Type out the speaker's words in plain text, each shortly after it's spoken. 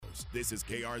This is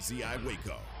KRZI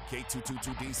Waco,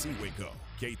 K222DC Waco,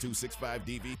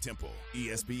 K265DV Temple,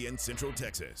 ESPN Central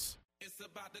Texas. It's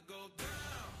about to go down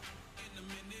in a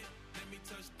minute. Let me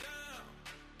touch down.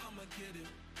 I'ma get it.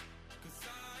 'Cause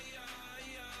I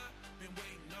been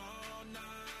waiting all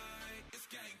night. It's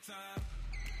game time.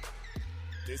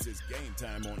 This is Game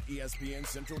Time on ESPN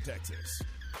Central Texas.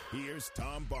 Here's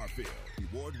Tom Barfield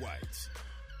and Ward White.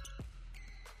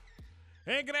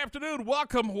 Hey, good afternoon.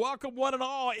 Welcome one and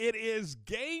all. It is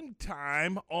game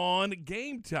time on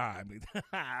Game Time.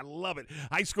 I love it.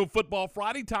 High School Football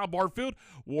Friday. Tom Barfield,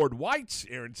 Ward White,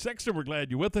 Aaron Sexton. We're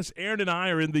glad you're with us. Aaron and I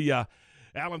are in the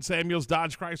Allen Samuels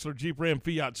Dodge Chrysler Jeep Ram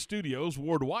Fiat Studios.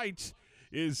 Ward White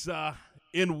is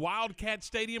in Wildcat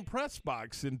Stadium press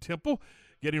box in Temple,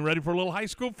 getting ready for a little high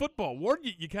school football. Ward,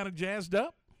 you kind of jazzed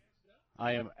up?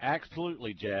 I am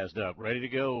absolutely jazzed up, ready to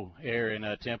go here in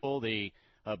Temple. The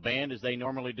band, as they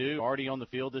normally do, already on the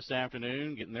field this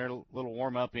afternoon, getting their little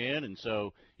warm-up in, and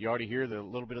so you already hear the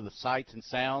little bit of the sights and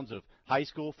sounds of high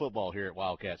school football here at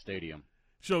Wildcat Stadium.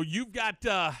 So you've got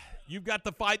the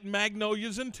Fighting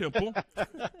Magnolias in Temple.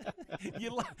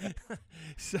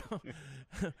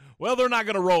 Well, they're not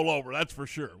going to roll over, that's for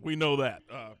sure. We know that.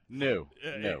 No.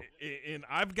 And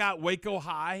I've got Waco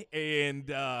High and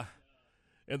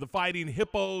the Fighting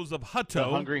Hippos of Hutto.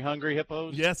 The hungry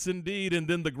hippos? Yes, indeed. And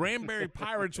then the Granbury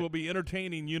Pirates will be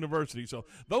entertaining University. So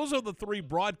those are the three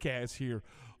broadcasts here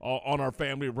on our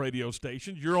family of radio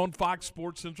stations. You're on Fox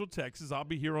Sports Central Texas. I'll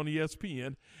be here on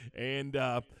ESPN. And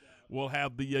we'll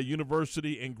have the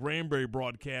University and Granbury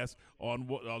broadcast on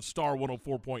Star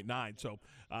 104.9. So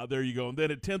there you go. And then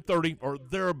at 10:30 or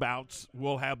thereabouts,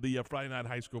 we'll have the Friday Night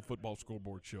High School Football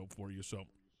Scoreboard Show for you. So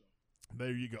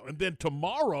there you go. And then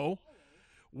tomorrow,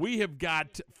 we have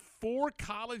got 4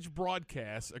 college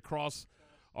broadcasts across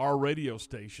our radio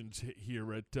stations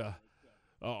here at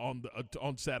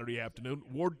on Saturday afternoon.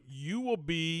 Ward, you will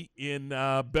be in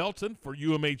Belton for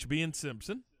UMHB and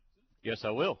Simpson. Yes,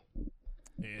 I will.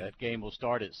 And that game will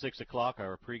start at 6 o'clock.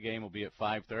 Our pregame will be at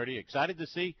 5:30. Excited to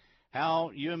see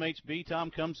how UMHB,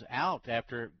 Tom, comes out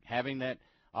after having that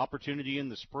opportunity in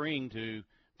the spring to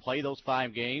play those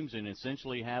 5 games and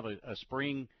essentially have a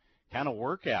spring kind of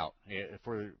workout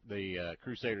for the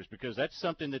Crusaders, because that's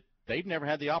something that they've never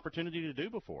had the opportunity to do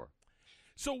before.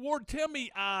 So, Ward, tell me,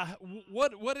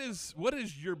 what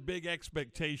is your big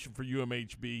expectation for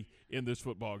UMHB in this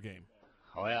football game?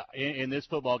 Well, in this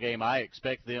football game, I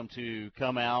expect them to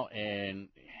come out and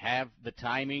have the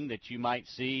timing that you might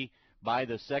see by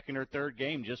the second or third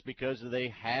game, just because they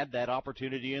had that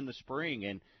opportunity in the spring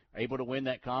and able to win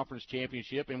that conference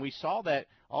championship. And we saw that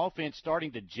offense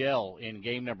starting to gel in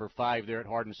game number 5 there at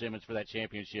Hardin-Simmons for that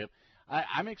championship.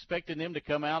 I'm expecting them to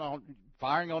come out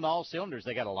firing on all cylinders.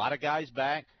 They got a lot of guys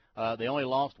back. They only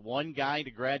lost one guy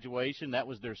to graduation. That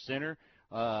was their center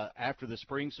after the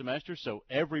spring semester. So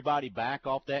everybody back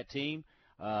off that team.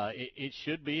 It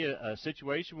should be a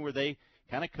situation where they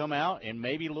kind of come out and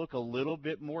maybe look a little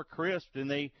bit more crisp than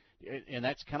they – and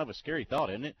that's kind of a scary thought,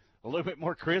 isn't it? A little bit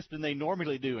more crisp than they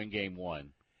normally do in game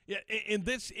 1. Yeah, and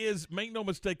this is, make no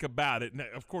mistake about it. Now,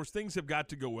 of course, things have got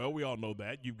to go well. We all know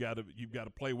that. You've got to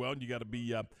play well, and you got to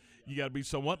be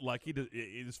somewhat lucky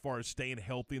as far as staying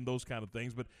healthy and those kind of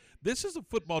things. But this is a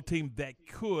football team that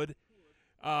could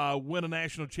win a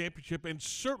national championship and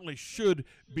certainly should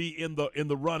be in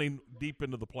the running deep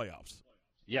into the playoffs.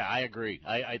 Yeah, I agree.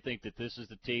 I think that this is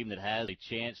the team that has a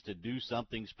chance to do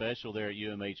something special there at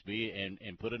UMHB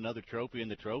and put another trophy in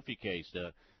the trophy case.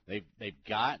 They've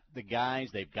got the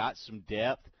guys. They've got some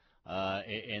depth.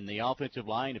 And the offensive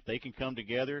line, if they can come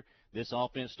together, this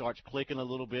offense starts clicking a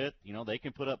little bit. You know, they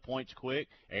can put up points quick.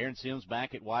 Aaron Sims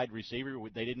back at wide receiver.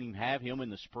 They didn't even have him in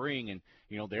the spring. And,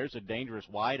 you know, there's a dangerous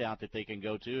wide out that they can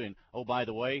go to. And, oh, by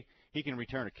the way, he can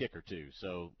return a kick or two.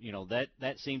 So, you know,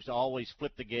 that seems to always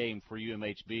flip the game for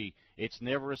UMHB. It's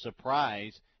never a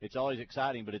surprise. It's always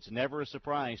exciting, but it's never a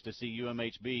surprise to see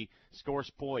UMHB score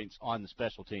points on the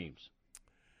special teams.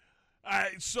 All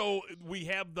right, so we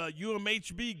have the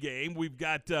UMHB game. We've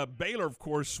got Baylor, of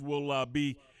course, will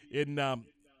be in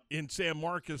San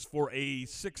Marcos for a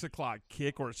 6 o'clock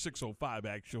kick, or a 6:05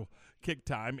 actual kick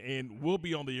time, and we'll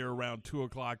be on the air around 2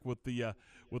 o'clock with the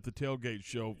tailgate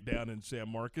show down in San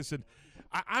Marcos. And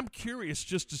I'm curious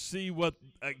just to see what,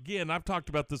 again, I've talked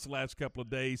about this the last couple of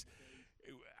days.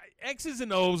 X's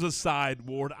and O's aside,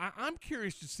 Ward, I'm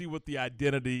curious to see what the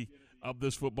identity of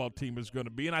this football team is going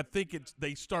to be. And I think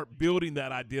they start building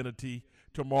that identity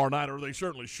tomorrow night, or they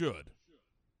certainly should.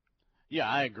 Yeah,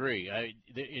 I agree.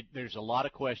 There's a lot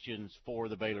of questions for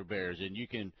the Baylor Bears, and you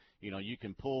can you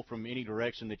can pull from any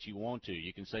direction that you want to.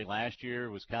 You can say last year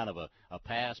was kind of a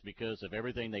pass because of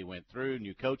everything they went through,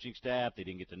 new coaching staff, they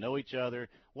didn't get to know each other,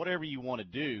 whatever you want to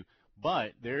do.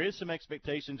 But there is some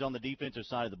expectations on the defensive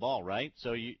side of the ball, right?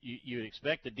 So you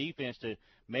expect the defense to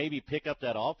maybe pick up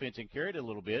that offense and carry it a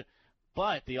little bit.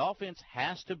 But the offense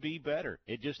has to be better.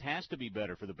 It just has to be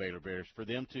better for the Baylor Bears for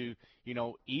them to,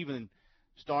 even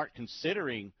start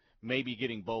considering maybe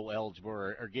getting bowl eligible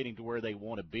or getting to where they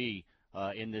want to be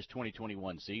in this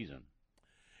 2021 season.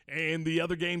 And the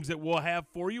other games that we'll have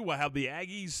for you, we'll have the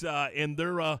Aggies in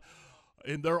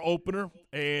their opener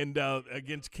and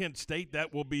against Kent State.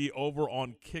 That will be over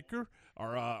on Kicker,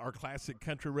 our classic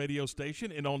country radio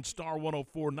station. And on Star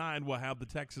 104.9, we'll have the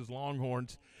Texas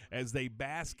Longhorns as they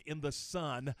bask in the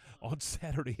sun on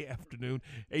Saturday afternoon.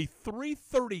 A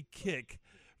 3:30 kick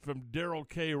from Darrell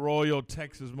K. Royal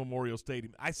Texas Memorial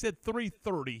Stadium. I said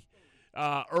 3:30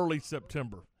 early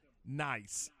September.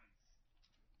 Nice.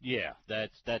 Yeah,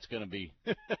 that's going to be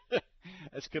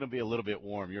that's going to be a little bit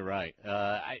warm. You're right.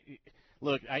 I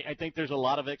think there's a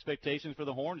lot of expectations for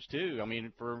the Horns too. I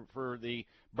mean, for the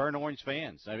Burnt Orange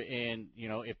fans, and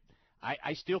if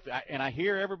I still and I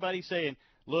hear everybody saying,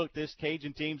 look, this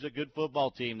Cajun team's a good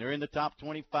football team. They're in the top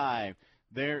 25.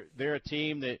 They're a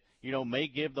team that may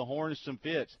give the Horns some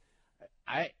fits.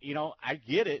 I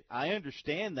get it. I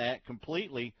understand that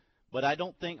completely, but I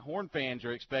don't think Horn fans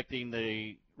are expecting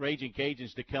the Raging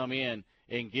Cajuns to come in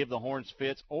and give the Horns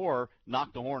fits or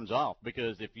knock the Horns off,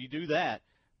 because if you do that,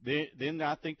 then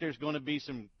I think there's going to be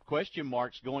some question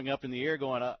marks going up in the air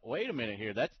going, wait a minute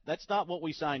here, that's not what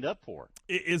we signed up for.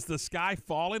 Is the sky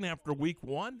falling after week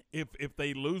one if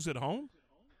they lose at home?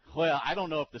 Well, I don't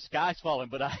know if the sky's falling,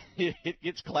 but it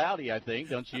gets cloudy, I think,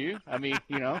 don't you? I mean,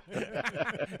 Hey,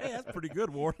 that's pretty good,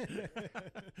 Ward.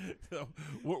 So,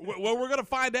 we're going to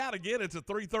find out again. It's a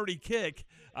 3:30 kick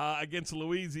against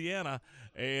Louisiana,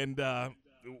 and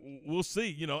we'll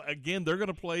see. Again, they're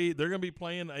going to be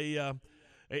playing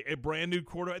a brand new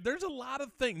quarterback. There's a lot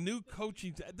of things, new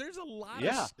coaching. There's a lot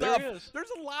of stuff. There is.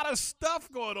 There's a lot of stuff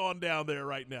going on down there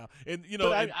right now. And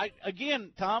but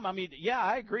again, Tom, I mean, yeah,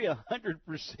 I agree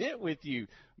 100% with you.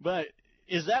 But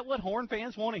is that what Horn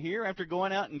fans want to hear after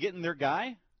going out and getting their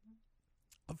guy?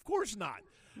 Of course not.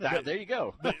 There you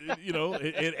go.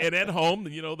 And at home,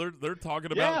 they're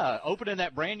talking about opening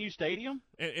that brand new stadium.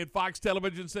 And Fox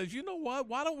Television says, you know what?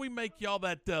 Why don't we make y'all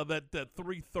that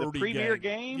 3:30 premier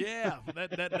game? Yeah,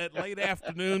 that late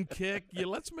afternoon kick. Yeah,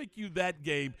 let's make you that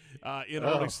game in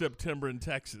early September in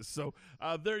Texas. So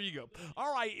there you go.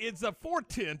 All right, it's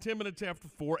 4:10, 10 minutes after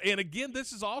 4, and again,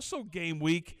 this is also game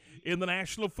week in the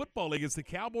National Football League as the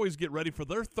Cowboys get ready for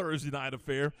their Thursday night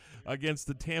affair against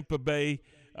the Tampa Bay.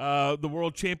 The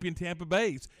world champion Tampa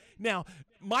Bays. Now,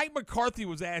 Mike McCarthy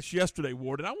was asked yesterday,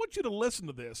 Ward, and I want you to listen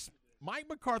to this. Mike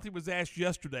McCarthy was asked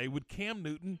yesterday, would Cam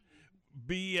Newton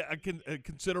be a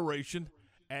consideration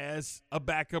as a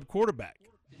backup quarterback?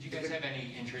 Did you guys have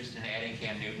any interest in adding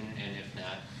Cam Newton, and if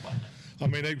not, why not? I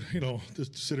mean,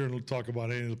 just sit here and talk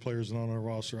about any of the players on our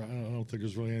roster, I don't think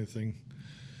there's really anything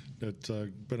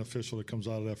that beneficial that comes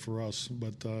out of that for us.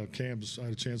 But I had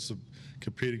a chance to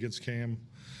compete against Cam.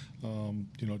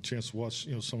 A chance to watch,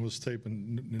 some of his tape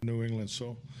in New England.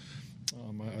 So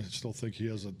I still think he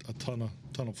has a ton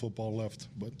of football left.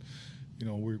 But,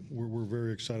 we're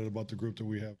very excited about the group that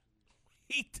we have.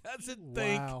 He doesn't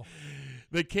think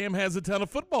that Cam has a ton of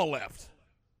football left.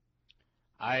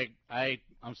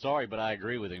 I'm sorry, but I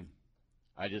agree with him.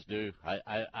 I just do.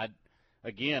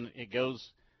 Again, it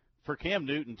goes for Cam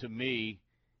Newton. To me,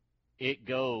 it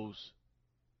goes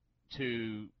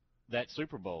to that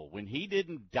Super Bowl when he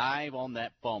didn't dive on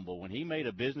that fumble, when he made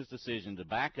a business decision to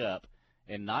back up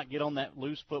and not get on that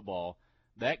loose football.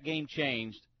 That game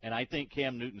changed, and I think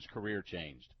Cam Newton's career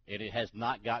changed. It has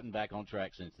not gotten back on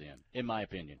track since then, in my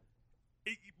opinion.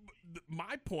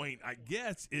 My point, I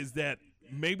guess, is that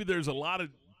maybe there's a lot of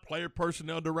player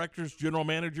personnel directors, general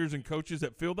managers, and coaches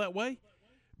that feel that way,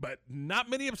 but not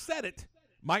many have said it.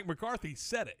 Mike McCarthy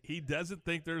said it. He doesn't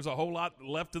think there's a whole lot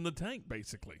left in the tank,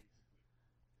 basically.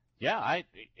 Yeah,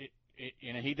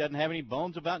 he doesn't have any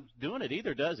bones about doing it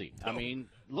either, does he? No. I mean,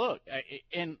 look,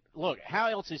 how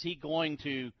else is he going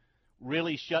to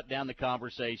really shut down the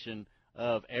conversation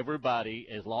of everybody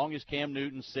as long as Cam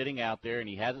Newton's sitting out there and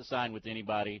he hasn't signed with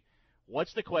anybody?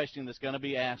 What's the question that's going to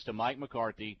be asked to Mike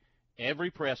McCarthy every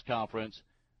press conference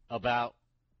about,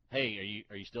 hey,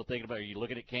 are you still thinking about, are you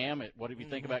looking at Cam? What do you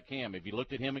think about Cam? Have you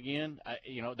looked at him again?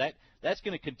 That's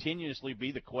going to continuously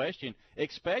be the question,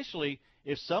 especially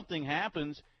if something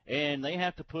happens and they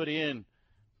have to put in,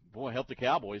 help the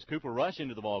Cowboys, Cooper Rush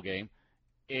into the ball game,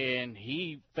 and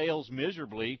he fails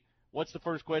miserably. What's the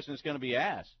first question that's going to be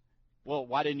asked? well,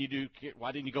 why didn't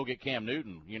you go get Cam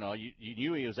Newton? You know, you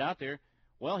knew he was out there.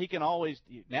 Well, he can always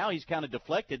 – now he's kind of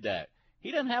deflected that.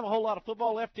 He doesn't have a whole lot of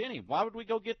football left in him. Why would we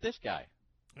go get this guy?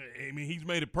 I mean, he's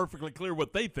made it perfectly clear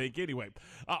what they think anyway.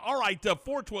 All right,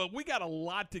 412, we got a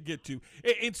lot to get to.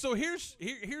 And so here's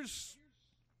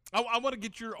I want to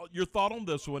get your thought on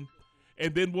this one,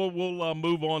 and then we'll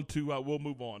move on to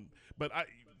But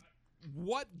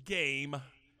what game,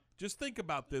 just think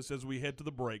about this as we head to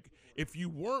the break. If you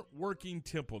weren't working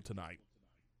Temple tonight,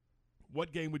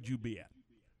 what game would you be at?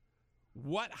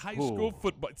 What high school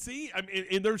football? See, I mean,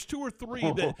 and there's two or three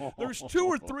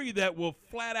that will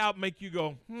flat out make you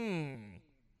go,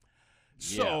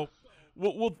 So,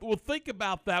 we'll think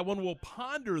about that one. We'll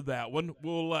ponder that one.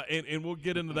 We'll and we'll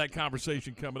get into that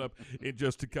conversation coming up in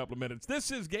just a couple of minutes. This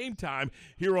is Game Time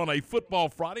here on a Football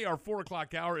Friday. Our 4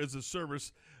 o'clock hour is a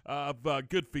service of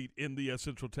Good Feet in the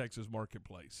Central Texas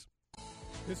marketplace.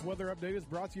 This weather update is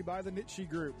brought to you by the Nitsche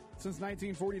Group. Since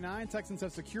 1949, Texans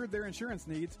have secured their insurance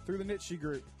needs through the Nitsche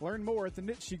Group. Learn more at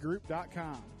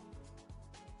thenitschegroup.com.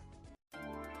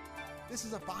 This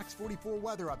is a Fox 44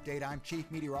 weather update. I'm Chief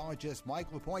Meteorologist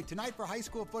Mike LaPointe. Tonight for high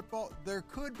school football, there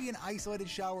could be an isolated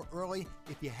shower early.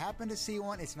 If you happen to see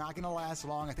one, it's not going to last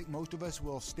long. I think most of us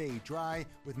will stay dry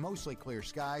with mostly clear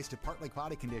skies to partly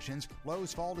cloudy conditions.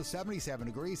 Lows fall to 77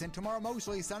 degrees, and tomorrow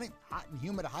mostly sunny, hot and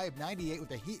humid, a high of 98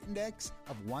 with a heat index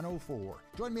of 104.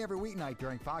 Join me every weeknight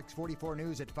during Fox 44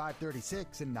 News at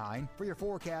 5:36 and 9 for your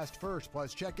forecast first.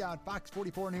 Plus, check out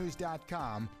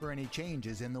fox44news.com for any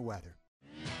changes in the weather.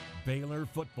 Baylor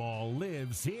football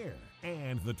lives here,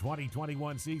 and the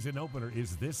 2021 season opener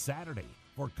is this Saturday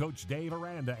for Coach Dave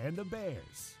Aranda and the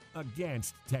Bears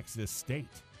against Texas State.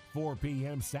 4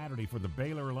 p.m. Saturday for the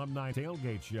Baylor Alumni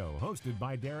Tailgate Show, hosted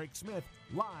by Derek Smith,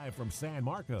 live from San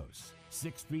Marcos.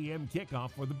 6 p.m.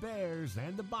 kickoff for the Bears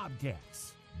and the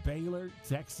Bobcats. Baylor,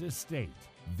 Texas State,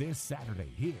 this Saturday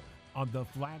here on the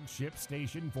flagship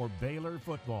station for Baylor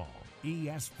football,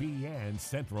 ESPN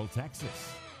Central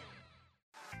Texas.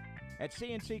 At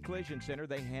CNC Collision Center,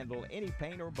 they handle any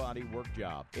paint or body work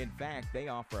job. In fact, they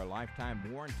offer a lifetime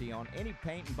warranty on any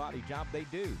paint and body job they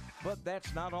do. But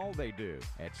that's not all they do.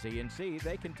 At CNC,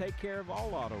 they can take care of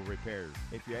all auto repairs.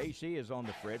 If your AC is on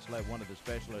the fritz, let one of the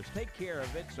specialists take care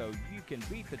of it so you can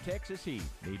beat the Texas heat.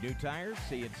 Need new tires?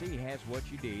 CNC has what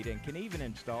you need and can even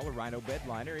install a Rhino bed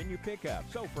liner in your pickup.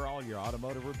 So for all your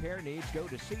automotive repair needs, go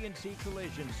to CNC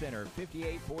Collision Center,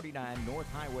 5849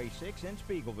 North Highway 6 in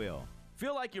Spiegelville.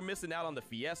 Feel like you're missing out on the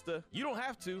Fiesta? You don't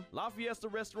have to. La Fiesta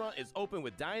Restaurant is open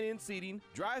with dine-in seating,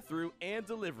 drive-thru, and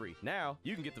delivery. Now,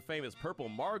 you can get the famous purple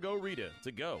Margarita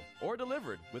to go or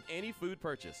delivered with any food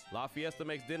purchase. La Fiesta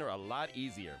makes dinner a lot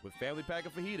easier with family pack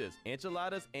of fajitas,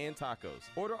 enchiladas, and tacos.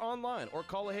 Order online or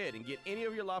call ahead and get any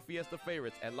of your La Fiesta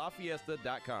favorites at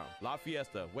lafiesta.com. La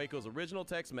Fiesta, Waco's original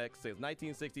Tex-Mex since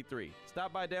 1963.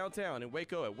 Stop by downtown in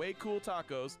Waco at Way Cool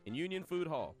Tacos in Union Food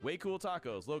Hall. Way Cool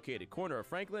Tacos, located corner of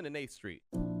Franklin and 8th Street.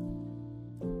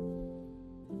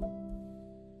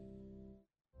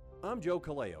 I'm Joe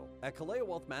Kaleo. At Kaleo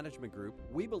Wealth Management Group,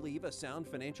 we believe a sound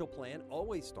financial plan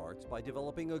always starts by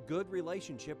developing a good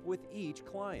relationship with each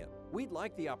client. We'd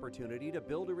like the opportunity to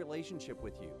build a relationship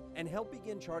with you and help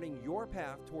begin charting your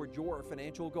path toward your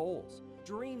financial goals.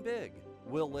 Dream big.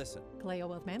 We'll listen. Kaleo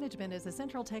Wealth Management is a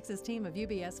Central Texas team of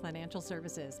UBS Financial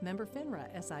Services, member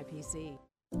FINRA SIPC.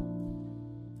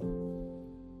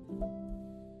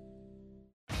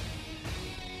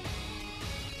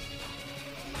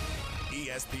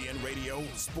 ESPN Radio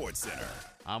Sports Center.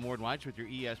 I'm Ward Weitz with your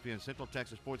ESPN Central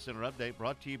Texas Sports Center update,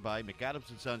 brought to you by McAdams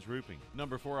 & Sons Roofing.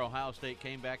 Number 4 Ohio State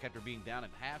came back after being down at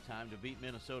halftime to beat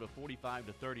Minnesota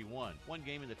 45-31. One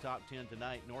game in the top 10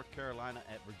 tonight, North Carolina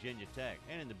at Virginia Tech.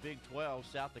 And in the Big 12,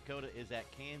 South Dakota is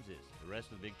at Kansas. The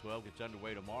rest of the Big 12 gets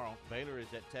underway tomorrow. Baylor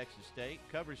is at Texas State.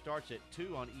 Coverage starts at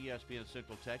 2 on ESPN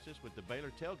Central Texas with the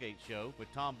Baylor Tailgate Show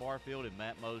with Tom Barfield and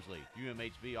Matt Mosley.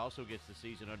 UMHB also gets the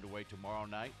season underway tomorrow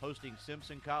night, hosting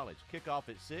Simpson College. Kickoff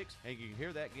at 6, and you can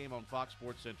hear that game on Fox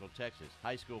Sports Central Texas.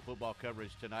 High school football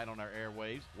coverage tonight on our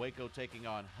airwaves. Waco taking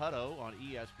on Hutto on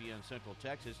ESPN Central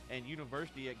Texas, and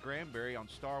University at Granbury on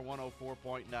Star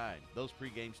 104.9. Those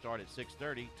pregame start at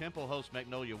 6:30. Temple hosts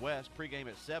Magnolia West. Pregame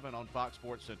at 7 on Fox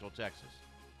Sports Central Texas.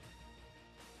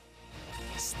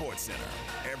 Sports Center,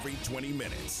 every 20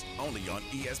 minutes, only on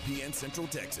ESPN Central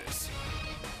Texas.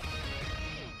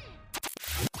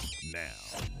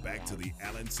 Now, back to the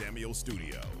Allen Samuel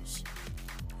Studios.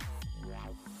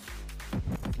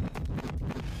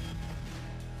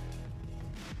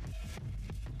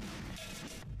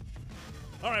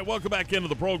 All right, welcome back into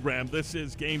the program. This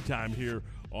is Game Time here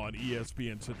on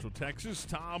ESPN Central Texas.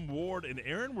 Tom, Ward, and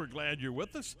Aaron, we're glad you're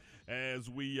with us as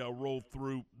we roll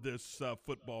through this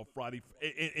Football Friday.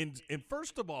 And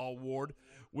first of all, Ward,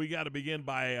 we got to begin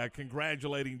by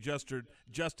congratulating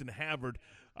Justin Havard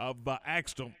of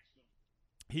Axtell.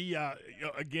 He,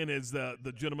 again, is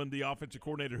the gentleman, the offensive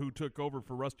coordinator who took over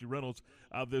for Rusty Reynolds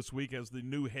this week as the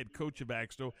new head coach of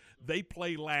Axtell. They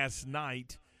played last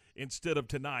night instead of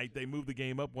tonight. They moved the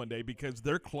game up one day because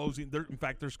they're closing. In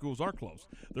fact, their schools are closed.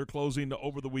 They're closing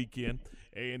over the weekend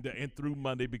and through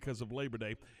Monday because of Labor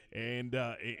Day and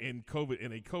in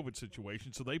a COVID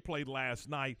situation. So they played last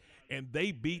night, and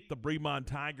they beat the Bremond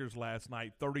Tigers last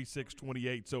night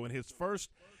 36-28. So in his first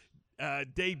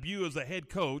debut as a head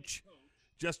coach,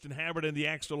 Justin Havard and the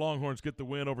Axtell Longhorns get the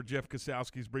win over Jeff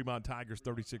Kosowski's Bremond Tigers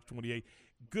 36-28.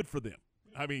 Good for them.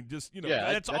 I mean, just,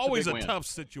 that's always a tough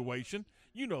situation.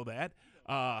 You know that.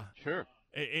 Sure.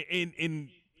 In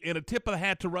a tip of the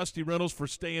hat to Rusty Reynolds for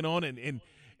staying on and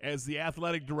as the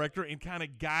athletic director and kind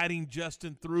of guiding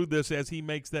Justin through this as he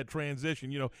makes that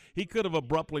transition. He could have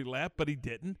abruptly left, but he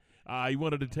didn't. He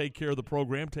wanted to take care of the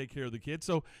program, take care of the kids.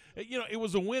 So, it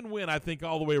was a win-win, I think,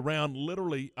 all the way around,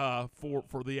 literally,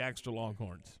 for the Axtell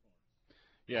Longhorns.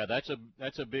 Yeah, that's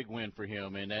a big win for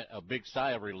him, and a big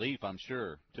sigh of relief, I'm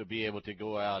sure, to be able to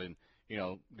go out and,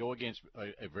 go against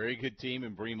a very good team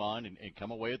in Bremond and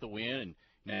come away with the win. And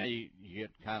now you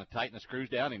get kind of tighten the screws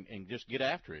down and just get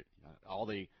after it. All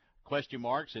the question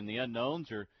marks and the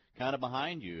unknowns are kind of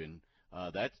behind you, and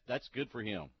that's good for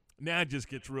him. Now it just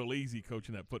gets real easy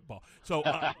coaching that football. So,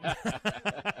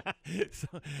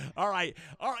 all right.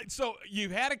 So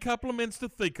you've had a couple of minutes to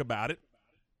think about it.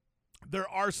 There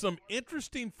are some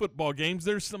interesting football games.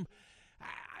 There's some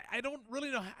I don't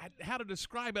really know how to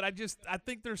describe it. I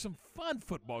think there's some fun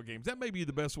football games. That may be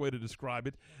the best way to describe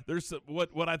it. There's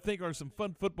what I think are some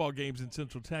fun football games in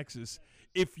Central Texas.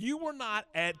 If you were not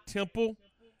at Temple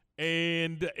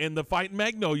and the Fighting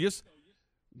Magnolias,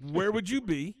 where would you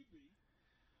be?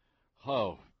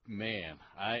 Oh, man,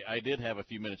 I did have a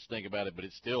few minutes to think about it, but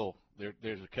it's still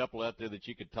there's a couple out there that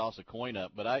you could toss a coin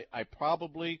up. But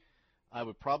I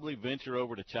would probably venture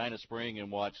over to China Spring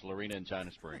and watch Lorena and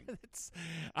China Spring.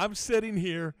 I'm sitting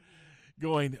here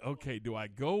going, okay, do I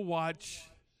go watch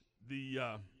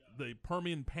the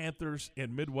Permian Panthers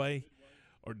in Midway,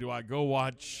 or do I go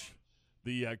watch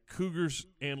the Cougars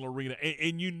and Lorena?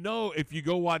 And if you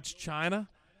go watch China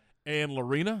and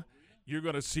Lorena, you're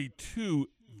going to see two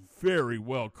very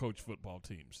well-coached football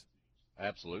teams.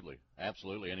 Absolutely.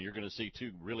 And you're going to see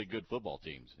two really good football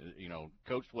teams,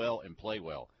 coached well and play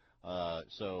well.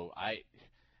 So I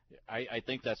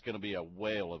think that's going to be a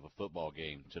whale of a football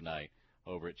game tonight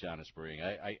over at China Spring.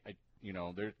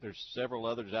 There's several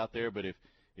others out there, but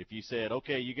if you said,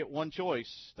 okay, you get one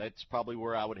choice, that's probably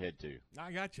where I would head to.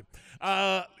 I got you.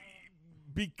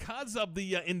 Because of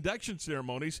the induction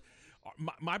ceremonies,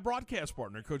 my broadcast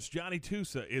partner, Coach Johnny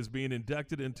Tusa, is being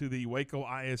inducted into the Waco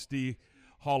ISD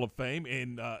Hall of Fame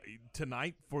and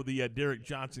tonight for the Derek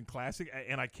Johnson Classic,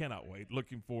 and I cannot wait.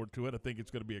 Looking forward to it. I think it's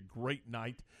going to be a great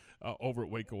night over at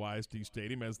Waco ISD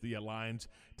Stadium as the Lions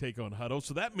take on Hutto.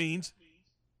 So that means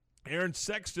Aaron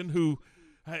Sexton, who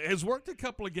has worked a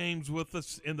couple of games with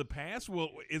us in the past,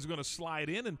 is going to slide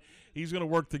in, and he's going to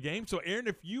work the game. So, Aaron,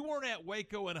 if you weren't at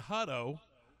Waco and Hutto,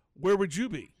 where would you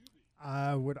be?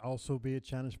 I would also be at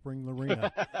China Spring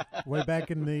Lorena. Way back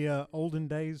in the olden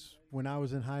days when I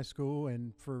was in high school,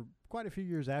 and for quite a few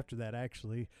years after that,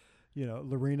 actually,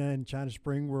 Lorena and China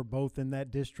Spring were both in that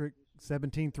district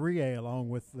 17-3A, along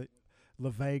with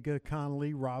La Vega,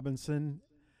 Connolly, Robinson.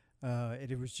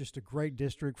 It was just a great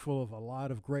district full of a lot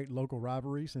of great local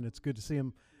rivalries, and it's good to see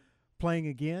them playing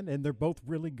again. And they're both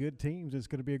really good teams. It's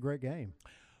going to be a great game.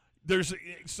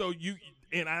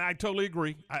 And I totally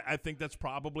agree. I think that's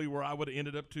probably where I would have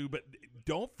ended up too. But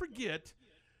don't forget,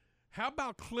 how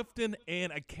about Clifton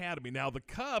and Academy? Now the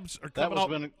Cubs are coming off.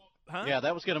 Yeah,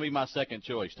 that was going to be my second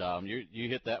choice, Tom. You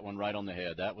hit that one right on the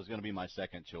head. That was going to be my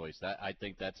second choice. I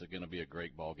think that's going to be a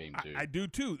great ball game too. I do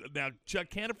too. Now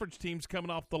Chuck Hannaford's team's coming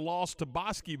off the loss to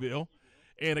Bosqueville,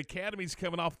 and Academy's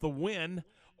coming off the win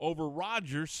over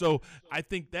Rogers. So I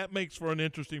think that makes for an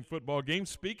interesting football game.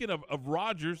 Speaking of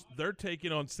Rogers, they're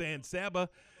taking on San Saba,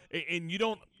 and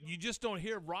you just don't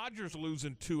hear Rogers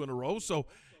losing two in a row. So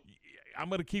I'm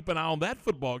going to keep an eye on that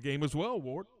football game as well,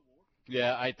 Ward.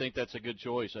 Yeah, I think that's a good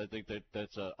choice. I think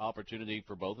that's an opportunity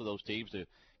for both of those teams to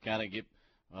kind of get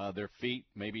their feet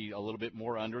maybe a little bit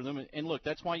more under them. And look,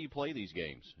 that's why you play these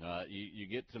games. You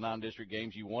get to non-district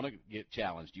games, you want to get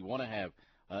challenged. You want to have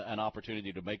an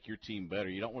opportunity to make your team better.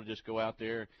 You don't want to just go out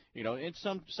there, and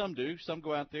some do. Some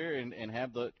go out there and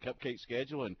have the cupcake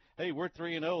schedule, and, hey, we're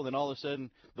 3-0, then all of a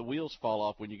sudden the wheels fall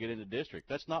off when you get into district.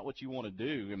 That's not what you want to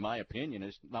do, in my opinion.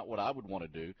 It's not what I would want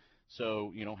to do.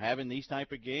 So, having these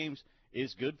type of games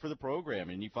is good for the program,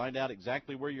 and you find out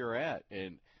exactly where you're at.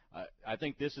 And I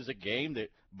think this is a game that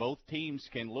both teams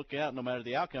can look at no matter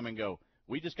the outcome and go,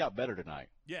 we just got better tonight.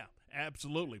 Yeah,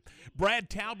 absolutely. Brad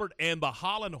Talbert and the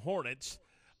Holland Hornets,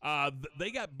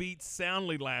 they got beat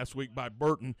soundly last week by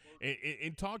Burton.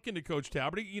 In talking to Coach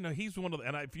Talbert, he's one of the,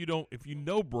 and if you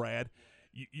know Brad,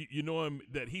 you know him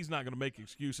that he's not going to make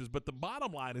excuses. But the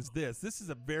bottom line is this is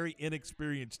a very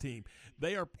inexperienced team.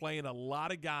 They are playing a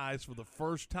lot of guys for the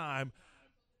first time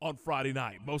on Friday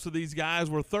night. Most of these guys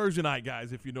were Thursday night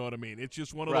guys, if you know what I mean. It's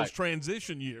just one of those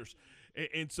transition years.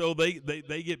 And so they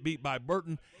get beat by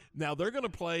Burton. Now they're going to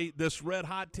play this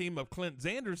red-hot team of Clint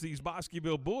Zanders, these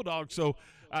Bosqueville Bulldogs. So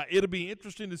it'll be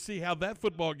interesting to see how that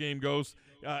football game goes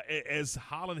as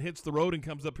Holland hits the road and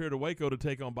comes up here to Waco to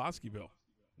take on Bosqueville.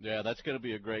 Yeah, that's going to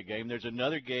be a great game. There's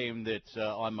another game that's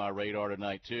on my radar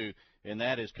tonight, too, and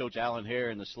that is Coach Alan Hare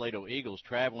and the Slato Eagles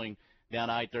traveling down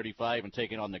I-35 and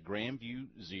taking on the Grandview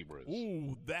Zebras.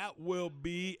 Ooh, that will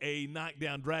be a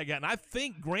knockdown drag-out. And I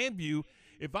think Grandview,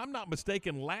 if I'm not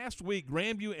mistaken, last week,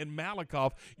 Grandview and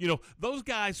Malakoff, those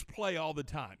guys play all the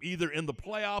time, either in the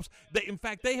playoffs. In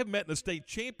fact, they have met in a state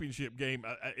championship game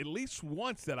at least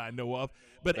once that I know of.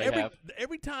 But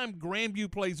every time Grandview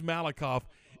plays Malakoff,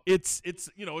 it's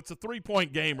a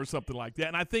 3-point game or something like that.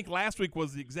 And I think last week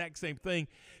was the exact same thing.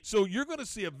 So you're going to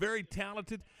see a very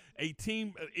talented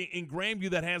team in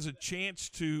Grandview that has a chance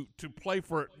to play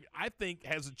for, I think,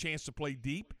 has a chance to play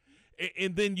deep.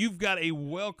 And then you've got a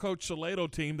well-coached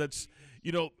Salato team that's,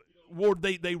 Ward,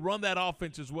 they run that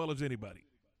offense as well as anybody.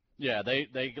 Yeah,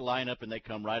 they line up and they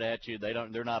come right at you.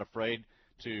 They're not afraid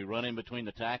to run in between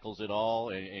the tackles at all.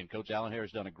 And Coach Allen Hare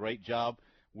has done a great job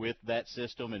with that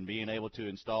system and being able to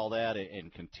install that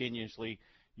and continuously,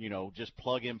 just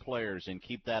plug in players and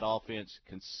keep that offense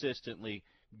consistently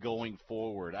going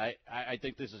forward. I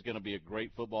think this is going to be a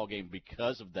great football game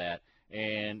because of that.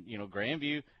 And,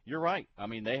 Grandview, you're right. I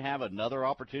mean, they have another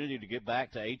opportunity to get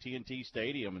back to AT&T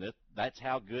Stadium, and that's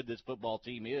how good this football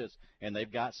team is, and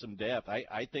they've got some depth.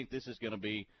 I think this is going to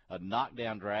be a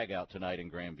knockdown drag-out tonight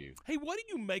in Grandview. Hey, what do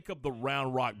you make of the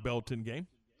Round Rock Belton game?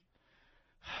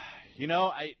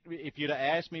 If you'd have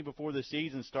asked me before the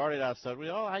season started, I said,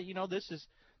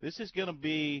 this is going to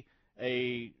be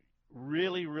a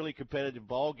really, really competitive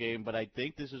ball game, but I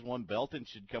think this is one Belton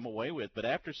should come away with. But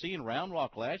after seeing Round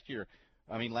Rock last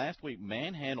week,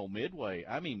 manhandle Midway.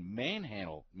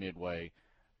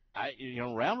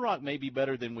 Round Rock may be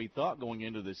better than we thought going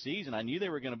into the season. I knew they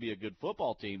were going to be a good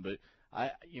football team, but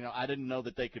I didn't know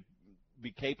that they could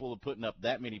be capable of putting up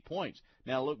that many points.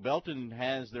 Now, look, Belton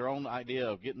has their own idea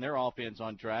of getting their offense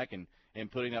on track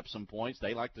and putting up some points.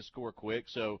 They like to score quick,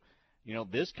 so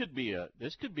this could be a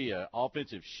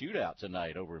offensive shootout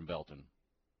tonight over in Belton.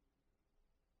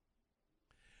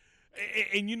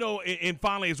 And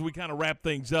finally, as we kind of wrap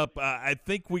things up, I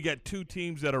think we got two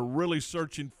teams that are really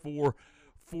searching for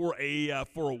a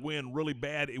win really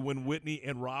bad when Whitney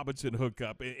and Robinson hook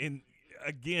up. And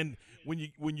again, when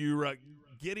you're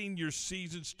getting your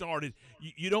season started,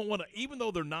 you don't want to, even though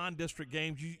they're non-district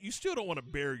games, you still don't want to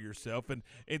bury yourself. And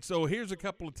so here's a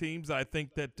couple of teams I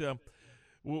think that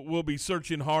we'll be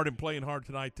searching hard and playing hard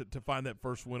tonight to find that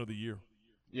first win of the year.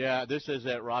 Yeah, this is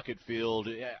at Rocket Field.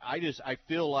 I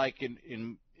feel like,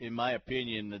 in my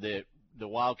opinion, that the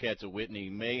Wildcats of Whitney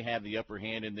may have the upper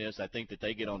hand in this. I think that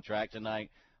they get on track tonight.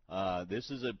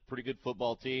 This is a pretty good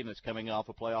football team that's coming off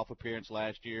a playoff appearance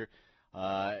last year.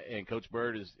 And Coach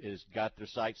Bird has got their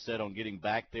sights set on getting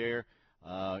back there.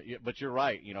 But you're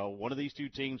right. One of these two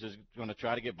teams is going to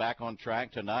try to get back on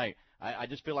track tonight. I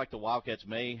just feel like the Wildcats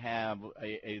may have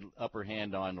a upper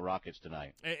hand on the Rockets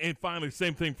tonight. And finally,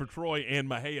 same thing for Troy and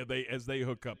Mahia as they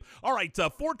hook up. All right,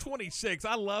 426.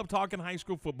 I love talking high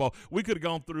school football. We could have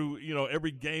gone through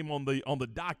every game on the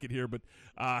docket here, but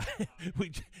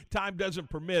time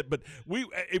doesn't permit. But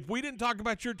if we didn't talk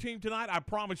about your team tonight, I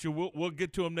promise you we'll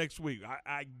get to them next week.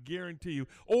 I guarantee you.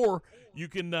 Or you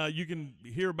can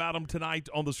hear about them tonight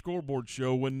on the Scoreboard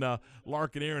Show when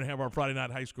Lark and Aaron have our Friday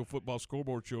night high school football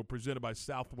Scoreboard Show presented by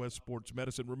Southwest Sports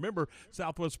Medicine. Remember,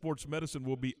 Southwest Sports Medicine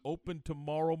will be open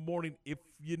tomorrow morning if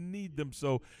you need them.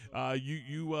 So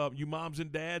you moms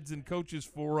and dads and coaches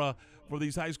for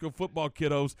these high school football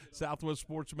kiddos, Southwest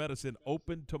Sports Medicine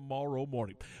open tomorrow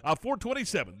morning.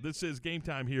 427. This is Game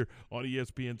Time here on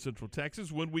ESPN Central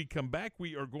Texas. When we come back,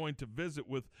 we are going to visit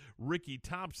with Ricky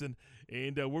Thompson,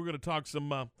 and we're going to talk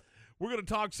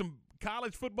some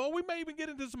college football. We may even get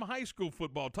into some high school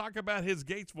football. Talk about his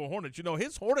Gatesville Hornets. You know,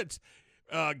 his Hornets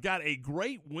got a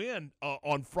great win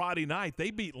on Friday night.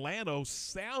 They beat Llano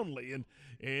soundly,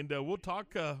 and we'll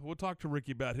talk to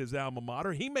Ricky about his alma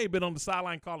mater. He may have been on the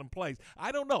sideline calling plays.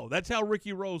 I don't know. That's how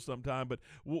Ricky rolls sometime. But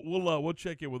we'll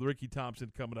check in with Ricky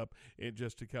Thompson coming up in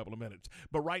just a couple of minutes.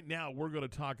 But right now we're going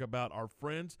to talk about our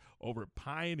friends over at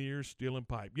Pioneer Steel and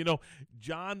Pipe. You know,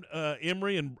 John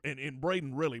Emery and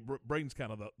Braden, really, Braden's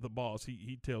kind of the boss.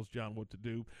 He tells John what to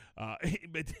do.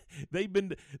 But they've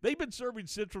been serving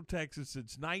Central Texas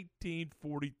since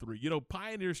 1943. You know,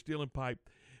 Pioneer Steel and Pipe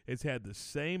has had the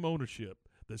same ownership,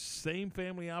 the same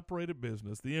family-operated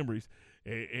business, the Emerys,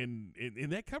 and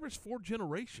that covers 4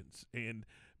 generations. And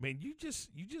man, you just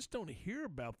don't hear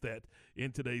about that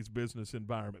in today's business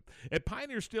environment. At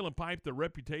Pioneer Steel and Pipe, their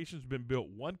reputation has been built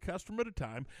one customer at a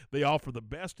time. They offer the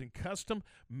best in custom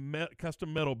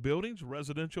metal buildings,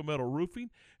 residential metal roofing,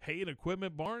 hay and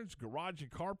equipment barns, garage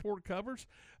and carport covers.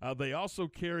 They also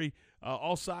carry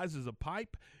all sizes of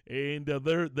pipe, and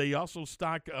they also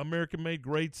stock American-made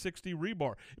grade 60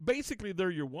 rebar. Basically,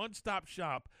 they're your one-stop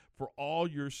shop for all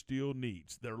your steel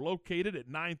needs. They're located at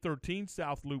 913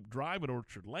 South Loop Drive in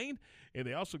Orchard Lane, and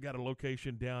they also got a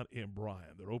location down in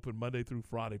Bryan. They're open Monday through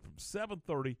Friday from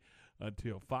 7:30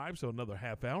 until 5, so another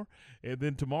half hour. And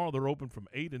then tomorrow they're open from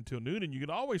 8 until noon, and you can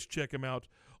always check them out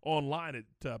online at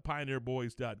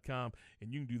pioneerboys.com,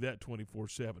 and you can do that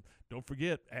 24/7. Don't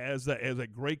forget, as a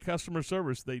great customer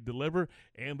service, they deliver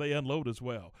and they unload as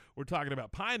well. We're talking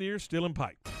about Pioneer Steel and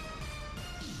Pipe.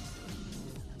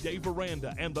 Dave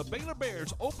Aranda and the Baylor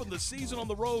Bears open the season on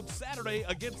the road Saturday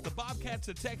against the Bobcats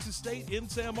of Texas State in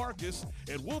San Marcos,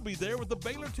 and we'll be there with the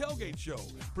Baylor Tailgate Show,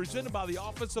 presented by the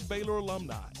Office of Baylor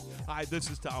Alumni. Hi, this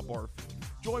is Tom Barfield.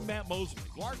 Join Matt Mosley,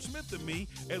 Clark Smith, and me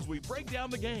as we break down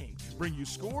the game, bring you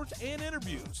scores and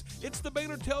interviews. It's the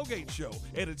Baylor Tailgate Show,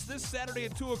 and it's this Saturday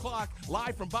at 2 o'clock,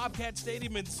 live from Bobcat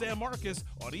Stadium in San Marcos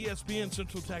on ESPN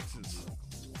Central Texas.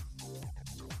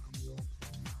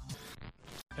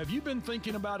 Have you been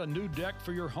thinking about a new deck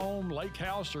for your home, lake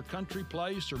house, or country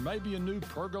place, or maybe a new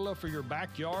pergola for your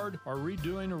backyard, or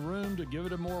redoing a room to give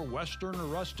it a more western or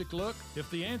rustic look? If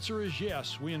the answer is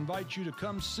yes, we invite you to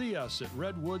come see us at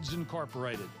Redwoods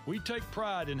Incorporated. We take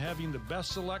pride in having the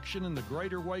best selection in the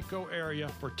greater Waco area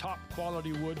for top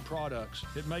quality wood products.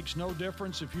 It makes no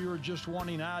difference if you are just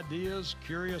wanting ideas,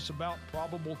 curious about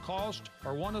probable cost,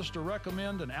 or want us to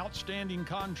recommend an outstanding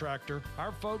contractor.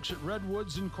 Our folks at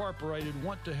Redwoods Incorporated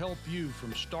want to help you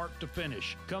from start to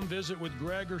finish. Come visit with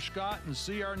Greg or Scott and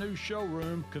see our new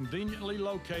showroom, conveniently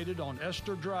located on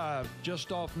Esther Drive,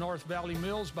 just off North Valley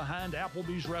Mills behind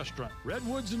Applebee's Restaurant.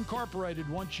 Redwoods Incorporated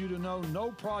wants you to know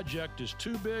no project is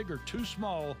too big or too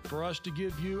small for us to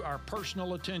give you our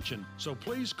personal attention. So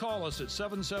please call us at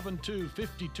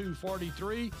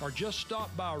 772-5243 or just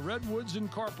stop by Redwoods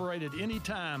Incorporated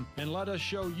anytime and let us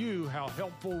show you how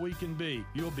helpful we can be.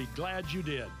 You'll be glad you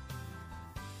did.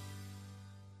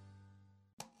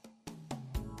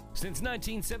 Since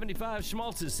 1975,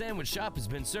 Schmaltz's Sandwich Shop has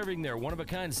been serving their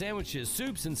one-of-a-kind sandwiches,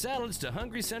 soups, and salads to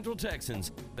hungry Central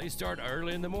Texans. They start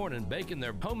early in the morning baking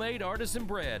their homemade artisan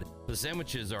bread. The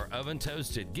sandwiches are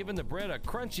oven-toasted, giving the bread a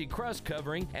crunchy crust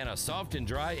covering and a soft and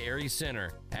dry, airy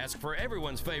center. Ask for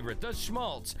everyone's favorite, the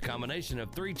Schmaltz, a combination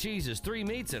of 3 cheeses, 3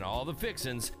 meats, and all the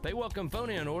fixins. They welcome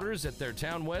phone-in orders at their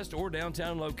Town West or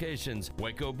downtown locations.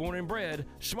 Waco born and bred,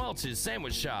 Schmaltz's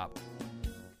Sandwich Shop.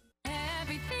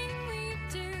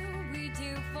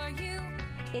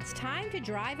 It's time to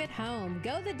drive at home.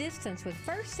 Go the distance with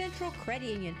First Central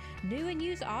Credit Union. New and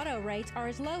used auto rates are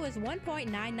as low as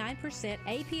 1.99%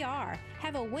 APR.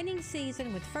 Have a winning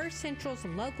season with First Central's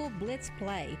local Blitz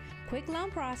Play. Quick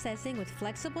loan processing with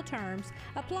flexible terms.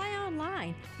 Apply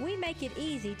online. We make it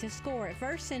easy to score at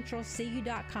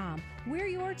firstcentralcu.com. We're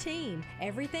your team.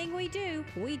 Everything we do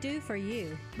for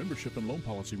you. Membership and loan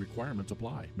policy requirements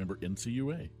apply. Member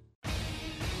NCUA.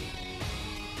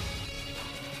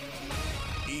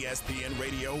 ESPN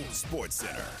Radio Sports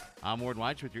Center. I'm Ward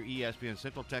Weitz with your ESPN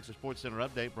Central Texas Sports Center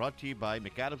update, brought to you by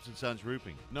McAdams & Sons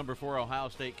Roofing. Number 4 Ohio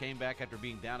State came back after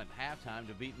being down at halftime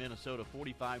to beat Minnesota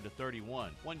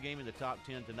 45-31. One game in the top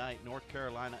 10 tonight, North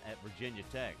Carolina at Virginia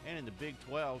Tech. And in the Big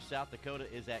 12, South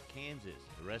Dakota is at Kansas.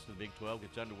 The rest of the Big 12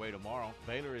 gets underway tomorrow.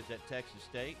 Baylor is at Texas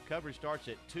State. Coverage starts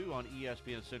at 2 on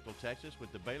ESPN Central Texas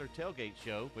with the Baylor Tailgate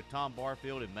Show with Tom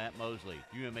Barfield and Matt Mosley.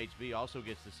 UMHB also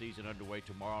gets the season underway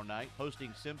tomorrow night,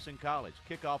 hosting Simpson College.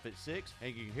 Kickoff at 6,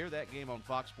 and you can hear that game on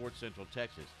Fox Sports Central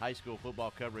Texas. High school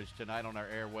football coverage tonight on our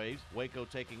airwaves. Waco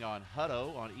taking on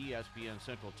Hutto on ESPN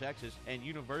Central Texas, and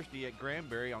University at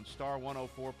Granbury on Star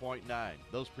 104.9.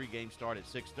 Those pregame start at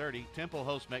 6:30. Temple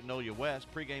hosts Magnolia West.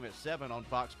 Pregame at 7 on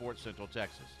Fox Sports Central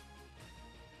Texas.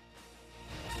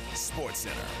 Sports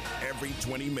Center, every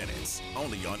 20 minutes,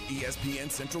 only on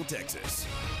ESPN Central Texas.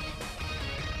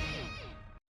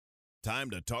 Time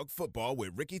to talk football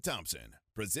with Ricky Thompson,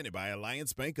 presented by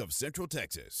Alliance Bank of Central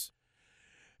Texas.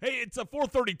 Hey, it's a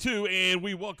 4:32, and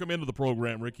we welcome into the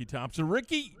program Ricky Thompson.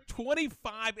 Ricky,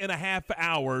 25 and a half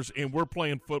hours, and we're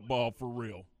playing football for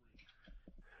real.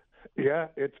 Yeah,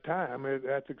 it's time.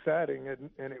 That's exciting,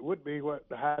 and it would be what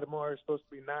the high tomorrow is supposed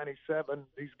to be 97.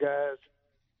 These guys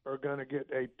are going to get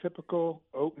a typical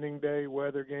opening day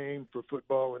weather game for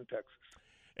football in Texas.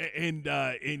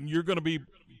 And you're going to be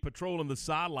patrolling the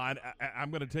sideline. I'm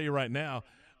going to tell you right now,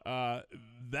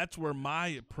 that's where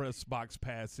my press box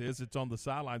pass is. It's on the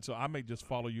sideline, so I may just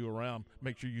follow you around,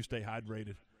 make sure you stay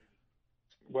hydrated.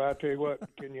 Well, I tell you what,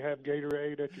 can you have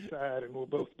Gatorade at your side, and we'll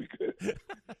both be good.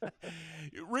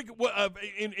 Rick,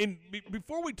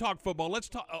 before we talk football, let's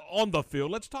talk on the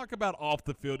field. Let's talk about off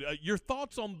the field. Your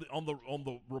thoughts on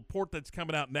the report that's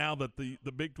coming out now that the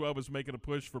Big 12 is making a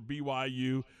push for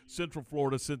BYU, Central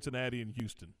Florida, Cincinnati, and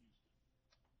Houston.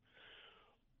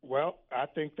 Well, I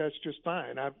think that's just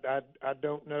fine. I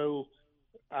don't know.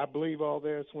 I believe all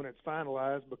this when it's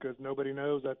finalized because nobody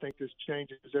knows. I think this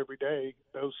changes every day.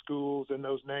 Those schools and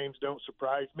those names don't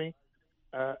surprise me.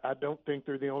 I don't think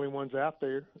they're the only ones out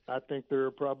there. I think there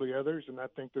are probably others, and I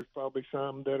think there's probably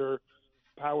some that are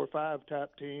Power 5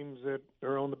 type teams that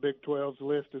are on the Big 12's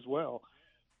list as well.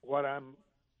 What I'm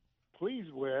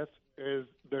pleased with is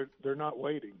they're not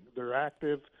waiting. They're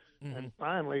active, and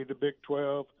finally the Big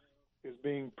 12 is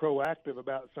being proactive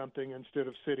about something instead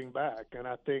of sitting back, and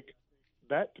I think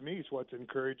that, to me, is what's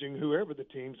encouraging, whoever the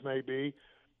teams may be.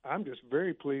 I'm just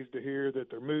very pleased to hear that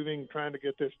they're moving, trying to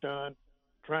get this done,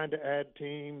 trying to add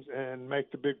teams and make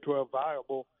the Big 12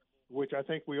 viable, which I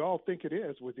think we all think it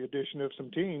is with the addition of some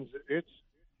teams.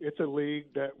 It's a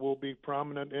league that will be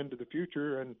prominent into the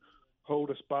future and hold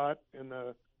a spot in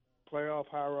the playoff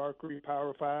hierarchy,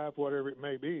 Power 5, whatever it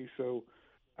may be. So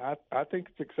I think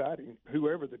it's exciting,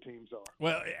 whoever the teams are.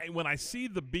 Well, when I see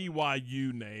the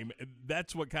BYU name,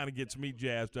 that's what kind of gets me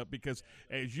jazzed up because,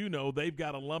 as you know, they've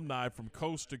got alumni from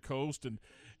coast to coast, and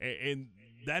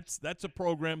that's a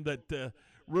program that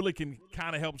really can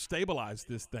kind of help stabilize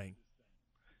this thing.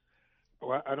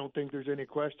 Well, I don't think there's any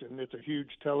question. It's a huge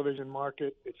television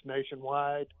market. It's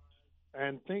nationwide.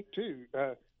 And think, too,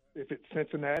 if it's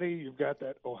Cincinnati, you've got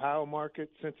that Ohio market,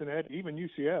 Cincinnati, even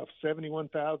UCF,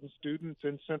 71,000 students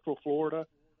in Central Florida.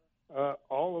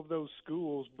 All of those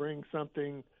schools bring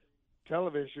something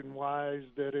television-wise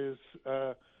that is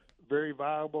very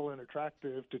viable and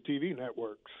attractive to TV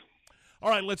networks. All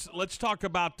right, let's talk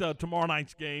about tomorrow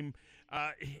night's game.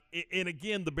 And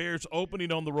again, the Bears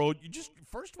opening on the road.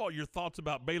 First of all, your thoughts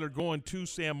about Baylor going to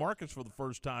San Marcos for the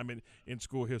first time in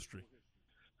school history.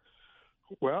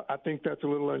 Well, I think that's a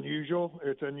little unusual.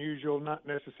 It's unusual not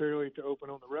necessarily to open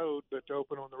on the road, but to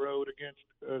open on the road against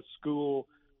a school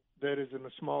that is in a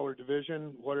smaller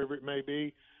division, whatever it may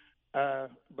be.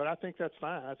 But I think that's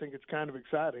fine. I think it's kind of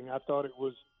exciting. I thought it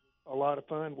was a lot of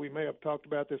fun. We may have talked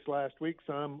about this last week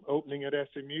some, opening at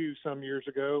SMU some years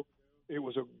ago. It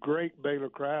was a great Baylor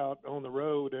crowd on the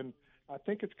road, and I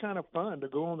think it's kind of fun to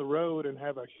go on the road and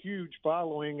have a huge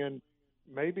following and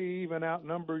maybe even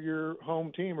outnumber your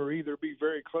home team or either be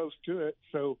very close to it.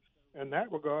 So in that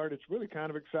regard, it's really kind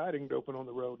of exciting to open on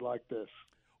the road like this.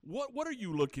 What are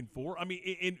you looking for? I mean,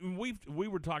 and we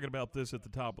were talking about this at the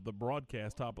top of the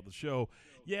broadcast, top of the show.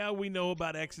 Yeah, we know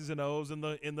about X's and O's and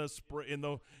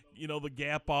the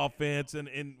gap offense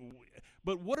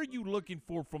but what are you looking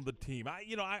for from the team?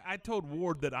 I told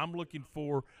Ward that I want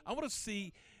to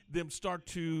see them start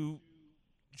to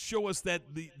show us that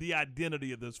the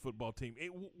identity of this football team.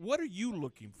 What are you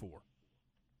looking for?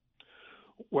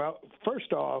 Well,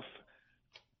 first off,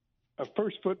 a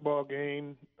first football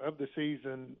game of the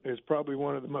season is probably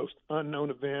one of the most unknown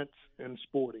events in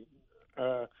sporting.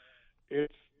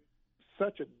 It's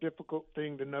such a difficult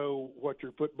thing to know what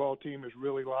your football team is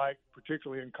really like,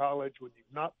 particularly in college when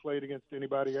you've not played against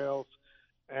anybody else.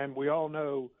 And we all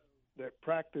know that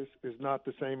practice is not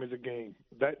the same as a game.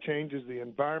 That changes the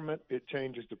environment. It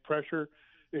changes the pressure.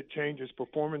 It changes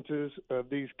performances of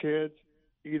these kids,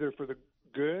 either for the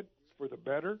good, for the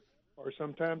better, or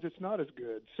sometimes it's not as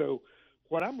good. So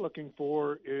what I'm looking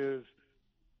for is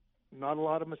not a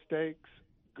lot of mistakes,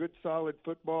 good solid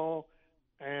football,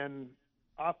 and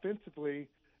offensively,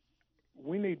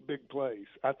 we need big plays.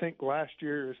 I think last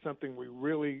year is something we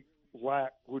really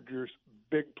lacked, were just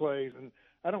big plays. And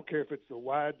I don't care if it's the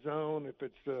wide zone, if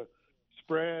it's the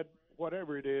spread,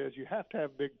 whatever it is, you have to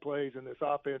have big plays in this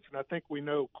offense. And I think we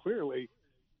know clearly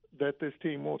that this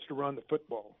team wants to run the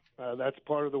football. That's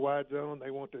part of the wide zone.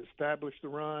 They want to establish the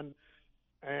run.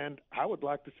 And I would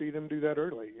like to see them do that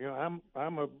early. You know,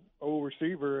 I'm a old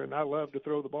receiver, and I love to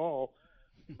throw the ball.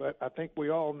 But I think we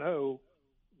all know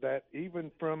that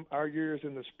even from our years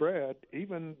in the spread,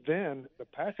 even then, the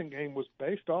passing game was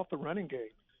based off the running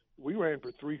game. We ran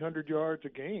for 300 yards a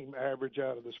game average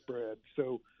out of the spread.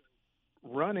 So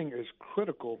running is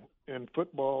critical in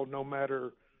football, no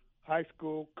matter high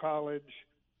school, college,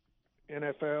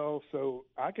 NFL. So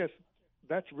I guess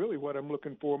that's really what I'm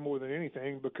looking for more than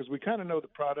anything, because we kind of know the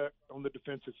product on the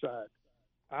defensive side.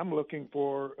 I'm looking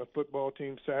for a football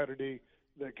team Saturday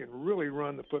that can really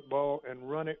run the football and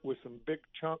run it with some big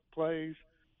chunk plays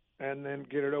and then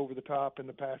get it over the top in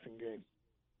the passing game.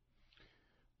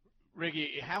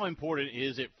 Ricky, how important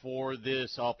is it for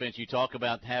this offense? You talk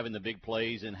about having the big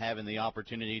plays and having the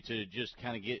opportunity to just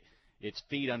kind of get its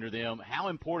feet under them. How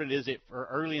important is it for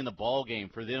early in the ball game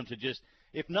for them to just,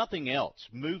 if nothing else,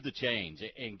 move the chains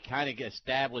and kind of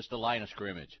establish the line of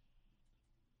scrimmage?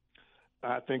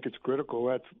 I think it's critical.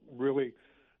 That's really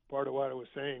part of what I was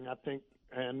saying. I think,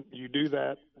 and you do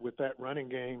that with that running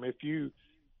game. If you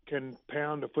can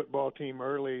pound a football team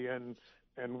early and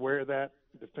wear that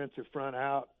defensive front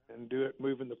out and do it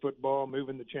moving the football,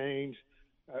 moving the chains.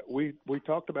 We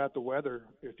talked about the weather.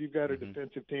 If you've got a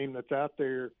defensive team that's out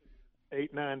there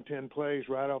 8, 9, 10 plays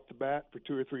right off the bat for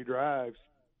 2 or 3 drives,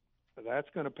 that's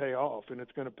going to pay off, and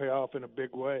it's going to pay off in a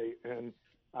big way. And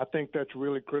I think that's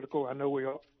really critical. I know we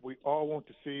all want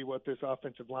to see what this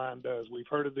offensive line does. We've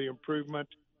heard of the improvement.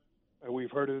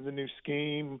 We've heard of the new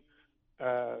scheme.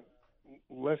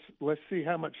 Let's see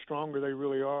how much stronger they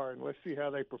really are, and let's see how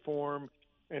they perform.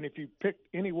 And if you pick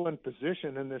any one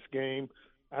position in this game,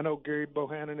 I know Gary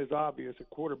Bohannon is obvious at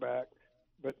quarterback,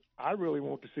 but I really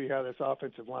want to see how this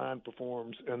offensive line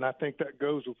performs. And I think that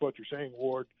goes with what you're saying,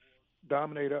 Ward.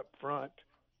 Dominate up front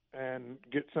and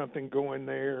get something going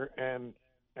there, and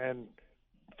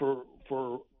for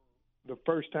the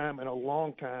first time in a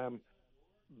long time,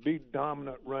 be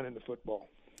dominant running the football.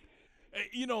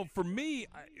 You know, for me,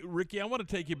 Ricky, I want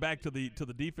to take you back to the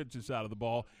defensive side of the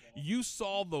ball. You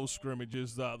saw those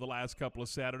scrimmages the last couple of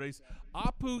Saturdays.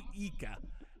 Apu Ika,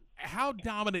 how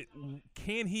dominant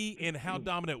can he and how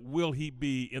dominant will he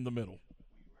be in the middle?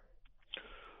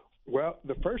 Well,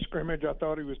 the first scrimmage, I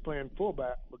thought he was playing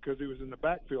fullback because he was in the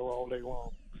backfield all day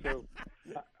long. So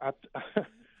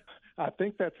I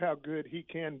think that's how good he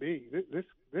can be.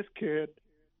 This kid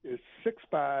is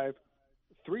 6'5",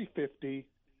 350,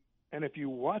 and if you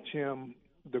watch him,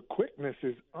 the quickness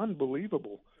is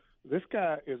unbelievable. This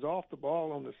guy is off the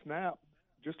ball on the snap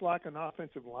just like an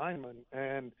offensive lineman,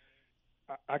 and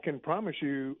I can promise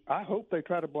you, I hope they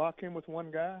try to block him with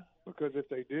one guy, because if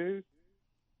they do,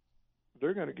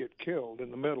 they're going to get killed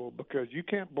in the middle, because you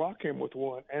can't block him with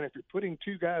one. And if you're putting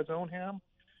 2 guys on him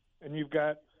and you've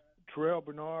got Terrell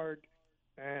Bernard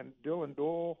and Dylan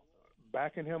Doyle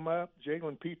backing him up,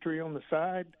 Jalen Petrie on the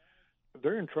side,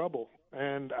 they're in trouble.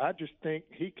 And I just think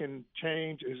he can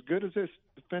change. As good as this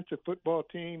defensive football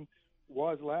team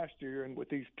was last year, and with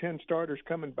these 10 starters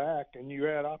coming back and you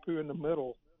add Apu in the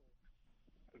middle,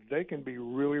 they can be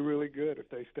really, really good if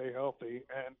they stay healthy.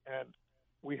 And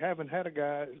we haven't had a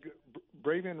guy –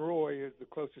 Bravion Roy is the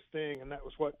closest thing, and that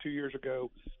was, 2 years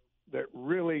ago, that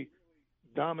really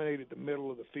dominated the middle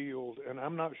of the field. And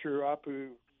I'm not sure Apu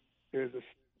is a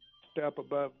step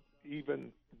above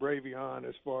even Bravion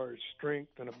as far as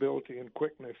strength and ability and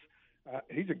quickness.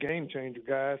 He's a game changer,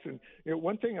 guys. And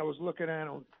one thing I was looking at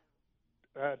on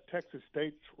Texas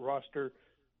State's roster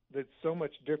that's so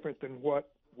much different than what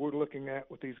we're looking at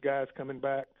with these guys coming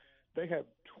back, they have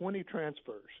 20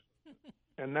 transfers.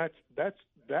 And that's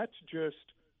just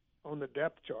on the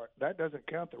depth chart. That doesn't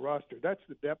count the roster. That's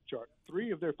the depth chart.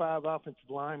 3 of their 5 offensive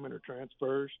linemen are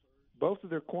transfers. Both of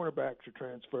their cornerbacks are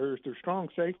transfers. Their strong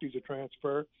safeties are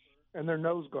transfer, and their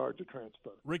nose guards are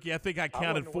transfer. Ricky, I think I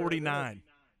counted 49.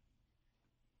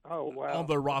 Oh, wow. On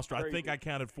their roster. I think I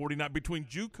counted 49. Between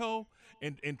JUCO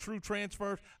and true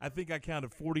transfers, I think I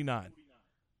counted 49.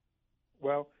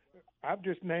 Well, I've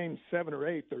just named 7 or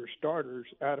 8 that are starters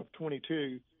out of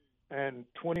 22, and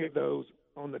 20 of those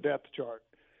on the depth chart.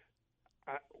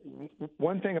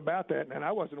 One thing about that, and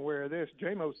I wasn't aware of this,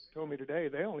 J-Mo told me today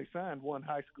they only signed 1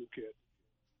 high school kid.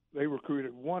 They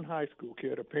recruited one high school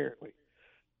kid, apparently.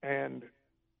 And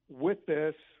with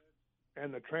this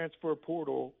and the transfer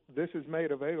portal, this is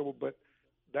made available, but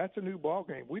that's a new ball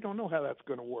game. We don't know how that's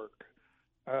going to work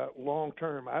long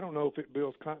term. I don't know if it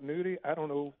builds continuity. I don't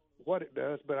know what it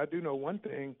does, but I do know one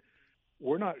thing.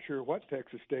 We're not sure what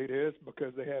Texas State is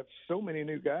because they have so many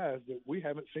new guys that we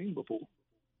haven't seen before.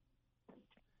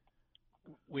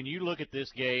 When you look at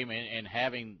this game and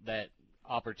having that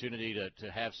opportunity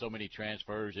to have so many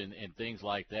transfers and things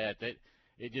like that,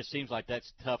 it just seems like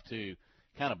that's tough to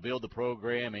kind of build the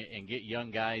program and get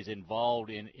young guys involved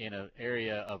in an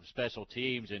area of special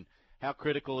teams. And how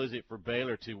critical is it for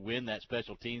Baylor to win that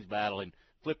special teams battle and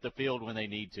flip the field when they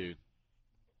need to?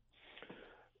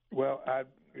 Well,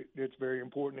 it's very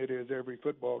important. It is every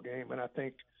football game, and I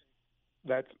think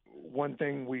that's one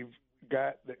thing we've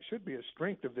got that should be a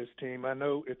strength of this team. I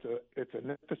know it's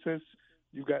an emphasis.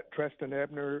 You've got Treston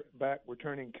Ebner back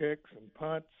returning kicks and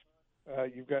punts.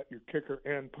 You've got your kicker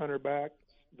and punter back.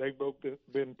 They've both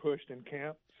been pushed in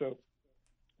camp, so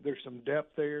there's some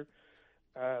depth there.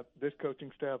 This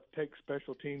coaching staff takes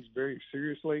special teams very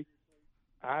seriously.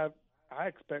 I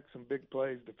expect some big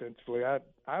plays defensively.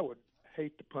 I would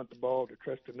hate to punt the ball to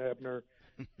Treston Ebner,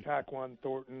 Taquan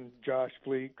Thornton, Josh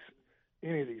Fleeks,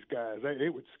 any of these guys.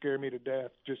 It would scare me to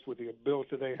death just with the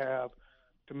ability they have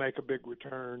to make a big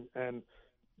return. And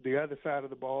the other side of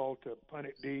the ball, to punt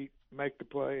it deep, make the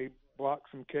play, block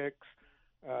some kicks.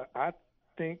 I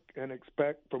think and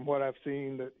expect from what I've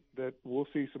seen that we'll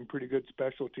see some pretty good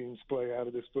special teams play out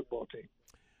of this football team.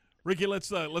 Ricky, let's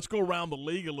go around the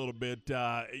league a little bit.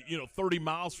 30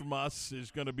 miles from us is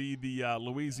going to be the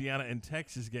Louisiana and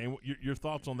Texas game. Your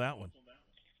thoughts on that one?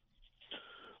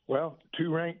 Well,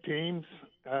 two ranked teams.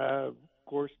 Of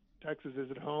course, Texas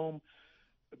is at home.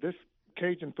 This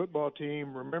Cajun football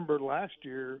team, remember last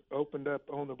year, opened up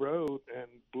on the road and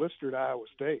blistered Iowa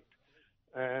State.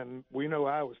 And we know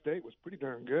Iowa State was pretty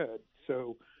darn good.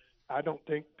 So I don't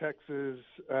think Texas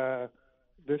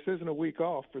this isn't a week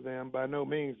off for them by no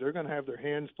means. They're going to have their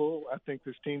hands full. I think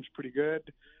this team's pretty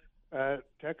good.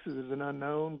 Texas is an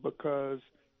unknown because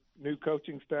new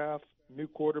coaching staff, new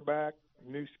quarterback,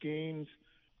 new schemes.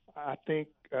 I think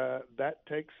that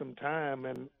takes some time,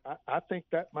 and I think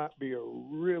that might be a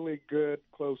really good,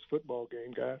 close football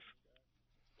game, guys.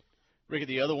 Ricky,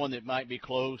 the other one that might be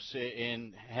close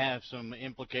and have some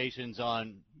implications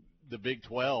on the Big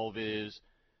 12 is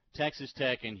Texas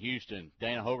Tech and Houston.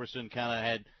 Dana Hoverson kind of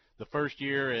had the first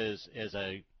year as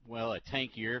a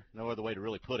tank year, no other way to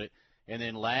really put it. And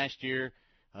then last year,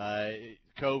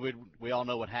 COVID, we all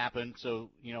know what happened. So,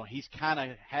 he's kind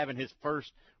of having his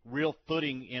first real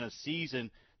footing in a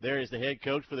season there as the head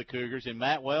coach for the Cougars. And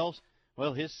Matt Wells,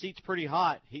 well, his seat's pretty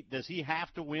hot. Does he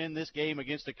have to win this game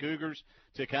against the Cougars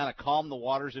to kind of calm the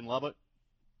waters in Lubbock?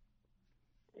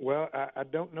 Well, I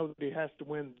don't know that he has to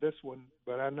win this one,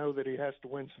 but I know that he has to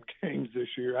win some games this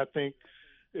year. I think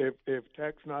if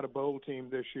Tech's not a bowl team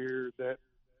this year, that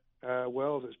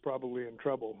Wells is probably in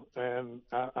trouble, and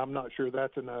I'm not sure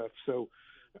that's enough. So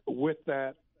with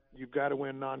that, you've got to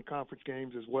win non-conference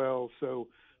games as well. So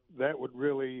that would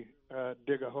really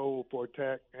dig a hole for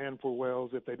Tech and for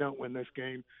Wells if they don't win this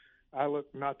game.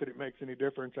 Not that it makes any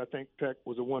difference. I think Tech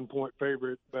was a 1-point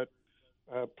favorite, but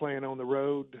playing on the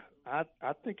road, I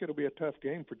think it'll be a tough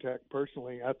game for Tech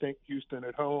personally. I think Houston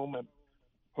at home and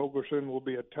Hogerson will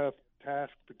be a tough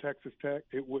task for Texas Tech.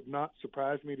 It would not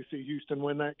surprise me to see Houston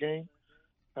win that game.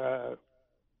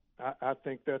 I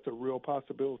think that's a real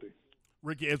possibility.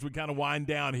 Ricky, as we kind of wind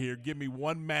down here, give me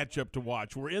one matchup to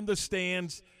watch. We're in the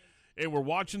stands and we're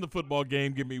watching the football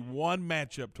game. Give me one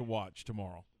matchup to watch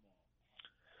tomorrow.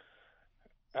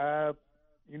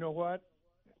 You know what?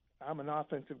 I'm an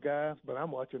offensive guy, but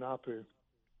I'm watching Apu.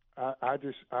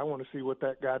 I want to see what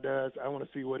that guy does. I want to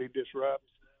see what he disrupts.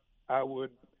 I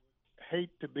would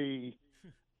hate to be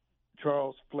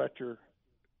Charles Fletcher,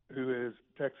 who is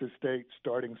Texas State's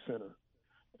starting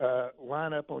center.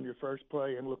 Line up on your first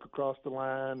play and look across the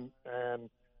line, and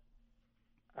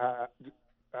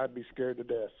I'd be scared to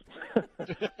death.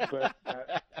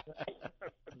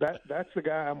 But that's the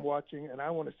guy I'm watching, and I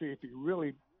want to see if he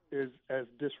really is as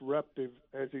disruptive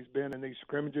as he's been in these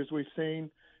scrimmages we've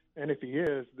seen. And if he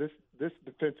is, this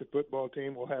defensive football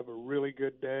team will have a really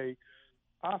good day.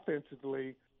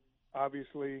 Offensively,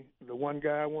 obviously, the one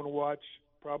guy I want to watch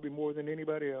probably more than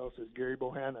anybody else is Gary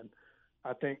Bohannon.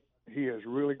 I think he has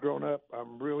really grown up.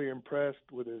 I'm really impressed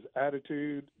with his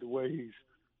attitude, the way he's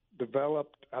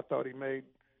developed. I thought he made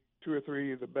 2 or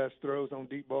 3 of the best throws on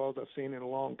deep balls I've seen in a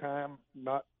long time,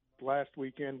 not last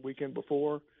weekend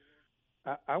before.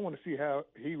 I want to see how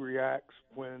he reacts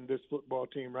when this football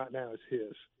team right now is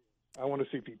his. I want to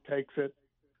see if he takes it.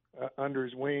 under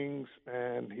his wings,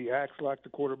 and he acts like the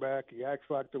quarterback. He acts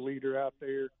like the leader out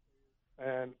there,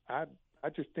 and I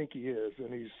just think he is,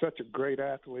 and he's such a great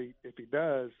athlete. If he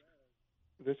does,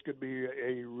 this could be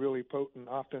a really potent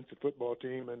offensive football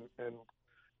team, and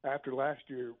after last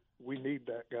year, we need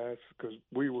that, guys, because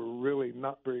we were really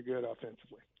not very good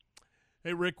offensively.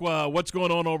 Hey, Rick, what's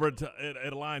going on over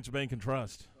at Alliance Bank and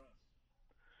Trust?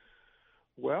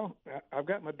 Well, I've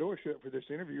got my door shut for this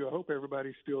interview. I hope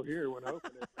everybody's still here when I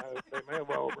open it. They may have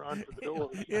all run for the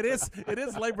door. It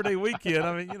is Labor Day weekend.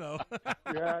 I mean, you know.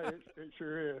 Yeah, it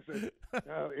sure is.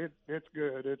 It's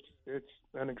good. It's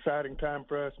an exciting time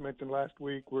for us. Mentioned last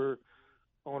week, we're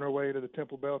on our way to the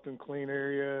Temple Belton clean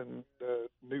area, and the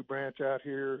new branch out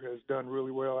here has done really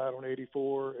well out on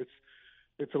 84.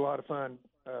 It's a lot of fun.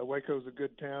 Waco's a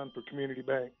good town for community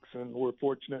banks, and we're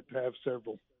fortunate to have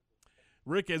several.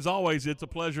 Rick, as always, it's a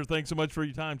pleasure. Thanks so much for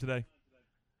your time today.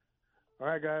 All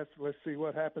right, guys, let's see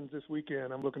what happens this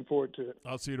weekend. I'm looking forward to it.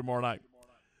 I'll see you tomorrow night.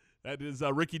 That is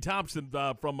Ricky Thompson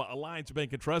from Alliance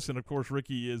Bank and Trust. And, of course,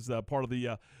 Ricky is part of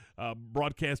the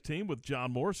broadcast team with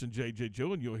John Morris and J.J.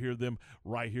 Joe, and you'll hear them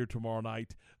right here tomorrow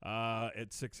night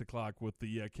at 6 o'clock with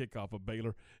the kickoff of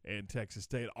Baylor and Texas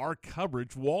State. Our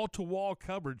coverage, wall-to-wall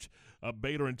coverage of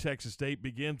Baylor and Texas State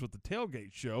begins with the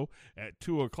tailgate show at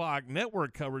 2 o'clock.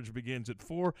 Network coverage begins at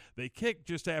 4. They kick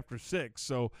just after 6.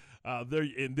 So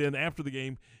and then after the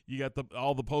game, you got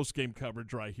all the post-game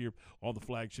coverage right here on the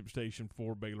flagship station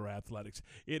for Baylor Athletics.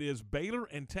 It is Baylor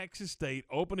and Texas State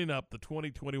opening up the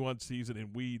 2021 season,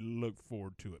 and we look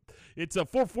forward to it. It's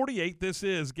 4:48. This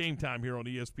is Game Time here on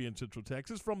ESPN Central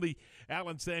Texas from the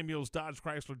Allen Samuels Dodge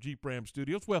Chrysler Jeep Ram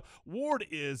Studios. Well, Ward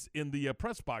is in the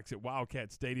press box at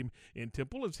Wildcat Stadium in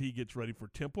Temple as he gets ready for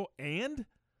Temple and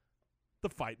the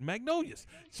Fighting Magnolias.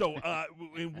 So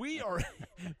and we are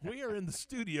in the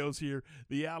studios here,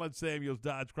 the Allen Samuels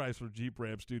Dodge Chrysler Jeep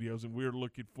Ram Studios, and we're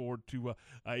looking forward to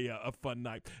a fun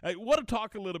night. I want to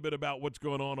talk a little bit about what's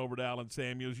going on over at Allen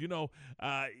Samuels. You know,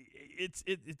 it's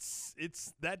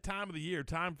that time of the year,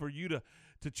 time for you to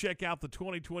check out the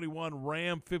 2021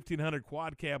 Ram 1500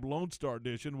 Quad Cab Lone Star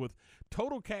Edition with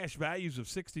total cash values of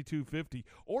 $6,250,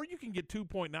 or you can get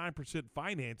 2.9%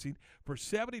 financing for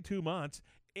 72 months.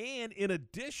 And in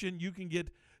addition, you can get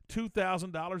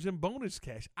 $2,000 in bonus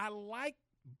cash. I like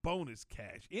bonus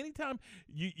cash. Anytime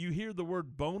you hear the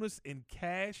word bonus and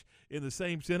cash in the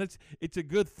same sentence, it's a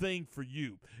good thing for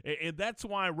you. And that's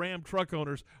why Ram truck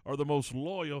owners are the most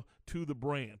loyal to the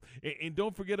brand. And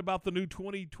don't forget about the new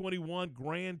 2021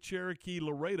 Grand Cherokee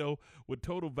Laredo with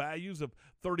total values of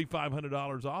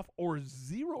 $3,500 off or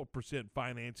 0%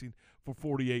 financing for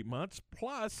 48 months.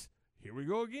 Plus, here we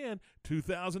go again,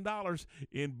 $2,000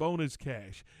 in bonus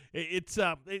cash.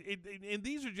 And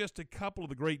these are just a couple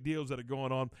of the great deals that are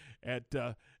going on at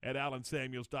Allen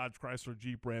Samuels Dodge Chrysler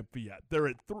Jeep Ram Fiat. They're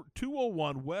at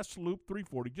 201 West Loop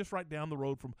 340, just right down the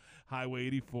road from Highway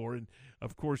 84. And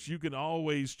of course, you can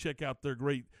always check out their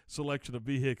great selection of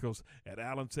vehicles at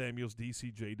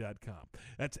AllenSamuelsDCJ.com.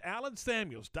 That's Allen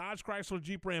Samuels Dodge Chrysler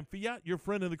Jeep Ram Fiat, your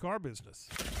friend in the car business.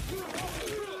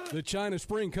 The China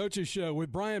Spring Coaches Show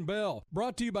with Brian Bell,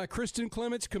 brought to you by Kristen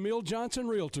Clements, Camille Johnson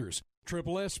Realtors,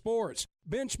 Triple S Sports,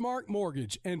 Benchmark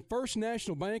Mortgage, and First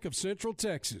National Bank of Central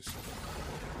Texas.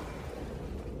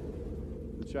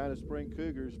 The China Spring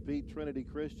Cougars beat Trinity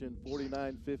Christian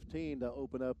 49-15 to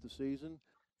open up the season.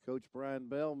 Coach Brian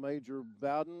Bell, Major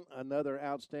Bowden, another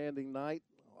outstanding night,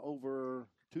 over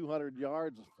 200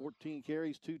 yards, 14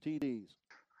 carries, 2 TDs.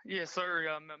 Yes, sir.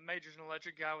 Major's an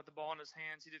electric guy with the ball in his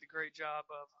hands. He did a great job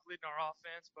of leading our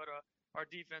offense, but our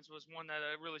defense was one that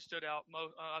really stood out.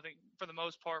 I think for the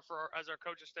most part, as our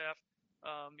coaching staff,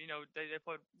 they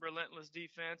played relentless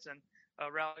defense and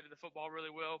rallied to the football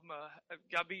really well.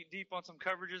 Got beat deep on some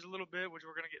coverages a little bit, which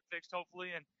we're going to get fixed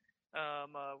hopefully, and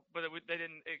but they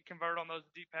didn't convert on those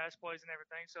deep pass plays and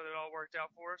everything, so it all worked out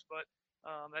for us. But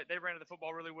they ran to the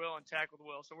football really well and tackled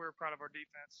well, so we were proud of our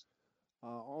defense.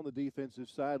 On the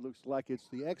defensive side, looks like it's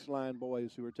the X-Line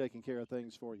boys who are taking care of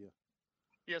things for you.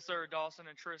 Yes, sir. Dawson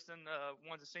and Tristan,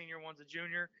 one's a senior, one's a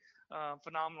junior.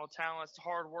 Phenomenal talents,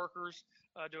 hard workers,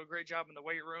 do a great job in the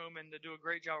weight room, and they do a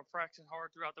great job of practicing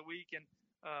hard throughout the week. And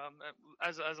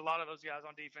as a lot of those guys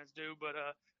on defense do, but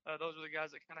those are the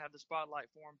guys that kind of have the spotlight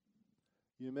for them.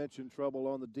 You mentioned trouble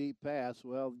on the deep pass.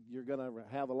 Well, you're going to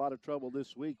have a lot of trouble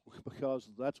this week because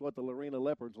that's what the Lorena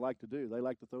Leopards like to do. They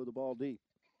like to throw the ball deep.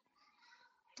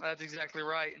 That's exactly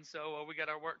right. And so we got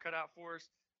our work cut out for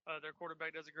us. Their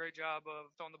quarterback does a great job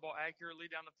of throwing the ball accurately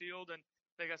down the field, and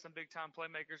they got some big-time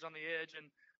playmakers on the edge.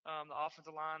 And the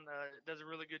offensive line does a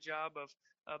really good job of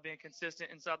being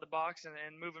consistent inside the box and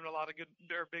moving a lot of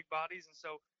big bodies. And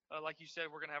so like you said,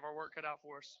 we're going to have our work cut out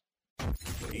for us.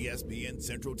 ESPN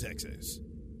Central Texas.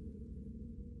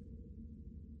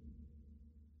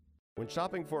 When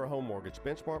shopping for a home mortgage,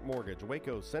 Benchmark Mortgage,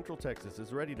 Waco, Central Texas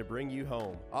is ready to bring you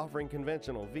home, offering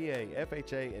conventional VA,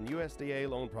 FHA, and USDA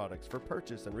loan products for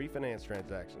purchase and refinance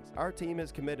transactions. Our team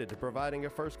is committed to providing a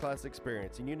first-class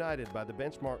experience and united by the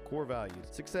Benchmark core values: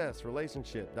 success,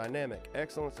 relationship, dynamic,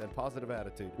 excellence, and positive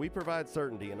attitude. We provide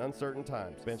certainty in uncertain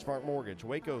times. Benchmark Mortgage,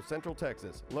 Waco, Central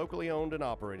Texas, locally owned and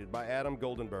operated by Adam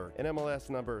Goldenberg,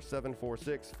 NMLS number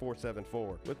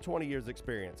 746474, with 20 years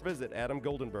experience. Visit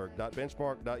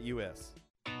adamgoldenberg.benchmark.us.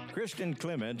 Kristen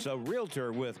Clements, a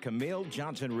realtor with Camille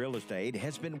Johnson Real Estate,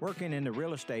 has been working in the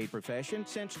real estate profession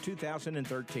since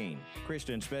 2013.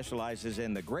 Kristen specializes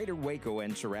in the greater Waco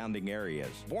and surrounding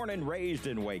areas. Born and raised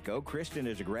in Waco, Kristen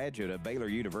is a graduate of Baylor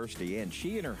University, and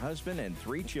she and her husband and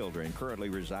 3 children currently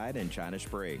reside in China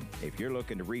Spring. If you're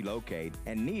looking to relocate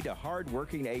and need a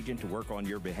hard-working agent to work on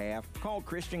your behalf, call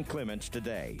Kristen Clements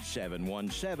today,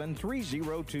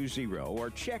 717-3020, or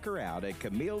check her out at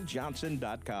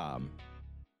CamilleJohnson.com.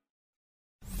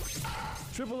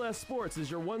 Triple S Sports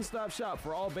is your one-stop shop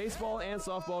for all baseball and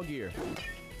softball gear.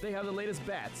 They have the latest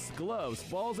bats, gloves,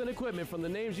 balls, and equipment from the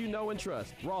names you know and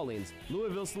trust: Rawlings,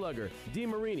 Louisville Slugger,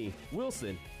 DeMarini,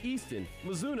 Wilson, Easton,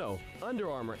 Mizuno, Under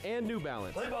Armour, and New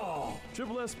Balance. Play ball!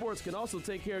 Triple S Sports can also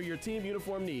take care of your team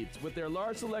uniform needs with their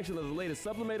large selection of the latest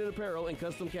sublimated apparel and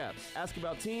custom caps. Ask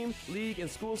about team, league, and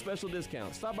school special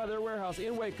discounts. Stop by their warehouse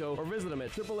in Waco or visit them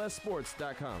at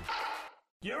triplessports.com.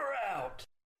 You're out!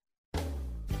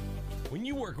 When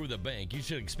you work with a bank, you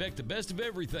should expect the best of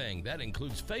everything. That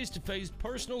includes face-to-face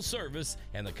personal service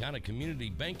and the kind of community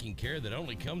banking care that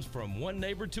only comes from one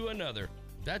neighbor to another.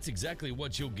 That's exactly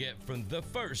what you'll get from the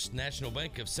First National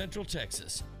Bank of Central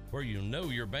Texas, where you'll know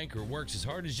your banker works as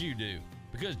hard as you do.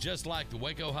 Because just like the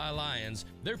Waco High Lions,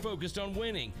 they're focused on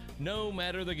winning, no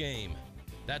matter the game.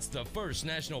 That's the First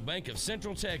National Bank of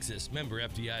Central Texas, member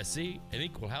FDIC, an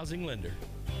equal housing lender.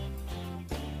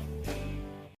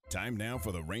 Time now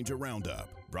for the Ranger Roundup,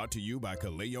 brought to you by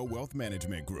Kaleo Wealth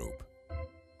Management Group.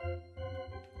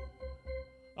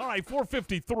 All right,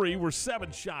 4:53. We're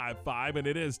 7 shy of 5, and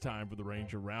it is time for the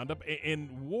Ranger Roundup.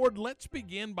 And Ward, let's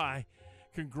begin by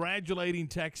congratulating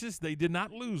Texas. They did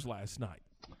not lose last night.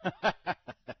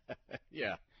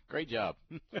 Yeah, great job.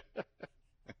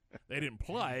 They didn't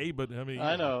play, but I mean,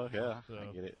 I know. Yeah, I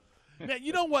get it. Now,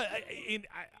 you know what?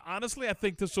 Honestly, I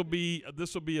think this will be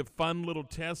a fun little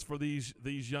test for these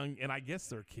young, and I guess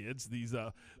they're kids. These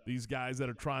guys that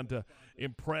are trying to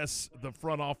impress the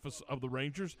front office of the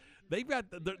Rangers. They're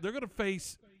going to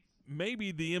face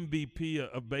maybe the MVP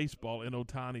of baseball in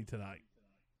Ohtani tonight.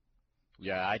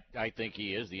 Yeah, I think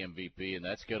he is the MVP, and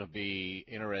that's going to be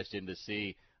interesting to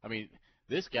see. I mean,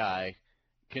 this guy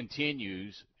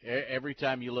continues. Every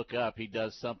time you look up, he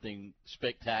does something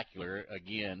spectacular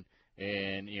again.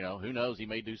 And, you know, who knows, he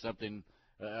may do something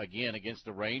again against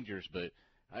the Rangers. But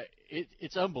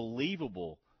it's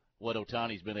unbelievable what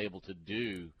Ohtani's been able to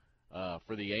do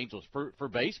for the Angels, for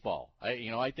baseball.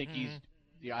 I think he's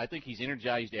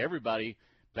energized everybody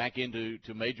back into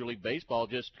Major League Baseball,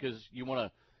 just because you want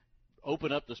to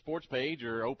open up the sports page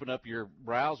or open up your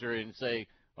browser and say,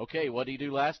 okay, what did he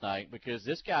do last night? Because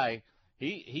this guy,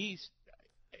 he's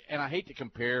 – and I hate to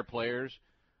compare players,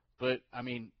 but, I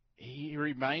mean – he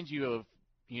reminds you of,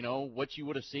 what you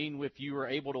would have seen if you were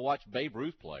able to watch Babe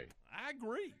Ruth play. I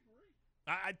agree.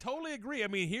 I totally agree. I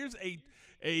mean, here's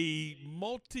a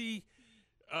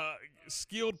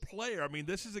multi-skilled player. I mean,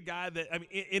 this is a guy that – I mean,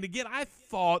 and again, I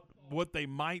thought what they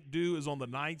might do is on the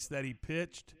nights that he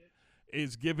pitched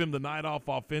is give him the night off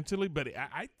offensively, but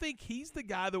I think he's the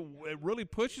guy that really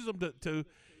pushes them to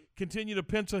continue to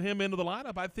pencil him into the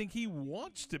lineup. I think he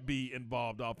wants to be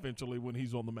involved offensively when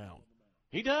he's on the mound.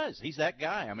 He does. He's that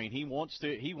guy. I mean, he wants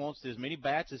as many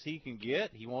bats as he can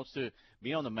get. He wants to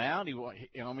be on the mound. He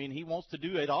wants to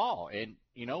do it all. And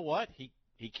you know what? He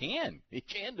can. He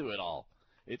can do it all.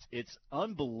 It's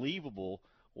unbelievable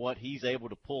what he's able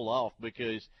to pull off,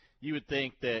 because you would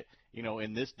think that,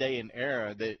 in this day and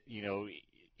era that,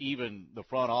 even the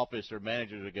front office or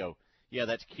managers would go, yeah,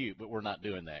 that's cute, but we're not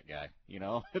doing that, guy,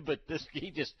 But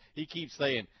he keeps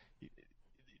saying,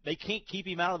 they can't keep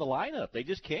him out of the lineup. They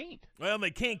just can't. Well,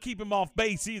 they can't keep him off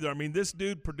base either. I mean, this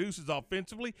dude produces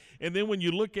offensively, and then when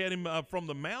you look at him from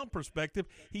the mound perspective,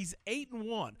 he's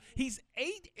 8-1. He's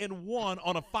 8-1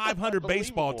 on a 500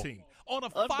 baseball team. On a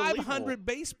 500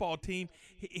 baseball team,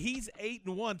 he's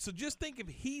 8-1. So just think, if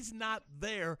he's not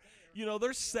there,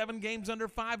 there's 7 games under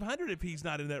 500 if he's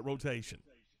not in that rotation.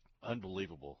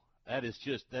 Unbelievable.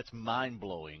 That's mind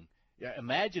blowing. Yeah,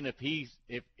 imagine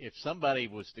if somebody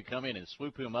was to come in and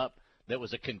swoop him up that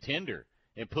was a contender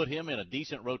and put him in a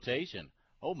decent rotation.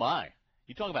 Oh my!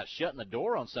 You talk about shutting the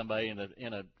door on somebody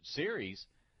in a series.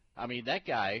 I mean, that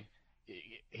guy,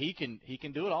 he can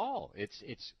do it all.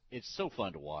 It's so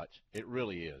fun to watch. It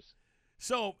really is.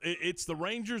 So it's the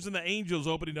Rangers and the Angels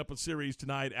opening up a series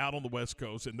tonight out on the West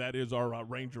Coast, and that is our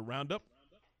Ranger Roundup.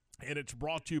 And it's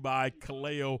brought to you by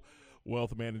Kaleo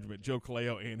Wealth Management, Joe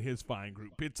Kaleo and his fine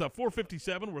group. It's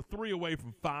 4:57. We're 3 away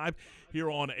from 5 here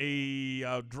on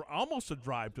almost a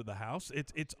drive to the house.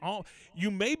 It's all. You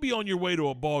may be on your way to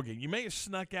a ball game. You may have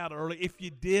snuck out early. If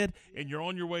you did, and you're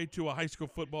on your way to a high school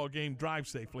football game, drive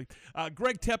safely.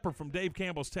 Greg Tepper from Dave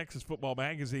Campbell's Texas Football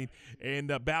Magazine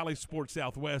and Bally Sports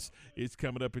Southwest is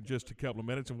coming up in just a couple of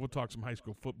minutes, and we'll talk some high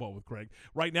school football with Greg.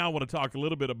 Right now, I want to talk a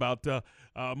little bit about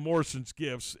Morrison's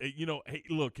Gifts. Hey,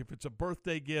 look, if it's a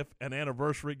birthday gift, an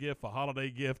anniversary gift, a holiday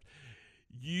gift,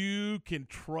 you can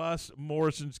trust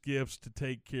Morrison's Gifts to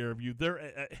take care of you.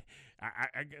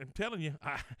 I'm telling you,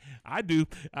 I do,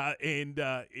 and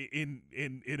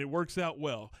it works out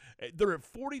well. They're at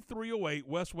 4308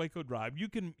 West Waco Drive. You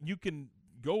can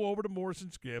go over to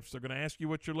Morrison's Gifts. They're going to ask you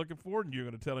what you're looking for, and you're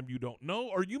going to tell them you don't know,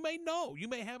 or you may know. You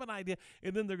may have an idea,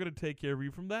 and then they're going to take care of you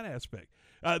from that aspect.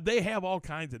 They have all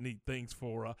kinds of neat things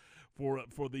for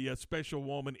the special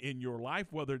woman in your life,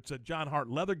 whether it's John Hart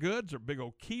leather goods or big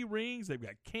old key rings. They've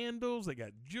got candles. They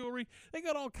got jewelry. They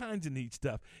got all kinds of neat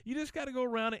stuff. You just got to go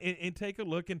around and take a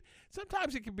look, and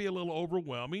sometimes it can be a little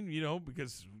overwhelming,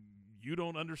 because you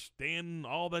don't understand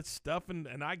all that stuff,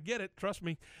 and I get it, trust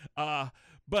me.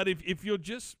 But if you'll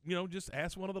just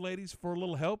ask one of the ladies for a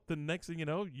little help, then next thing you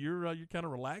know, you're kind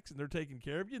of relaxed and they're taking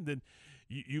care of you, and then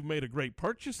you've made a great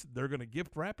purchase. They're going to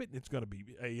gift wrap it, and it's going to be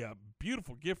a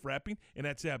beautiful gift wrapping, and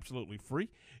that's absolutely free.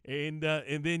 And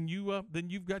then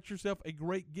you've got yourself a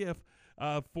great gift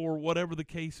for whatever the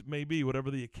case may be,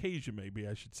 whatever the occasion may be,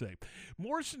 I should say.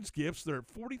 Morrison's Gifts, they're at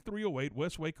 4308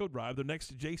 West Waco Drive. They're next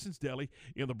to Jason's Deli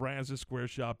in the Brazos Square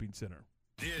Shopping Center.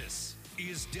 This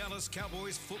is Dallas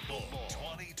Cowboys football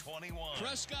 2021.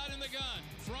 Prescott in the gun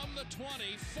from the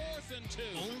 20, 4th and 2.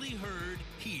 Only heard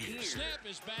here. Snap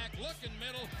is back, looking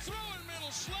middle, throwing middle,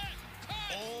 slant, cut.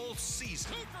 All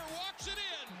season. Cooper walks it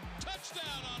in.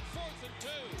 Touchdown on 4th and 2.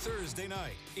 Thursday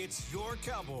night, it's your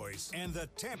Cowboys and the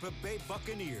Tampa Bay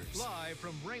Buccaneers. Live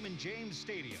from Raymond James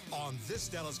Stadium. On this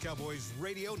Dallas Cowboys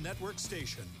radio network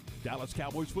station. Dallas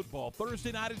Cowboys football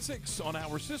Thursday night at 6 on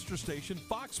our sister station,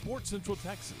 Fox Sports Central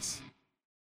Texas.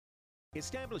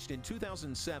 Established in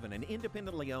 2007 and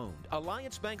independently owned,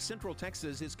 Alliance Bank Central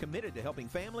Texas is committed to helping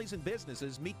families and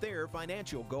businesses meet their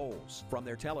financial goals. From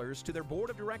their tellers to their board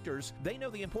of directors, they know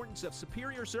the importance of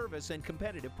superior service and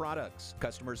competitive products.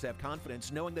 Customers have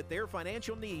confidence knowing that their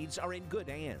financial needs are in good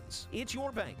hands. It's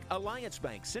your bank, Alliance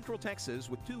Bank Central Texas,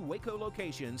 with 2 Waco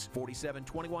locations,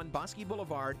 4721 Bosque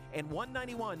Boulevard and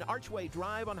 191 Archway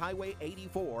Drive on Highway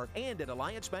 84, and at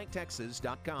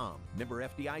AllianceBankTexas.com. Member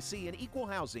FDIC and equal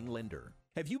housing lender.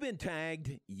 Have you been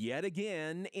tagged yet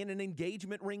again in an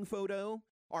engagement ring photo?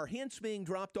 Are hints being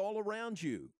dropped all around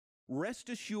you? Rest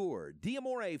assured,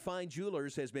 D'Amore Fine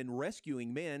Jewelers has been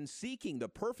rescuing men seeking the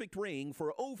perfect ring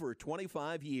for over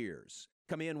 25 years.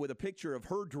 Come in with a picture of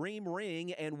her dream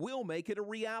ring and we'll make it a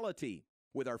reality.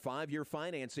 With our 5-year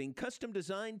financing, custom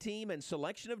design team, and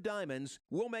selection of diamonds,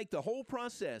 we'll make the whole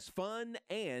process fun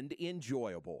and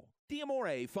enjoyable.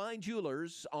 D'Amore Fine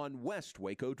Jewelers on West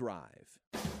Waco Drive.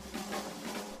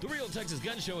 The Real Texas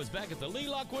Gun Show is back at the Lee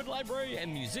Lockwood Library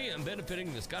and Museum,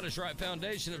 benefiting the Scottish Rite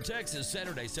Foundation of Texas,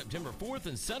 Saturday, September 4th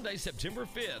and Sunday, September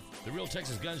 5th. The Real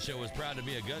Texas Gun Show is proud to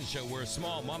be a gun show where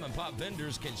small mom-and-pop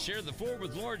vendors can share the floor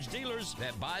with large dealers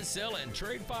that buy, sell, and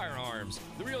trade firearms.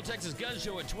 The Real Texas Gun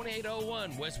Show at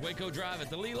 2801 West Waco Drive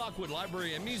at the Lee Lockwood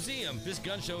Library and Museum. This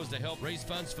gun show is to help raise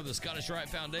funds for the Scottish Rite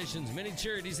Foundation's many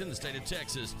charities in the state of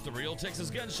Texas. The Real Texas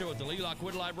Gun Show at the Lee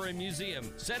Lockwood Library and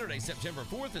Museum, Saturday, September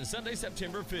 4th and Sunday,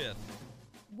 September 5th.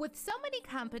 With so many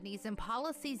companies and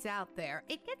policies out there,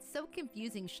 it gets so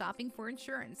confusing shopping for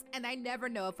insurance, and I never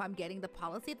know if I'm getting the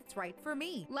policy that's right for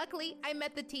me. Luckily, I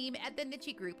met the team at the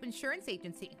Nitsche Group Insurance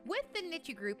Agency. With the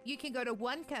Nitsche Group, you can go to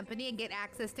one company and get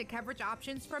access to coverage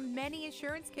options from many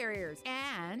insurance carriers,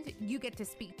 and you get to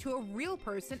speak to a real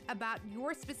person about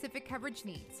your specific coverage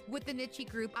needs. With the Nitsche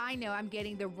Group, I know I'm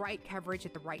getting the right coverage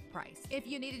at the right price. If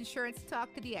you need insurance,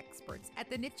 talk to the experts at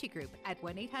the Nitsche Group at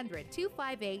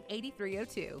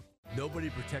 1-800-258-8302. Nobody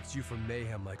protects you from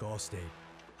mayhem like Allstate.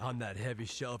 On that heavy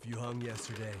shelf you hung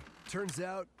yesterday, turns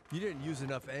out you didn't use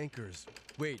enough anchors.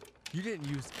 Wait, you didn't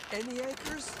use any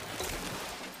anchors?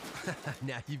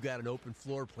 Now you've got an open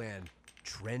floor plan.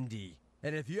 Trendy.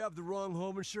 And if you have the wrong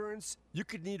home insurance, you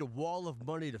could need a wall of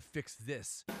money to fix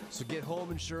this. So get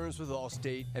home insurance with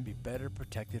Allstate and be better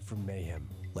protected from mayhem,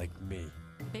 like me.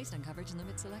 Based on coverage and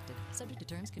limits selected. Subject to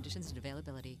terms, conditions, and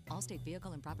availability. Allstate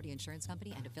Vehicle and Property Insurance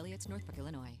Company and affiliates, Northbrook,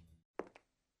 Illinois.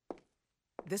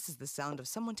 This is the sound of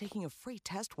someone taking a free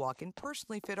test walk in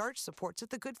personally fit arch supports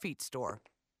at the Good Feet store.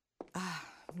 Ah,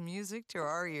 music to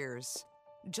our ears.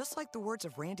 Just like the words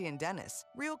of Randy and Dennis,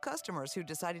 real customers who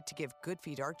decided to give Good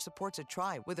Feet arch supports a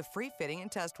try with a free fitting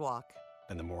and test walk.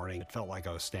 In the morning, it felt like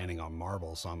I was standing on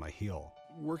marbles on my heel.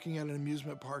 Working at an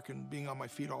amusement park and being on my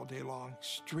feet all day long,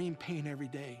 extreme pain every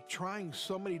day. Trying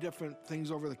so many different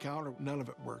things over the counter, none of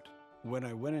it worked. When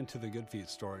I went into the Good Feet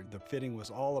store, the fitting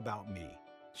was all about me.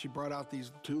 She brought out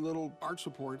these 2 little arch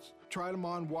supports, tried them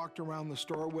on, walked around the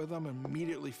store with them, and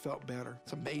immediately felt better.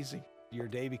 It's amazing. Your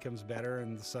day becomes better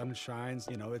and the sun shines.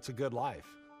 You know, it's a good life.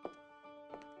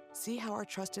 See how our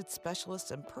trusted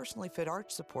specialists and personally fit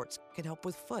arch supports can help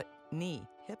with foot, knee,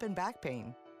 hip, and back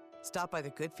pain. Stop by the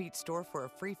Good Feet store for a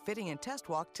free fitting and test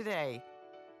walk today.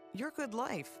 Your good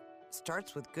life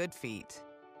starts with Good Feet.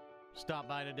 Stop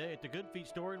by today at the Good Feet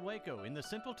store in Waco in the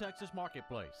Central Texas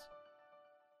Marketplace.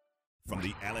 From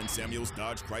the Allen Samuels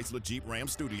Dodge Chrysler Jeep Ram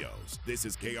Studios, this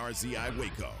is KRZI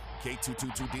Waco,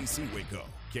 K222DC Waco,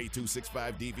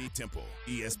 K265DV Temple,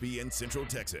 ESPN Central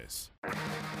Texas.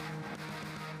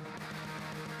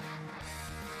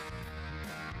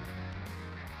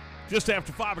 Just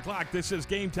after 5 o'clock, this is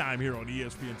Game Time here on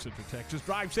ESPN Central Texas.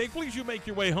 Drive safely as you make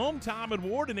your way home. Tom and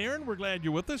Ward and Aaron, we're glad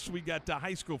you're with us. We got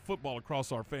high school football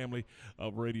across our family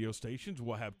of radio stations.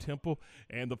 We'll have Temple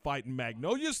and the Fighting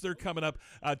Magnolias. They're coming up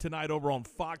tonight over on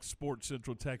Fox Sports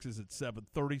Central Texas at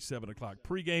 7:30, 7 o'clock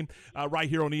pregame. Right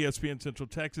here on ESPN Central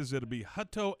Texas, it'll be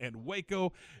Hutto and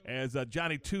Waco as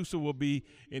Johnny Tusa will be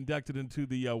inducted into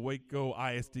the Waco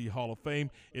ISD Hall of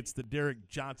Fame. It's the Derek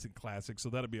Johnson Classic, so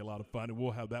that'll be a lot of fun, and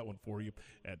we'll have that one for you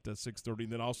at 6:30.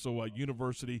 And then also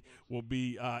University will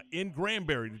be in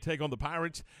Granbury to take on the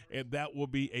Pirates, and that will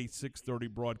be a 6:30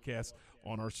 broadcast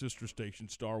on our sister station,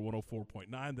 Star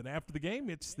 104.9. Then after the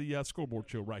game, it's the scoreboard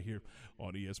show right here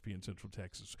on ESPN Central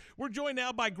Texas. We're joined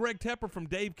now by Greg Tepper from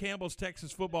Dave Campbell's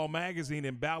Texas Football Magazine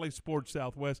and Bally Sports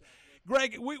Southwest.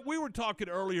 Greg, we were talking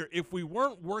earlier, if we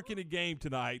weren't working a game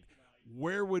tonight,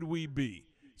 where would we be?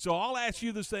 So I'll ask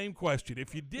you the same question.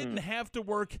 If you didn't have to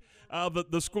work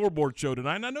the scoreboard show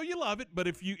tonight, and I know you love it, but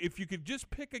if you could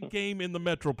just pick a game in the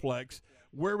Metroplex,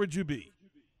 where would you be?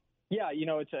 Yeah,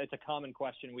 it's a common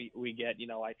question we get.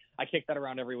 I kick that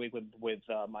around every week with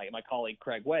my colleague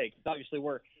Craig Way. 'Cause obviously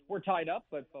we're tied up,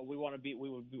 but we want to be. We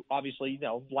would obviously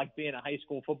like being at high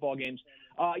school football games.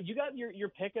 You got your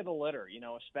pick of the litter.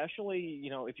 Especially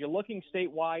if you're looking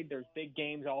statewide, there's big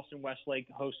games. Austin Westlake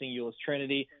hosting Euless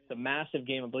Trinity. It's a massive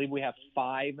game. I believe we have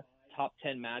 5 top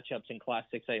 10 matchups in Class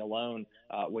 6A alone,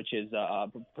 which is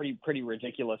pretty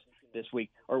ridiculous this week.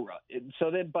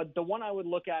 But the one I would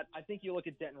look at, I think you look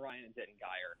at Denton Ryan and Denton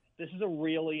Geyer. This is a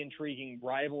really intriguing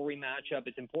rivalry matchup.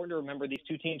 It's important to remember these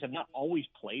two teams have not always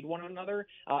played one another,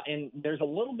 and there's a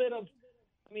little bit of,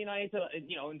 I hate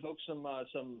to invoke some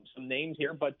names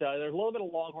here, but there's a little bit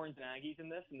of Longhorns and Aggies in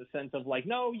this, in the sense of like,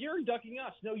 no, you're ducking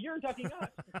us. No, you're ducking us.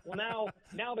 Well,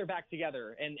 now they're back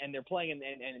together and they're playing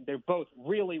and they're both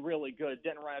really, really good.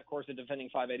 Denton Ryan, of course, the defending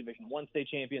 5A Division I state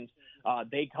champions.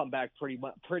 They come back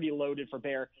pretty loaded for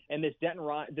bear. And this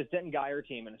Denton Geyer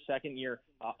team in a second year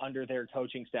under their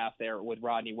coaching staff there with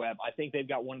Rodney Webb, I think they've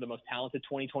got one of the most talented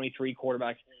 2023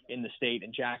 quarterbacks in the state,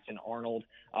 and Jackson Arnold.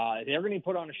 They're going to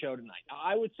put on a show tonight.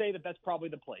 I would say that's probably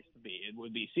the place to be. It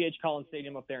would be C.H. Collins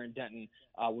Stadium up there in Denton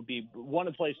would be one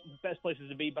of the best places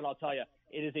to be. But I'll tell you,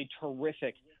 it is a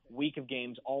terrific week of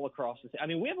games all across the state.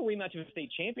 We have a rematch of a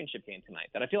state championship game tonight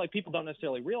that I feel like people don't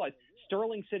necessarily realize.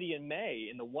 Sterling City in May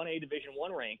in the 1A Division I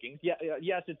rankings.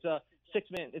 Yes, it's a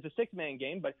six-man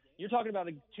game, but you're talking about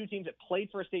two teams that played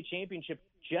for a state championship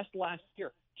just last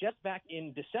year, just back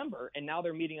in December, and now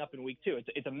they're meeting up in week 2.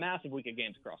 It's a massive week of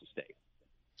games across the state.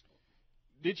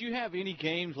 Did you have any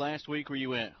games last week where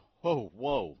you went,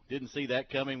 whoa, didn't see that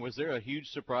coming? Was there a huge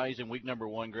surprise in week number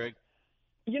 1, Greg?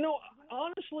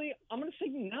 Honestly, I'm going to say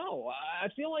no. I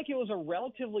feel like it was a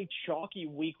relatively chalky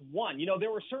week 1.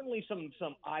 There were certainly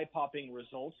some eye-popping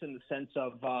results in the sense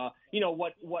of,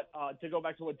 to go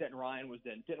back to what Denton Ryan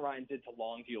did to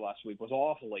Longview last week was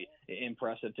awfully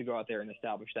impressive to go out there and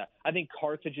establish that. I think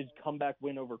Carthage's comeback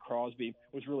win over Crosby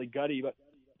was really gutty, but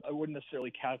I wouldn't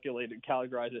necessarily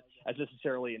categorize it as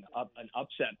necessarily an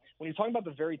upset. When you're talking about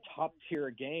the very top tier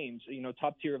of games,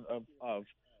 top tier of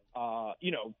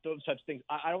those types of things,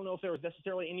 I don't know if there was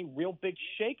necessarily any real big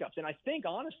shakeups. And I think,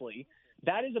 honestly,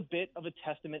 that is a bit of a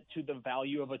testament to the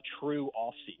value of a true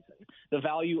offseason, the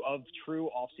value of true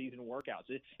offseason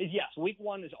workouts. Yes, week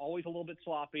one is always a little bit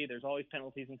sloppy. There's always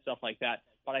penalties and stuff like that.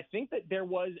 But I think that there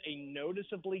was a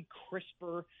noticeably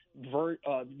crisper,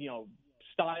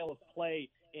 style of play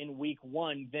in week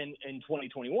one than in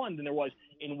 2021 than there was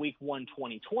in week one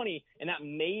 2020, and that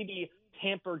maybe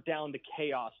tampered down the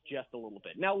chaos just a little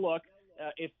bit. Now, look,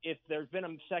 if there's been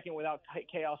a second without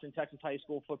chaos in Texas high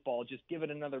school football, just give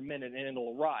it another minute and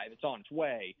it'll arrive. It's on its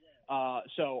way.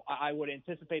 So I would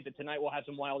anticipate that tonight we'll have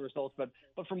some wild results. But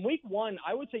from week one,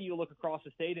 I would say you look across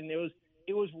the state and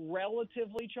it was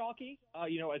relatively chalky,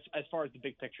 as far as the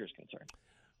big picture is concerned.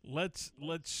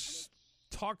 Let's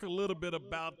talk a little bit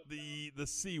about the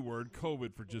C word,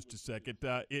 COVID, for just a second.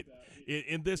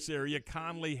 In this area,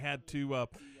 Conley had to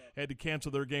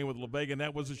cancel their game with La Vega, and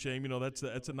that was a shame.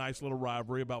 That's a nice little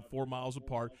rivalry, about 4 miles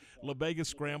apart. La Vega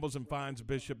scrambles and finds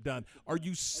Bishop Dunn. Are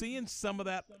you seeing some of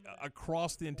that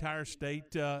across the entire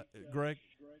state, Greg?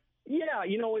 Yeah,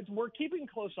 we're keeping a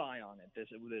close eye on it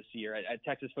this year at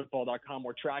TexasFootball.com.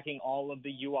 We're tracking all of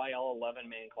the UIL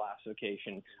 11-man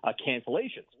classification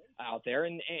cancellations out there,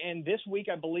 and this week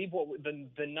I believe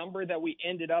the number that we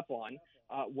ended up on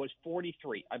was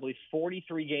 43. I believe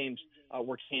 43 games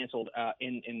were canceled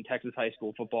in Texas high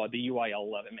school football at the UIL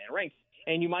 11-man ranks.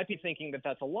 And you might be thinking that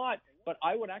that's a lot, but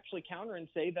I would actually counter and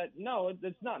say that no,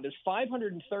 it's not. There's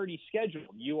 530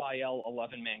 scheduled UIL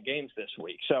 11-man games this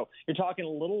week. So you're talking a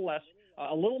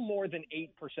little more than 8%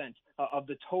 of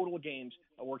the total games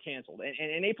were canceled.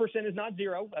 And 8% is not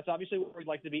zero. That's obviously where we'd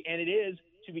like to be. And it is,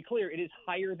 to be clear, it is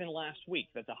higher than last week.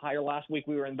 That's a higher. Last week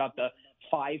we were in about the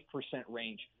 5%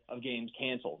 range of games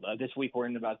canceled. This week we're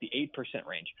in about the 8%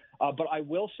 range. But I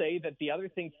will say that the other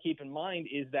thing to keep in mind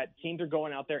is that teams are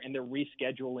going out there and they're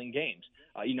rescheduling games.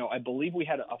 I believe we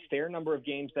had a fair number of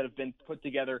games that have been put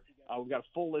together. We've got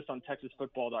a full list on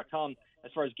TexasFootball.com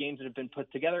as far as games that have been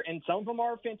put together, and some of them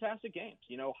are fantastic games.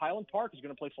 Highland Park is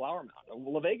going to play Flower Mound.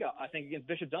 La Vega, I think, against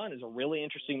Bishop Dunn is a really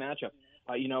interesting matchup.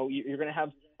 You're going to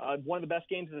have one of the best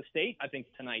games of the state, I think,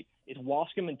 tonight is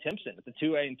Wascom and Timpson at the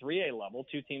 2A and 3A level,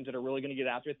 two teams that are really going to get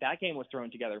after it. That game was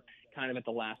thrown together kind of at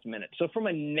the last minute. So from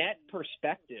a net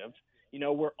perspective,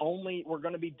 we're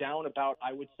going to be down about,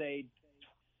 I would say,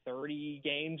 30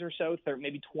 games or so,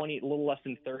 maybe 20, a little less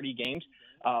than 30 games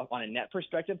on a net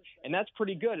perspective. And that's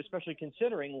pretty good, especially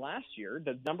considering last year,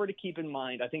 the number to keep in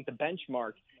mind, I think the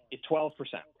benchmark is 12%.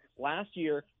 Last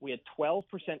year, we had 12%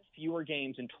 fewer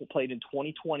games played in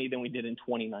 2020 than we did in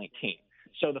 2019.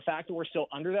 So the fact that we're still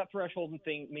under that threshold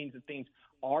means that things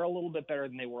are a little bit better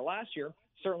than they were last year.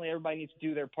 Certainly, everybody needs to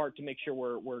do their part to make sure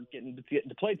we're getting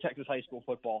to play Texas high school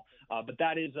football. But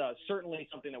that is certainly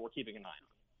something that we're keeping an eye on.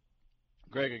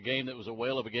 Greg, a game that was a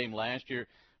whale of a game last year,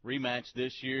 rematch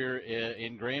this year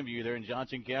in Grandview there in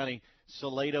Johnson County.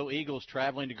 Salado Eagles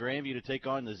traveling to Grandview to take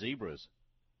on the Zebras.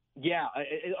 Yeah,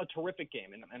 a terrific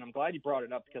game, and I'm glad you brought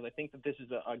it up because I think that this is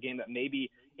a game that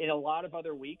maybe in a lot of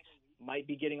other weeks might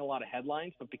be getting a lot of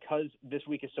headlines, but because this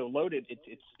week is so loaded,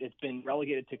 it's been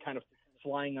relegated to kind of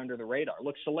flying under the radar.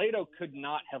 Look, Salado could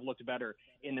not have looked better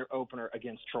in their opener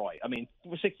against Troy. I mean, it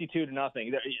was 62-0.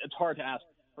 It's hard to ask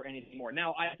for anything more.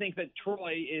 Now, I think that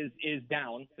Troy is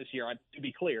down this year, to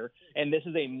be clear, and this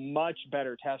is a much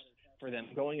better test for them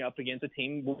going up against a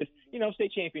team with,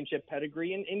 state championship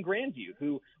pedigree in Grandview,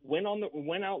 who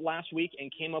went out last week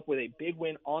and came up with a big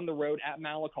win on the road at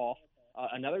Malakoff,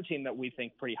 another team that we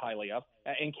think pretty highly of,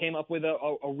 and came up with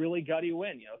a really gutty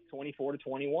win,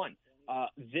 24-21.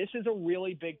 This is a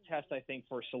really big test, I think,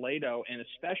 for Salado, and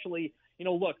especially,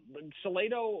 look,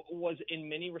 Salado was in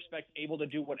many respects able to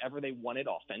do whatever they wanted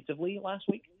offensively last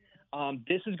week.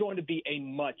 This is going to be a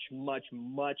much, much,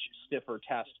 much stiffer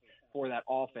test for that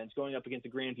offense going up against the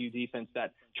Grandview defense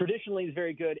that traditionally is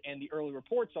very good, and the early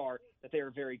reports are that they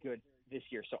are very good this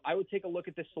year. So I would take a look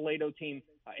at this Salado team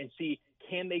and see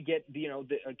can they get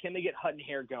can they get Hutton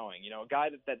Hare going? A guy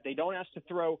that they don't ask to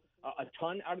throw a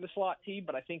ton out of the slot tee,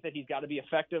 but I think that he's got to be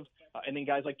effective. And then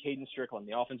guys like Caden Strickland,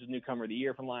 the offensive newcomer of the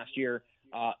year from last year.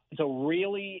 It's a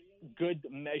really good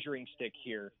measuring stick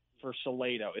here for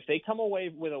Salado. If they come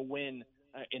away with a win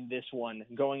in this one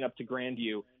going up to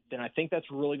Grandview, then I think that's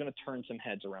really going to turn some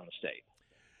heads around the state.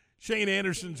 Shane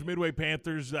Anderson's Midway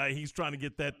Panthers, he's trying to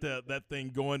get that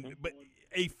thing going. But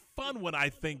a fun one, I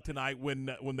think, tonight when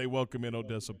they welcome in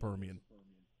Odessa Permian.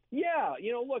 Yeah,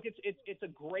 look, it's a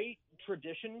great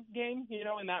tradition game,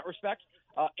 in that respect.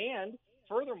 And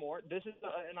furthermore, this is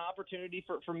an opportunity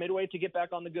for Midway to get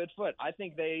back on the good foot. I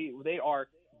think they are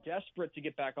desperate to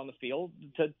get back on the field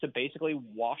to basically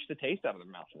wash the taste out of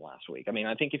their mouth from last week. I mean,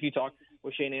 I think if you talk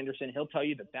with Shane Anderson, he'll tell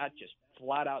you that just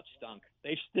flat out stunk.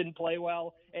 They just didn't play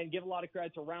well, and give a lot of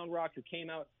credit to Round Rock, who came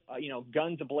out,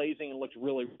 guns a-blazing and looked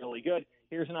really, really good.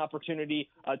 Here's an opportunity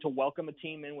to welcome a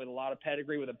team in with a lot of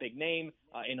pedigree, with a big name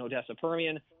in Odessa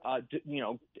Permian,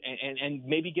 and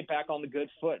maybe get back on the good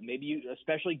foot. Maybe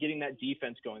especially getting that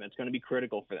defense going. That's going to be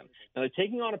critical for them. Now, they're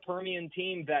taking on a Permian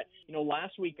team that,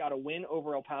 last week got a win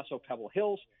over El Paso Pebble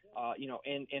Hills.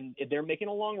 And they're making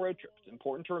a long road trip. It's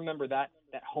important to remember that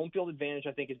home field advantage,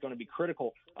 I think, is going to be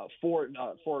critical for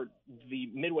the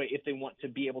Midway if they want to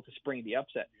be able to spring the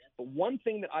upset. But one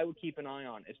thing that I would keep an eye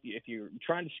on is if you're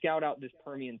trying to scout out this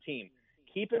Permian team,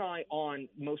 keep an eye on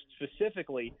most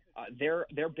specifically their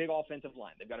big offensive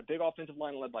line. They've got a big offensive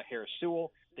line led by Harris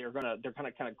Sewell. They're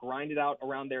kind of grind it out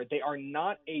around there. They are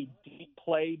not a deep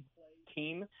play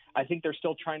team. I think they're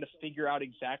still trying to figure out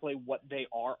exactly what they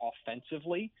are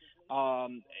offensively.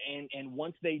 And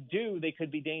once they do, they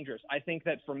could be dangerous. I think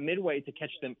that for Midway to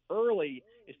catch them early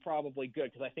is probably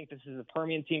good, because I think this is a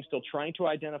Permian team still trying to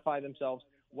identify themselves,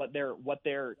 what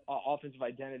their offensive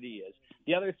identity is.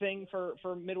 The other thing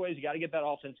for Midway is you got to get that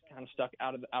offense kind of stuck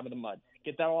out of the mud.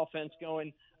 Get that offense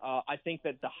going. I think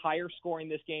that the higher scoring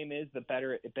this game is, the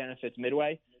better it benefits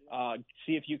Midway.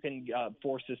 See if you can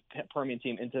force this Permian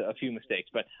team into a few mistakes.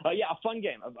 But, a fun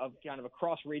game of kind of a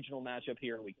cross-regional matchup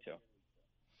here in week 2.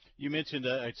 You mentioned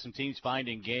some teams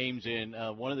finding games, and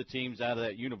one of the teams out of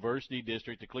that University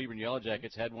District, the Cleveland Yellow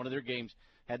Jackets, had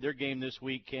their game this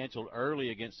week canceled early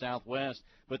against Southwest,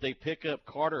 but they pick up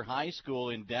Carter High School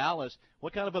in Dallas.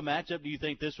 What kind of a matchup do you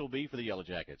think this will be for the Yellow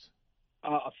Jackets?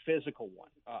 A physical one.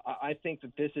 I think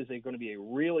that this is going to be a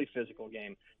really physical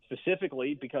game,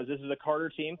 specifically because this is a Carter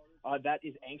team that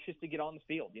is anxious to get on the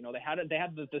field. They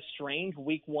had the strange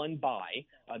week 1 bye,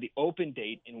 the open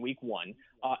date in week 1,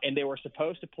 and they were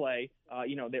supposed to play.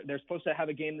 They're supposed to have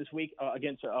a game this week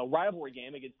against a rivalry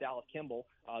game against Dallas Kimball,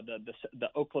 the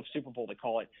Oak Cliff Super Bowl they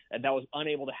call it, and that was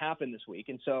unable to happen this week.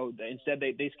 And so instead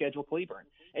they schedule Cleburne.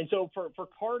 And so for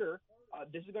Carter,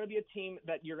 this is going to be a team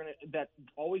that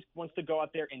always wants to go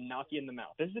out there and knock you in the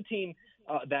mouth. This is a team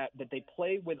that they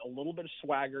play with a little bit of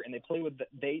swagger, and they play with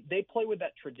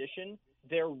that tradition.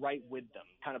 They're right with them,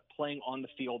 kind of playing on the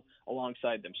field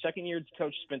alongside them. Second-year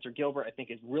coach Spencer Gilbert, I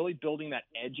think, is really building that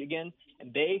edge again,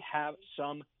 and they have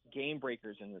some game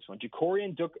breakers in this one.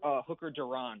 Jacorian Hooker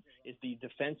Duran is the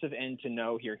defensive end to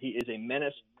know here. He is a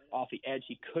menace off the edge.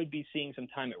 He could be seeing some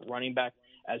time at running back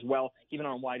as well, even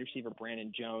on wide receiver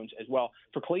Brandon Jones as well.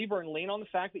 For Cleburne, lean on the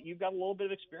fact that you've got a little bit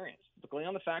of experience. But lean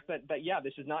on the fact that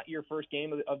this is not your first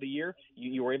game of the year.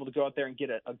 You were able to go out there and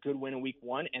get a good win in week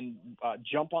 1 and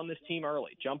jump on this team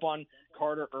early. Jump on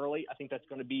Carter early. I think that's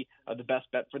going to be the best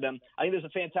bet for them. I think there's a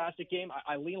fantastic game.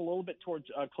 I lean a little bit towards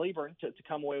Cleburne to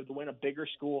come away with the win, a bigger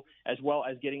school, as well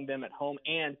as getting them at home.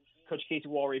 And Coach Casey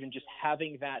Walraven just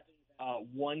having that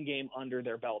one game under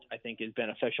their belt, I think, is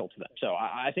beneficial to them. So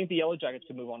I think the Yellow Jackets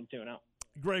can move on to 2-0.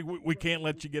 Greg, we can't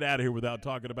let you get out of here without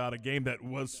talking about a game that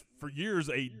was for years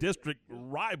a district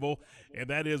rival, and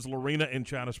that is Lorena and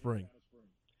China Spring.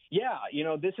 Yeah,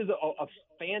 this is a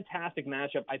fantastic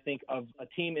matchup, I think, of a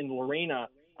team in Lorena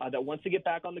that wants to get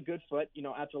back on the good foot,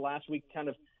 after last week kind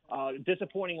of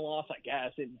disappointing loss, I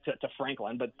guess, to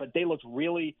Franklin, but they looked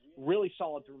really, really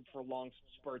solid for long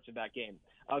spurts of that game.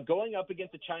 Going up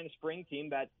against the China Spring team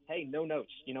that, hey, no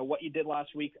notes. What you did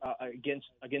last week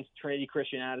against Trinity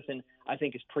Christian Addison, I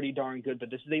think is pretty darn good. But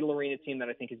this is a Lorena team that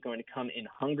I think is going to come in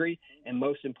hungry. And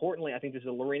most importantly, I think this is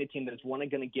a Lorena team that is going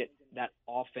to get that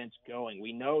offense going.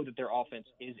 We know that their offense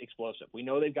is explosive. We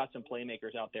know they've got some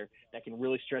playmakers out there that can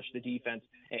really stretch the defense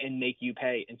and make you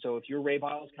pay. And so if you're Ray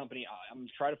Viles' company, I'm going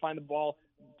to try to find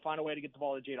a way to get the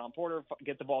ball to Jadon Porter,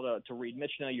 get the ball to Reed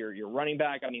Michna, your running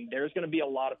back. I mean, there's going to be a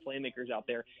lot of playmakers out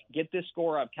there. Get this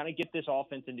score up, kind of get this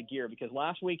offense into gear, because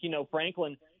last week,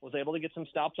 Franklin was able to get some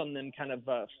stops on them, kind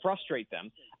of frustrate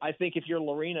them. I think if you're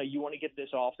Lorena, you want to get this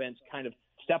offense kind of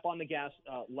step on the gas,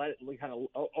 let it kind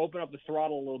of open up the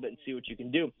throttle a little bit and see what you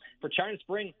can do. For China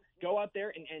Spring, go out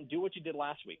there and do what you did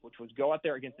last week, which was go out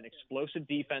there against an explosive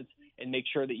defense and make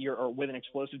sure that you're with an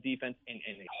explosive defense and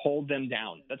hold them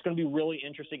down. That's going to be really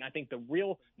interesting. I think the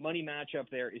real money matchup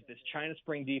there is this China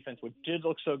Spring defense, which did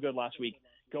look so good last week,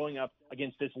 going up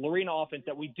against this Lorena offense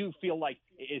that we do feel like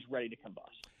is ready to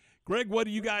combust. Greg, what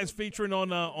are you guys featuring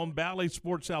on Bally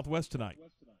Sports Southwest tonight?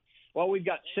 Well, we've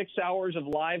got 6 hours of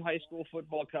live high school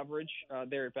football coverage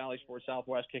there at Valley Sports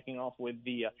Southwest, kicking off with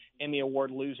the Emmy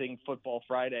Award-losing Football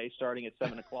Friday, starting at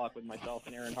 7 o'clock with myself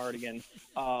and Aaron Hardigan.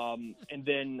 And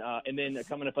then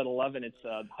coming up at 11, it's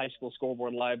High School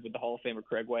Scoreboard Live with the Hall of Famer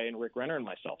Craig Way and Rick Renner and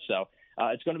myself. So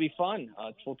it's going to be fun.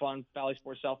 Flip on Valley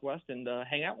Sports Southwest and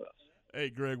hang out with us. Hey,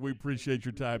 Greg, we appreciate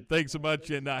your time. Thanks so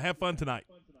much, and have fun tonight.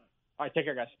 All right, take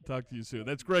care, guys. Talk to you soon.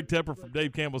 That's Greg Tepper from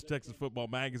Dave Campbell's Texas Football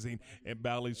Magazine and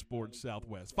Valley Sports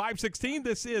Southwest. 5:16,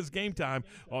 this is Game Time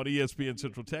on ESPN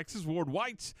Central Texas. Ward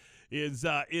White's is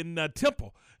in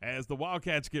Temple as the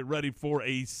Wildcats get ready for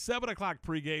a 7 o'clock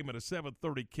pregame and a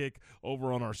 7:30 kick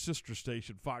over on our sister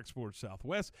station, Fox Sports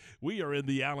Southwest. We are in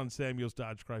the Allen Samuels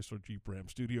Dodge Chrysler Jeep Ram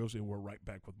studios, and we're right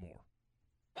back with more.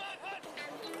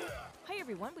 Hi,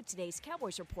 everyone. With today's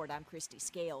Cowboys Report, I'm Christy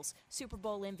Scales. Super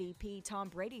Bowl MVP Tom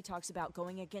Brady talks about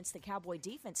going against the Cowboy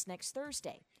defense next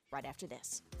Thursday, right after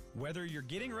this. Whether you're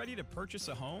getting ready to purchase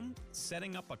a home,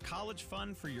 setting up a college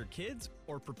fund for your kids,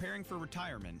 or preparing for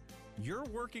retirement, you're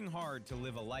working hard to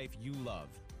live a life you love.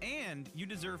 And you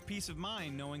deserve peace of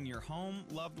mind knowing your home,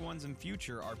 loved ones, and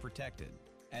future are protected.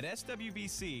 At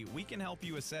SWBC, we can help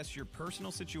you assess your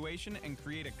personal situation and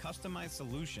create a customized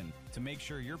solution to make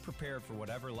sure you're prepared for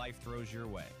whatever life throws your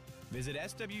way. Visit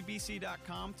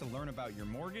SWBC.com to learn about your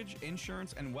mortgage,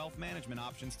 insurance, and wealth management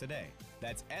options today.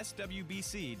 That's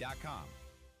SWBC.com.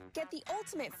 Get the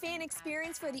ultimate fan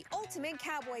experience for the ultimate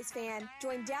Cowboys fan.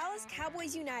 Join Dallas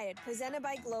Cowboys United, presented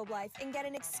by Globe Life, and get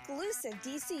an exclusive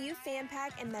DCU fan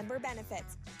pack and member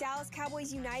benefits. Dallas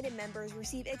Cowboys United members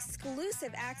receive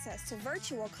exclusive access to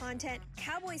virtual content,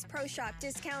 Cowboys Pro Shop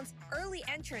discounts, early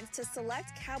entrance to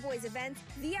select Cowboys events,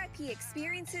 VIP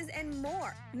experiences, and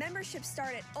more. Memberships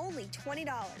start at only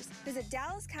 $20. Visit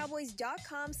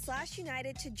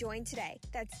DallasCowboys.com/United to join today.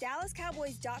 That's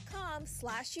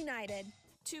DallasCowboys.com/United.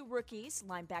 Two rookies,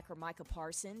 linebacker Micah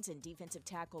Parsons and defensive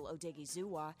tackle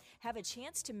Odighizuwa, have a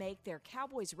chance to make their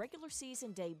Cowboys regular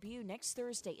season debut next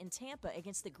Thursday in Tampa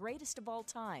against the greatest of all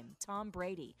time, Tom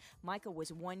Brady. Micah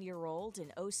was 1 year old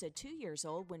and Osa 2 years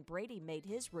old when Brady made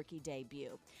his rookie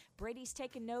debut. Brady's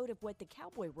taken note of what the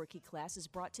Cowboy rookie class has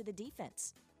brought to the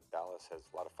defense. Dallas has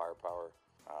a lot of firepower,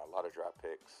 a lot of draft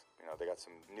picks. You know, they got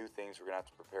some new things we're going to have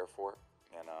to prepare for,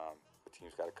 and the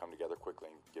team's got to come together quickly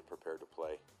and get prepared to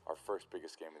play our first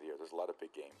biggest game of the year. There's a lot of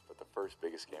big games, but the first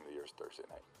biggest game of the year is Thursday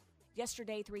night.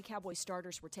 Yesterday, 3 Cowboys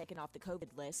starters were taken off the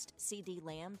COVID list: C.D.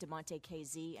 Lamb, DeMonte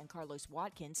KZ, and Carlos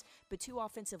Watkins, but 2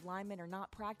 offensive linemen are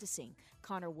not practicing.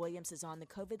 Connor Williams is on the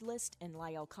COVID list, and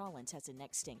Lyle Collins has a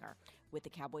neck stinger. With the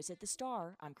Cowboys at the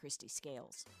Star, I'm Christy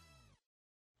Scales.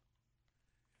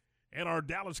 And our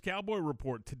Dallas Cowboy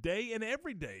Report today and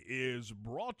every day is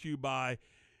brought to you by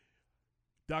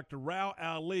Dr. Rao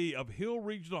Ali of Hill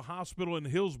Regional Hospital in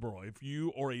Hillsboro. If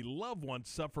you or a loved one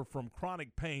suffer from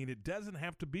chronic pain, it doesn't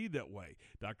have to be that way.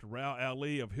 Dr. Rao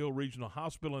Ali of Hill Regional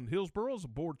Hospital in Hillsboro is a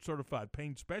board-certified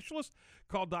pain specialist.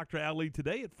 Call Dr. Ali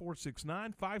today at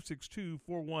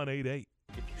 469-562-4188.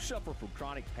 If you suffer from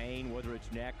chronic pain, whether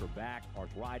it's neck or back,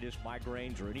 arthritis,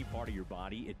 migraines, or any part of your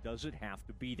body, it doesn't have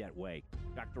to be that way.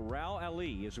 Dr. Rao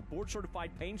Ali is a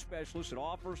board-certified pain specialist that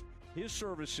offers his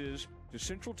services to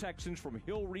Central Texans from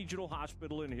Hill Regional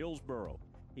Hospital in Hillsboro.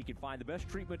 He can find the best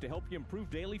treatment to help you improve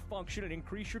daily function and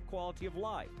increase your quality of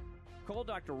life. Call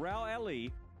Dr. Rao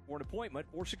Ali for an appointment,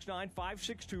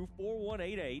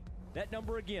 469-562-4188. That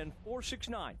number again,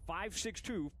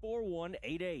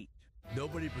 469-562-4188.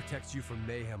 Nobody protects you from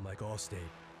mayhem like Allstate.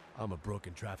 I'm a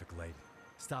broken traffic light.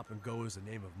 Stop and go is the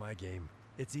name of my game.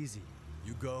 It's easy.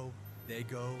 You go, they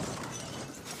go.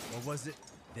 Or was it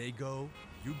they go,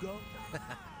 you go?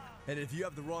 And if you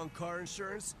have the wrong car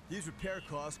insurance, these repair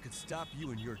costs could stop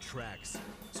you in your tracks.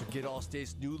 So get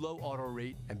Allstate's new low auto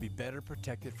rate and be better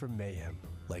protected from mayhem,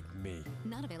 like me.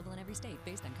 Not available in every state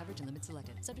based on coverage and limits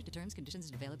selected. Subject to terms, conditions,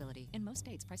 and availability. In most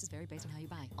states, prices vary based on how you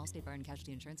buy. Allstate Bar and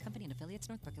Casualty Insurance Company and affiliates,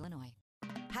 Northbrook, Illinois.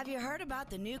 Have you heard about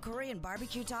the new Korean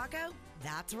barbecue taco?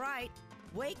 That's right.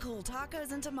 Way Cool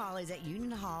Tacos and Tamales at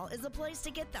Union Hall is the place to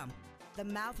get them. The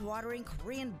mouth-watering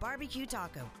Korean barbecue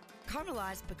taco.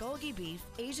 Caramelized bulgogi beef,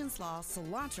 Asian slaw,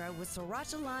 cilantro with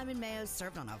sriracha lime and mayo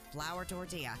served on a flour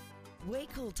tortilla. Way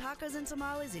Cool Tacos and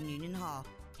Tamales in Union Hall.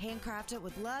 Handcrafted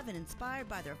with love and inspired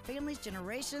by their family's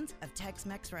generations of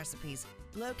Tex-Mex recipes.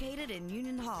 Located in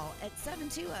Union Hall at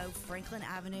 720 Franklin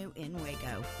Avenue in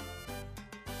Waco.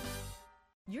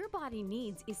 Your body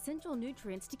needs essential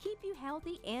nutrients to keep you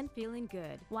healthy and feeling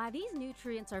good. While these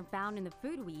nutrients are found in the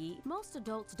food we eat, most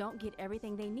adults don't get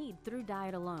everything they need through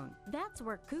diet alone. That's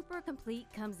where Cooper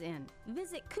Complete comes in.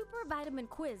 Visit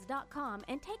CooperVitaminQuiz.com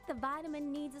and take the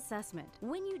vitamin needs assessment.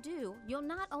 When you do, you'll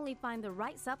not only find the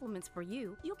right supplements for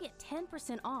you, you'll get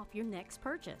 10% off your next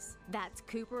purchase. That's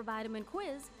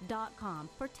CooperVitaminQuiz.com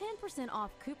for 10%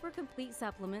 off Cooper Complete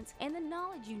supplements and the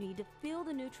knowledge you need to fill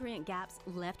the nutrient gaps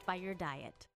left by your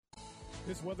diet.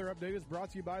 This weather update is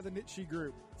brought to you by the Nitsche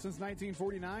Group. Since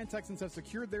 1949, Texans have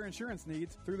secured their insurance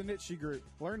needs through the Nitsche Group.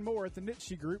 Learn more at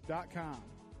thenitschegroup.com.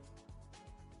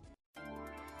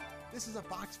 This is a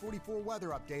Fox 44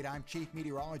 weather update. I'm Chief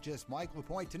Meteorologist Mike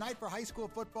LaPointe. Tonight for high school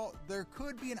football, there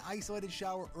could be an isolated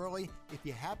shower early. If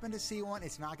you happen to see one,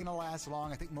 it's not going to last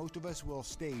long. I think most of us will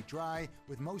stay dry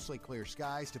with mostly clear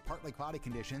skies to partly cloudy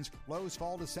conditions. Lows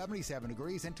fall to 77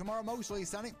 degrees, and tomorrow mostly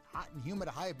sunny, hot and humid,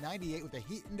 a high of 98 with a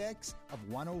heat index of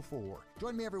 104.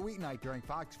 Join me every weeknight during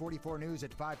Fox 44 News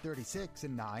at 5:36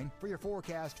 and 9 for your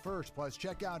forecast first. Plus,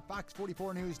 check out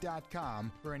fox44news.com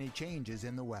for any changes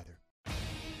in the weather.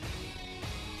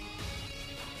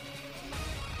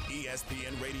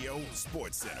 ESPN Radio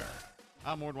Sports Center.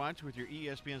 I'm Ward Weitz with your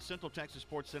ESPN Central Texas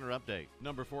Sports Center update.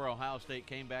 Number 4 Ohio State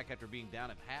came back after being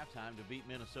down at halftime to beat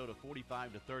Minnesota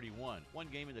 45-31. One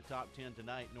game in the top 10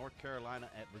 tonight, North Carolina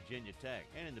at Virginia Tech.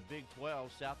 And in the Big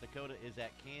 12, South Dakota is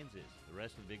at Kansas. The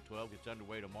rest of the Big 12 gets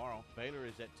underway tomorrow. Baylor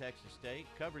is at Texas State.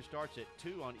 Coverage starts at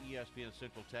 2 on ESPN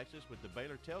Central Texas with the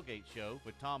Baylor Tailgate Show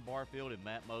with Tom Barfield and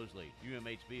Matt Mosley.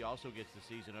 UMHB also gets the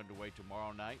season underway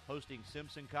tomorrow night, hosting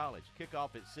Simpson College.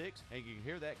 Kickoff at 6, and you can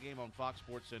hear that game on Fox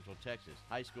Sports Central Texas.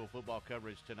 High school football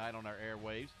coverage tonight on our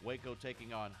airwaves. Waco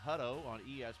taking on Hutto on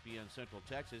ESPN Central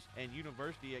Texas, and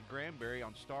University at Granbury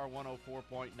on Star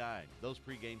 104.9. Those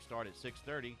pregames start at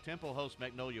 6:30. Temple hosts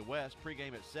Magnolia West.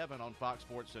 Pregame at 7 on Fox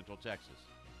Sports Central Texas.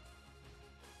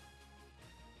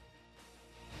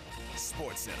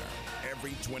 Sports Center,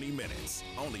 every 20 minutes,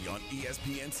 only on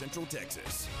ESPN Central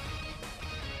Texas.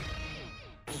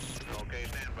 Okay,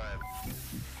 stand by.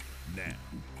 Now,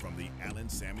 from the Allen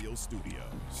Samuels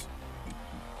Studios.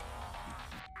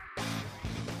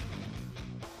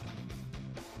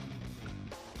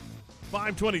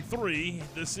 .523,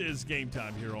 this is Game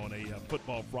Time here on a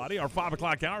Football Friday. Our 5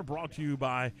 o'clock hour brought to you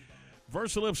by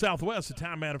VersaLift Southwest, a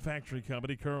tire manufacturing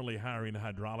company currently hiring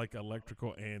hydraulic,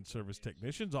 electrical, and service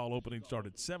technicians. All openings start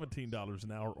at $17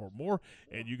 an hour or more,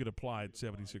 and you can apply at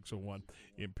 7601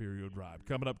 Imperial Drive.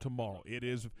 Coming up tomorrow, it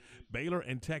is Baylor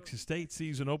and Texas State,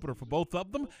 season opener for both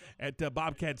of them at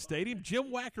Bobcat Stadium.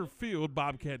 Jim Wacker Field,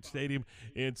 Bobcat Stadium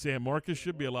in San Marcos.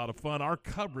 Should be a lot of fun. Our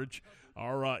coverage,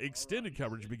 our extended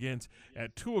coverage begins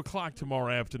at 2 o'clock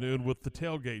tomorrow afternoon with the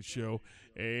Tailgate Show,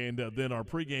 and then our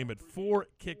pregame at 4,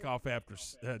 kickoff after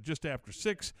just after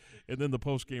 6, and then the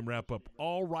postgame wrap-up,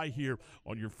 all right here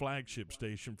on your flagship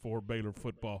station for Baylor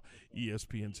football,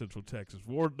 ESPN Central Texas.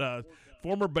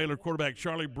 Former Baylor quarterback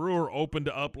Charlie Brewer opened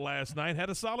up last night,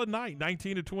 had a solid night,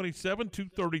 19-27,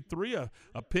 233,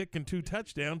 a pick and 2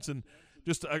 touchdowns, and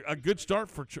just a good start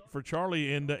for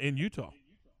Charlie in Utah.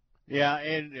 Yeah,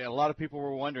 and a lot of people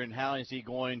were wondering how is he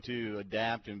going to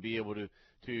adapt and be able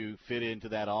to fit into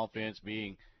that offense,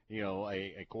 being, you know,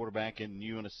 a quarterback and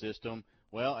new in a system.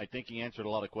 Well, I think he answered a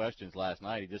lot of questions last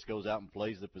night. He just goes out and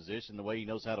plays the position the way he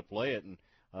knows how to play it, and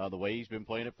the way he's been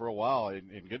playing it for a while,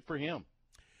 and good for him.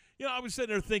 You know, I was sitting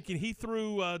there thinking he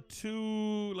threw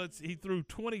he threw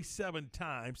 27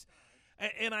 times,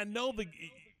 and I know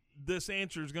this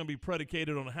answer is going to be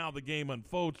predicated on how the game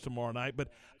unfolds tomorrow night, but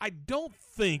I don't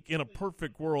think in a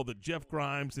perfect world that Jeff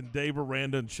Grimes and Dave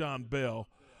Aranda and Sean Bell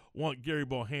want Gary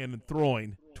Bohannon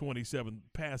throwing 27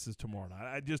 passes tomorrow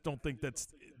night. I just don't think that's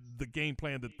the game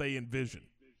plan that they envision.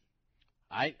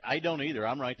 I don't either.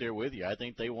 I'm right there with you. I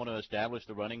think they want to establish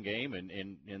the running game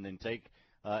and then take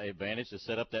advantage to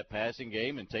set up that passing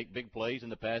game and take big plays in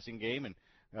the passing game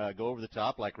and go over the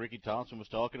top like Ricky Thompson was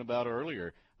talking about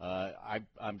earlier.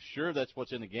 I'm sure that's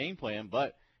what's in the game plan,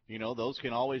 but, you know, those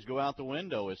can always go out the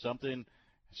window if something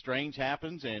strange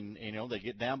happens and, you know, they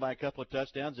get down by a couple of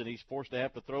touchdowns and he's forced to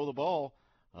have to throw the ball.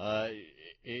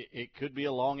 It could be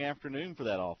a long afternoon for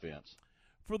that offense.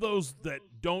 For those that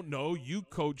don't know, you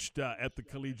coached at the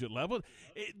collegiate level.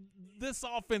 This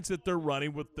offense that they're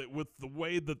running with the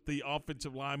way that the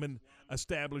offensive linemen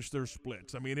establish their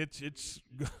splits, I mean, it's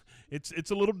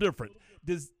a little different.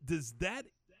 Does that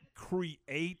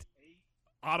create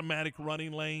automatic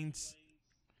running lanes?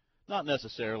 Not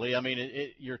necessarily. I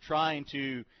mean, you're trying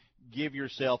to give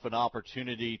yourself an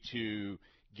opportunity to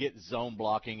get zone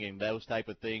blocking and those type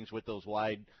of things with those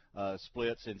wide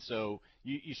splits, and so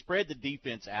you spread the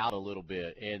defense out a little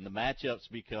bit, and the matchups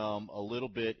become a little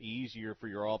bit easier for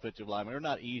your offensive lineman, or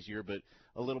not easier, but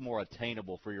a little more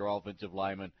attainable for your offensive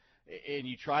lineman, and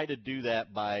you try to do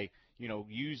that by, you know,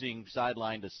 using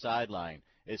sideline to sideline.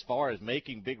 As far as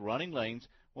making big running lanes,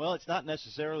 well, it's not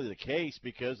necessarily the case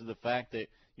because of the fact that,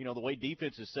 you know, the way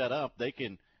defense is set up, they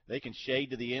can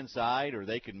shade to the inside, or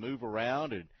they can move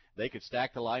around, and they could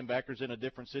stack the linebackers in a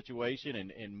different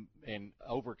situation and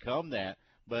overcome that.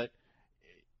 But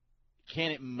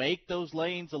Can it make those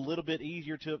lanes a little bit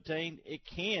easier to obtain? It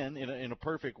can in a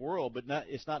perfect world, but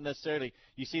it's not necessarily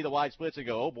 – you see the wide splits and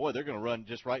go, oh, boy, they're going to run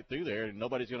just right through there, and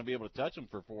nobody's going to be able to touch them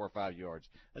for 4 or 5 yards.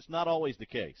 That's not always the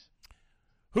case.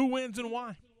 Who wins and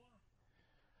why?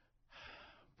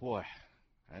 Boy,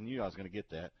 I knew I was going to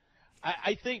get that.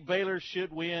 I think Baylor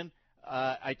should win.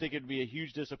 I think it would be a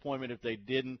huge disappointment if they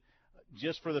didn't,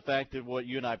 just for the fact of what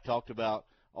you and I have talked about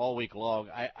all week long.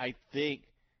 I think,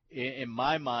 in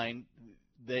my mind,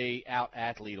 they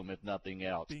out-athlete them, if nothing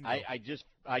else. I just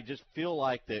feel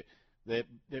like that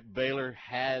Baylor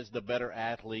has the better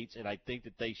athletes, and I think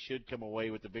that they should come away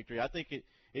with the victory. I think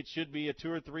it should be a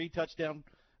 2 or 3 touchdown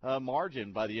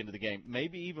margin by the end of the game,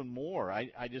 maybe even more.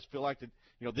 I just feel like that,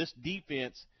 this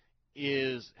defense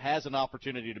has an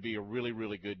opportunity to be a really,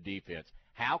 really good defense.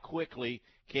 How quickly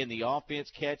can the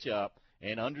offense catch up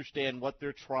and understand what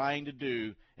they're trying to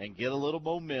do and get a little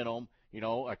momentum?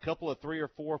 A couple of 3 or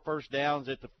 4 first downs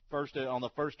on the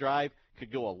first drive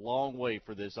could go a long way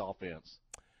for this offense.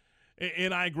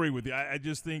 And I agree with you. I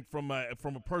just think from a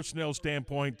personnel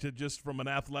standpoint, to just from an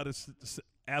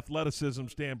athleticism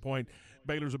standpoint,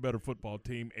 Baylor's a better football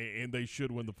team, and they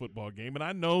should win the football game. And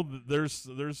I know that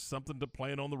there's something to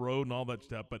playing on the road and all that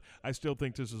stuff, but I still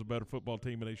think this is a better football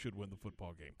team, and they should win the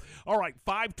football game. All right,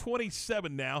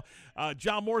 5:27 now.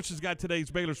 John Morris has got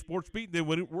today's Baylor Sports Beat. Then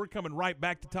we're coming right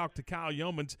back to talk to Kyle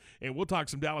Yeomans, and we'll talk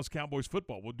some Dallas Cowboys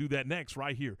football. We'll do that next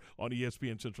right here on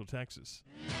ESPN Central Texas.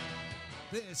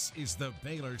 This is the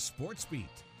Baylor Sports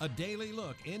Beat, a daily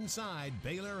look inside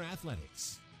Baylor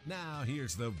athletics. Now,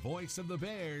 here's the voice of the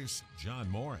Bears, John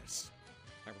Morris.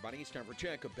 Hi, everybody. It's time for a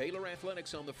check of Baylor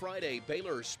athletics on the Friday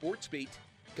Baylor Sports Beat.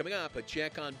 Coming up, a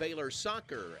check on Baylor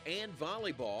soccer and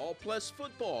volleyball, plus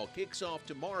football kicks off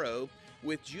tomorrow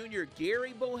with junior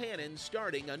Gary Bohannon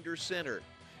starting under center.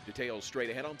 Details straight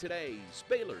ahead on today's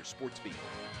Baylor Sports Beat.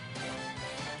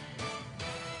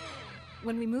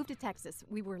 When we moved to Texas,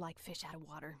 we were like fish out of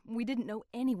water. We didn't know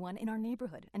anyone in our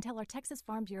neighborhood until our Texas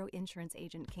Farm Bureau insurance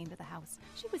agent came to the house.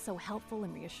 She was so helpful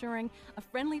and reassuring, a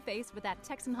friendly face with that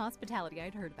Texan hospitality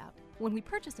I'd heard about. When we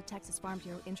purchased a Texas Farm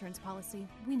Bureau insurance policy,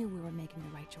 we knew we were making the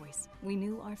right choice. We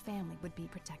knew our family would be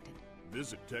protected.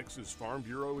 Visit Texas Farm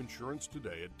Bureau Insurance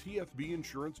today at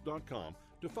tfbinsurance.com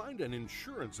to find an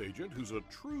insurance agent who's a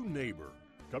true neighbor.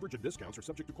 Coverage and discounts are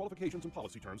subject to qualifications and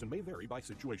policy terms and may vary by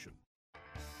situation.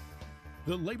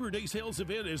 The Labor Day sales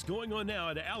event is going on now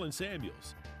at Allen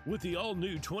Samuels. With the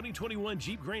all-new 2021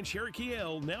 Jeep Grand Cherokee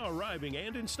L now arriving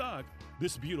and in stock,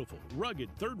 this beautiful,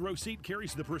 rugged third-row seat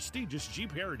carries the prestigious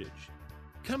Jeep heritage.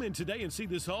 Come in today and see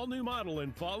this all-new model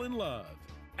and fall in love.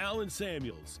 Allen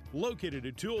Samuels, located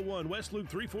at 201 West Loop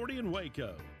 340 in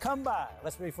Waco. Come by.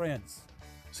 Let's be friends.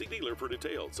 See dealer for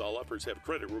details. All offers have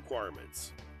credit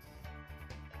requirements.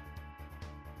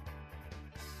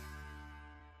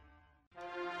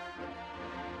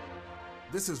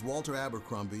 This is Walter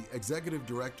Abercrombie, Executive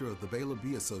Director of the Baylor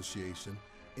Bee Association,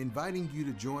 inviting you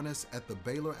to join us at the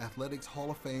Baylor Athletics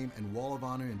Hall of Fame and Wall of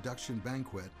Honor Induction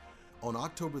Banquet on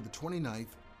October the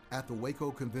 29th at the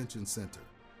Waco Convention Center.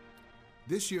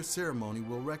 This year's ceremony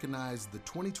will recognize the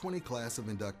 2020 class of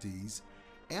inductees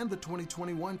and the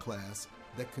 2021 class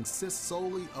that consists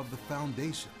solely of the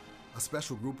Foundation, a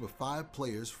special group of 5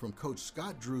 players from Coach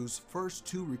Scott Drew's first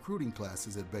 2 recruiting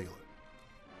classes at Baylor.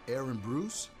 Aaron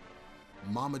Bruce,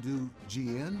 Mamadou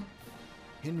Gien,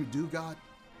 Henry Dugat,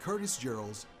 Curtis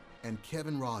Geralds, and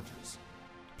Kevin Rogers.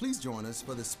 Please join us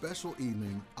for this special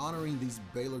evening honoring these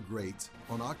Baylor greats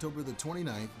on October the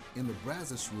 29th in the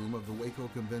Brazos Room of the Waco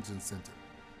Convention Center.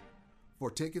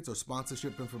 For tickets or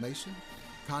sponsorship information,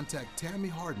 contact Tammy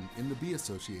Harden in the Bee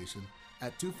Association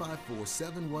at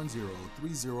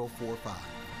 254-710-3045.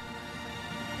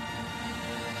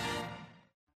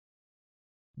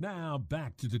 Now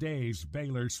back to today's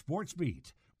Baylor Sports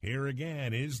Beat. Here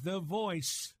again is the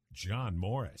voice, John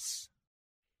Morris.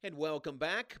 And welcome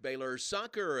back. Baylor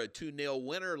soccer, a 2-0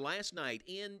 winner last night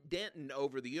in Denton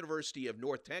over the University of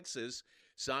North Texas.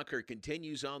 Soccer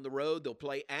continues on the road. They'll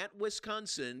play at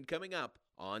Wisconsin coming up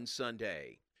on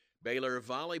Sunday. Baylor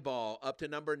volleyball up to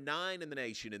number 9 in the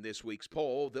nation in this week's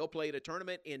poll. They'll play at a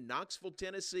tournament in Knoxville,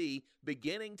 Tennessee,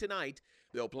 beginning tonight.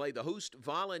 They'll play the host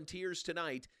Volunteers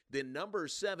tonight, then number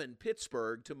 7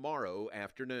 Pittsburgh tomorrow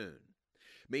afternoon.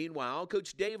 Meanwhile,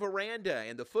 Coach Dave Aranda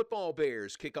and the football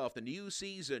Bears kick off the new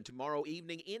season tomorrow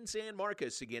evening in San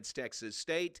Marcos against Texas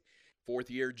State.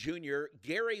 4th-year junior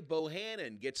Gary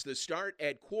Bohannon gets the start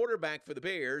at quarterback for the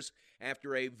Bears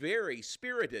after a very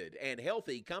spirited and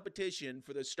healthy competition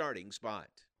for the starting spot.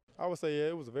 I would say, yeah,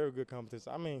 it was a very good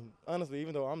competition. I mean, honestly,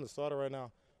 even though I'm the starter right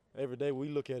now, every day we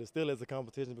look at it still as a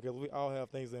competition because we all have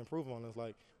things to improve on. It's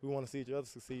like we want to see each other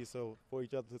succeed, so for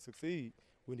each other to succeed,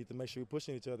 we need to make sure we're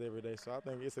pushing each other every day. So I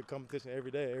think it's a competition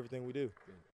every day, everything we do.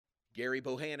 Gary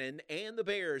Bohannon and the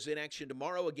Bears in action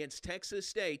tomorrow against Texas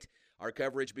State. Our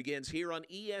coverage begins here on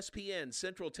ESPN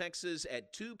Central Texas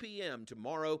at 2 p.m.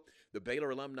 tomorrow. The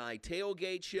Baylor Alumni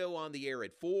Tailgate Show on the air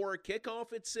at 4,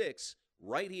 kickoff at 6,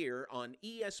 right here on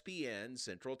ESPN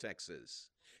Central Texas.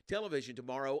 Television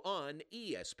tomorrow on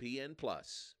ESPN+.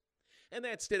 And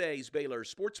that's today's Baylor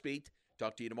Sports Beat.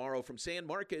 Talk to you tomorrow from San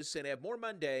Marcos and have more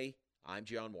Monday. I'm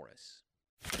John Morris.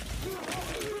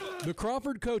 The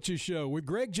Crawford Coaches Show with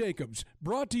Greg Jacobs,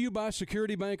 brought to you by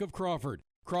Security Bank of Crawford,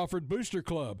 Crawford Booster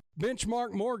Club,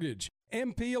 Benchmark Mortgage,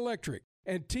 MP Electric,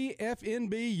 and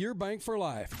TFNB, your bank for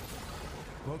life.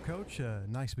 Well, Coach,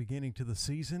 nice beginning to the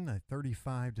season, a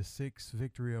 35-6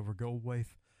 victory over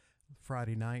Goldwaith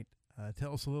Friday night.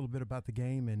 Tell us a little bit about the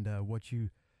game and what you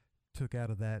took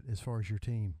out of that as far as your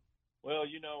team. Well,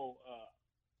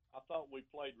 I thought we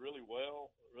played really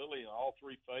well, really in all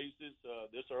three phases.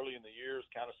 This early in the year is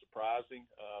kind of surprising.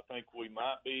 I think we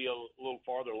might be a little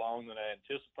farther along than I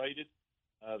anticipated.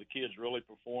 The kids really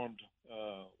performed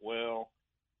well.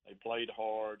 They played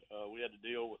hard. We had to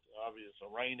deal with, obviously,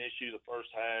 a rain issue the first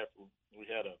half. We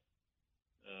had a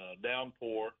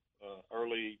downpour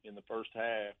early in the first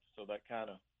half, so that kind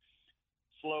of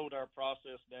slowed our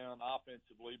process down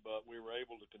offensively, but we were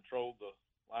able to control the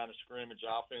line of scrimmage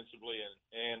offensively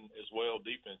and as well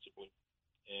defensively.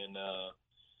 And,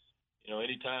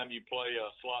 anytime you play a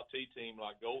slot T team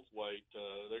like Goldthwaite,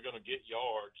 they're going to get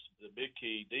yards. The big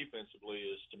key defensively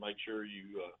is to make sure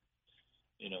you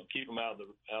keep them out of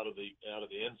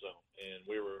the end zone. And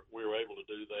we were able to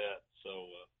do that. So,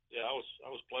 I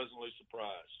was pleasantly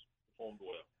surprised. Performed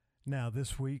well. Now,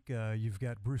 this week, you've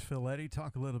got Bruce Filletti.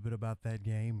 Talk a little bit about that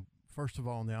game. First of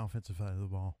all, on the offensive side of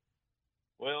the ball.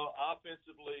 Well,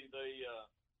 offensively,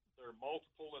 they're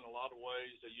multiple in a lot of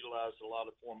ways. They utilize a lot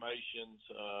of formations.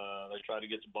 They try to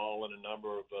get the ball in a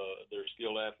number of their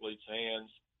skilled athletes' hands.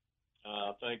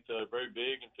 I think they're very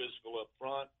big and physical up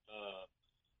front.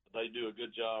 They do a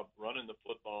good job running the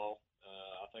football.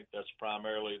 I think that's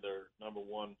primarily their number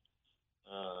one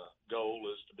goal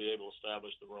is to be able to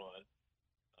establish the run.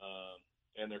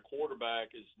 And their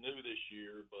quarterback is new this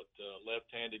year, but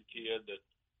left-handed kid that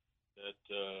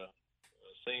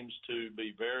seems to be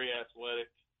very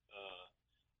athletic,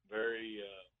 very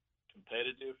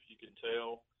competitive. You can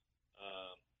tell.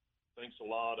 Thinks a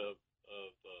lot of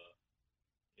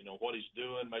what he's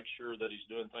doing. Make sure that he's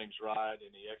doing things right, and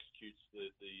he executes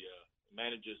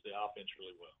manages the offense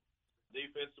really well.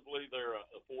 Defensively, they're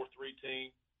a 4-3 team.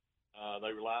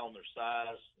 They rely on their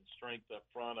size and strength up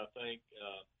front. I think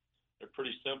they're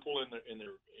pretty simple in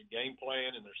their game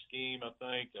plan and their scheme. I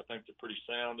think they're pretty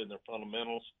sound in their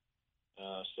fundamentals.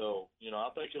 So I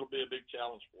think it'll be a big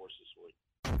challenge for us this week.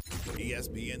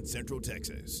 ESPN Central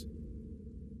Texas.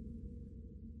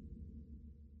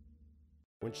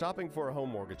 When shopping for a home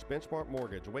mortgage, Benchmark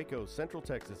Mortgage, Waco, Central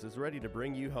Texas is ready to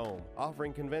bring you home,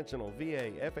 offering conventional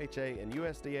VA, FHA, and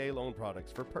USDA loan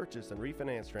products for purchase and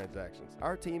refinance transactions.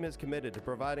 Our team is committed to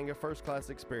providing a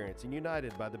first-class experience and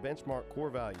united by the Benchmark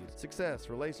core values: success,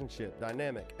 relationship,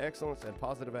 dynamic, excellence, and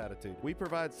positive attitude. We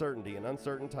provide certainty in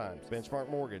uncertain times. Benchmark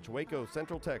Mortgage, Waco,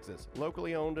 Central Texas,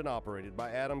 locally owned and operated by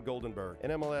Adam Goldenberg,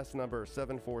 NMLS number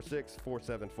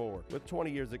 746474, with 20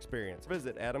 years experience.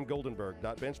 Visit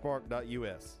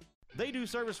adamgoldenberg.benchmark.us. They do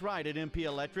service right at MP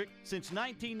Electric. Since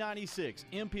 1996,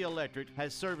 MP Electric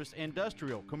has serviced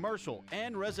industrial, commercial,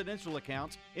 and residential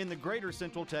accounts in the greater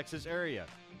Central Texas area.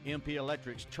 MP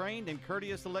Electric's trained and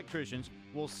courteous electricians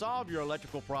will solve your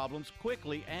electrical problems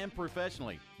quickly and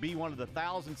professionally. Be one of the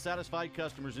 1,000 satisfied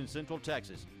customers in Central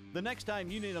Texas. The next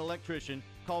time you need an electrician,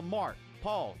 call Mark,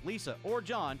 Paul, Lisa, or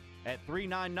John at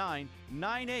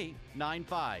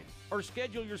 399-9895 or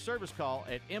schedule your service call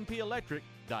at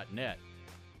mpelectric.net.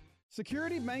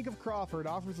 Security Bank of Crawford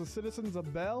offers the citizens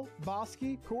of Bell,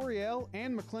 Bosque, Coryell,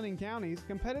 and McLennan counties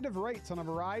competitive rates on a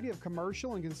variety of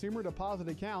commercial and consumer deposit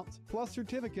accounts, plus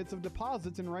certificates of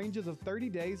deposits in ranges of 30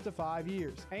 days to 5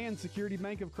 years. And Security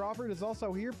Bank of Crawford is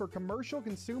also here for commercial,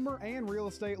 consumer, and real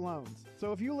estate loans.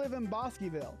 So if you live in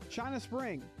Bosqueville, China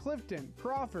Spring, Clifton,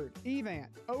 Crawford, Evant,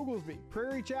 Oglesby,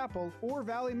 Prairie Chapel, or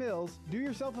Valley Mills, do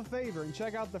yourself a favor and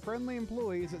check out the friendly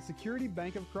employees at Security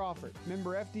Bank of Crawford.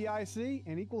 Member FDIC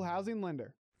and equal housing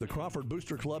lender. The Crawford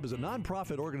Booster Club is a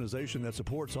nonprofit organization that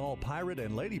supports all Pirate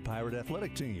and Lady Pirate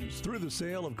athletic teams. Through the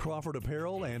sale of Crawford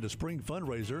apparel and a spring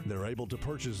fundraiser, they're able to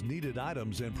purchase needed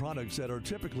items and products that are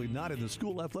typically not in the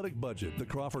school athletic budget. The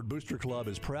Crawford Booster Club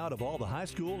is proud of all the high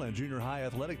school and junior high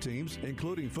athletic teams,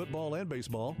 including football and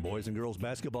baseball, boys and girls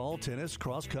basketball, tennis,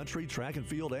 cross country, track and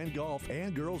field, and golf,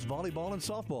 and girls volleyball and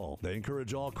softball. They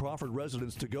encourage all Crawford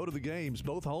residents to go to the games,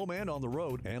 both home and on the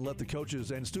road, and let the coaches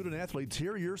and student athletes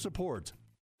hear your support.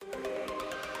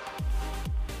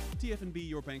 TFNB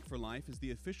Your Bank for Life is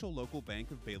the official local bank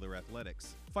of Baylor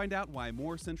Athletics. Find out why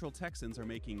more Central Texans are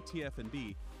making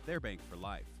TFNB their bank for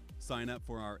life. Sign up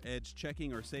for our Edge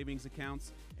checking or savings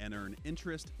accounts and earn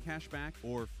interest, cashback,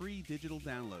 or free digital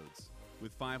downloads.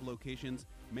 With 5 locations,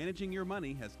 managing your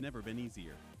money has never been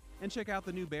easier. And check out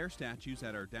the new bear statues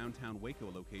at our downtown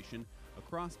Waco location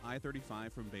across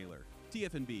I-35 from Baylor.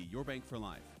 TFNB Your Bank for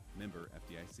Life. Member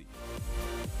FDIC.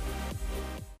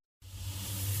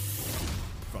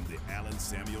 From the Allen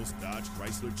Samuels Dodge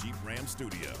Chrysler Jeep Ram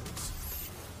Studios.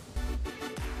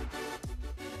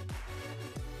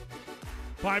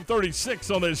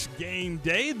 5:36 on this game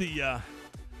day.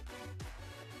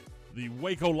 The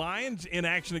Waco Lions in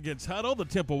action against Hutto, the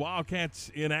Temple Wildcats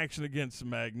in action against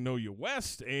Magnolia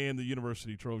West, and the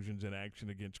University Trojans in action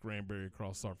against Granbury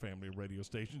across our family of radio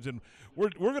stations. And we're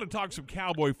going to talk some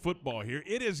Cowboy football here.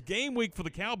 It is game week for the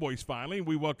Cowboys finally, and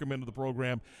we welcome into the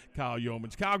program Kyle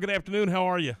Yeomans. Kyle, good afternoon. How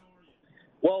are you?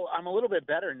 Well, I'm a little bit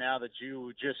better now that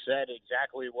you just said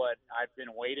exactly what I've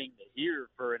been waiting to hear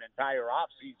for an entire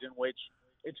offseason, which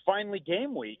it's finally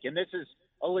game week, and this is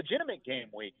a legitimate game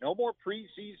week. No more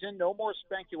preseason, no more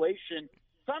speculation.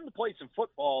 Time to play some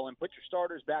football and put your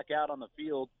starters back out on the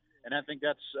field. And I think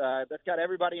that's got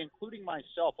everybody, including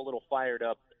myself, a little fired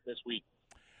up this week.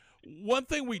 One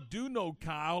thing we do know,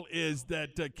 Kyle, is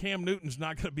that Cam Newton's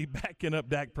not going to be backing up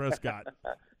Dak Prescott.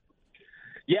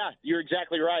 Yeah, you're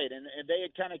exactly right. And they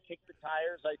had kind of kicked the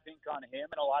tires, I think, on him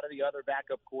and a lot of the other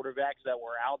backup quarterbacks that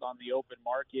were out on the open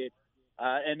market.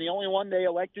 And the only one they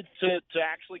elected to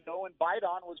actually go and bite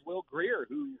on was Will Grier,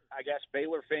 who I guess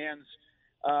Baylor fans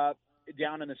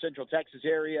down in the Central Texas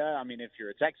area. I mean, if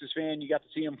you're a Texas fan, you got to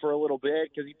see him for a little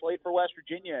bit because he played for West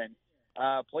Virginia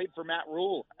and played for Matt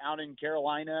Rule out in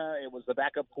Carolina. It was the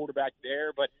backup quarterback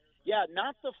there. But, yeah,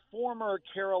 not the former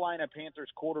Carolina Panthers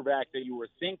quarterback that you were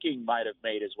thinking might have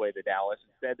made his way to Dallas.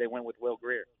 Instead, they went with Will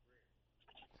Grier.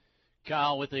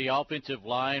 Kyle, with the offensive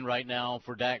line right now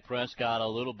for Dak Prescott, a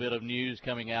little bit of news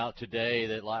coming out today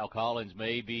that Lyle Collins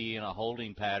may be in a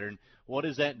holding pattern. What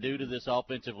does that do to this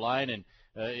offensive line? And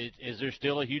is there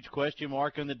still a huge question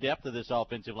mark on the depth of this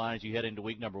offensive line as you head into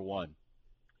week number 1?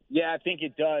 Yeah, I think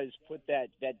it does put that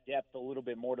depth a little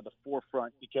bit more to the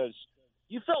forefront because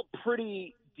you felt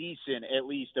pretty decent, at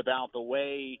least, about the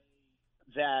way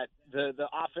that the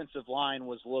offensive line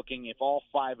was looking if all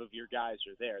 5 of your guys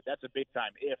are there. That's a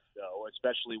big-time if, though,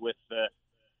 especially with the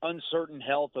uncertain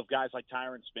health of guys like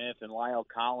Tyron Smith and Lyle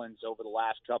Collins over the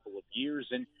last couple of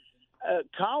years. And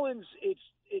Collins,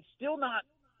 it's still not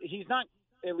 – he's not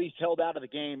at least held out of the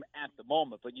game at the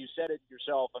moment. But you said it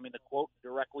yourself. I mean, the quote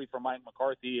directly from Mike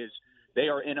McCarthy is they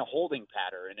are in a holding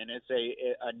pattern, and it's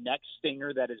a neck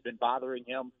stinger that has been bothering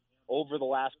him over the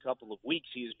last couple of weeks.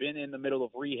 He has been in the middle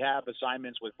of rehab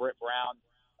assignments with Britt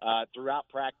Brown throughout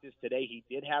practice. Today he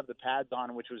did have the pads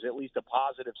on, which was at least a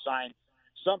positive sign.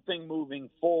 Something moving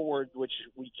forward, which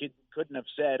we couldn't have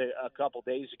said a couple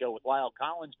days ago with Lyle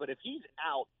Collins. But if he's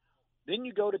out, then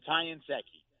you go to Ty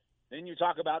Nsekhe. Then you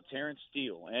talk about Terrence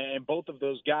Steele. And both of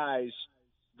those guys,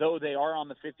 though they are on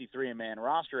the 53-man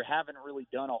roster, haven't really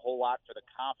done a whole lot for the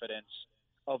confidence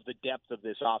of the depth of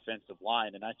this offensive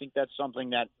line. And I think that's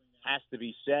something that has to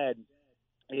be said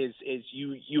is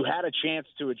you had a chance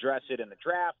to address it in the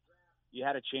draft. You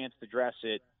had a chance to address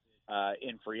it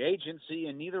in free agency,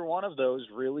 and neither one of those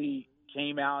really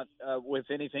came out with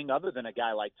anything other than a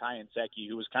guy like Ty Nsekhe,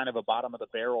 who was kind of a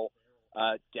bottom-of-the-barrel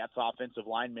depth offensive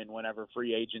lineman whenever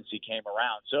free agency came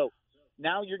around. So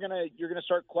now you're gonna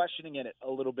start questioning it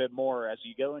a little bit more as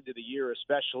you go into the year,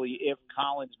 especially if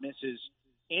Collins misses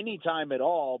any time at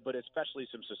all, but especially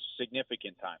some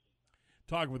significant time.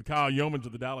 Talking with Kyle Yeomans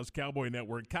of the Dallas Cowboy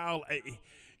Network. Kyle,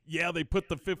 yeah, they put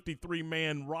the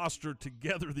 53-man roster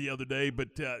together the other day,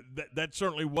 but that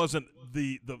certainly wasn't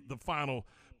the final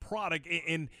product.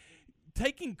 And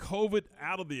taking COVID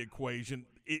out of the equation,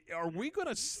 are we going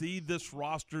to see this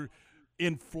roster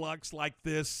in flux like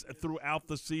this throughout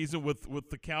the season with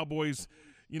the Cowboys,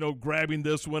 grabbing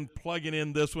this one, plugging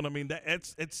in this one? I mean,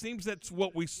 it seems that's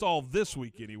what we saw this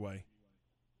week anyway.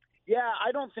 Yeah,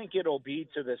 I don't think it'll be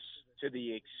to to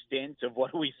the extent of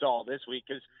what we saw this week,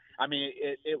 because I mean,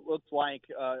 it looked like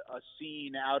a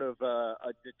scene out of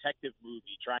a detective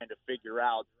movie trying to figure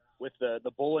out with the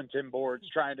bulletin boards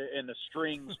and the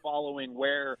strings following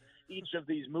where each of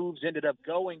these moves ended up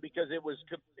going, because it was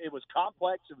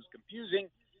complex, it was confusing,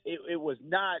 it was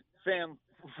not fan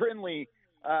friendly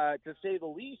to say the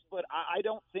least. But I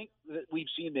don't think that we've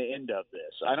seen the end of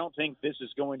this. I don't think this is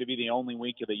going to be the only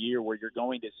week of the year where you're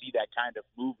going to see that kind of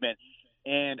movement.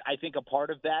 And I think a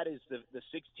part of that is the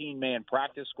 16-man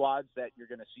practice squads that you're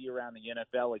going to see around the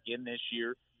NFL again this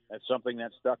year. That's something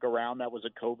that stuck around. That was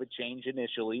a COVID change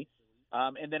initially.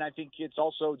 And then I think it's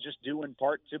also just due in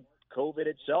part to COVID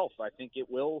itself. I think it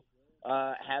will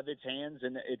have its hands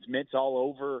and its mitts all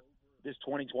over this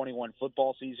 2021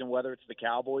 football season, whether it's the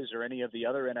Cowboys or any of the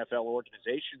other NFL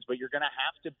organizations. But you're going to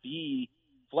have to be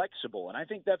flexible. And I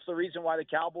think that's the reason why the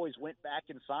Cowboys went back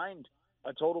and signed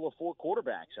a total of 4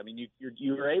 quarterbacks. I mean,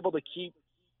 you're able to keep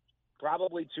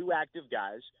probably 2 active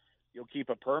guys. You'll keep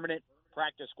a permanent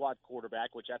practice squad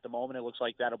quarterback, which at the moment it looks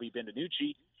like that'll be Ben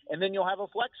DiNucci. And then you'll have a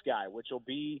flex guy, which will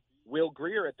be Will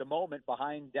Grier at the moment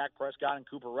behind Dak Prescott and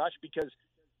Cooper Rush, because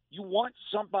you want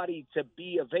somebody to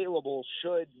be available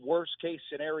should worst-case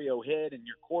scenario hit and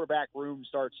your quarterback room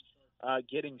starts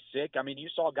getting sick. I mean, you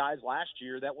saw guys last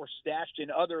year that were stashed in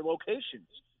other locations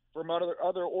from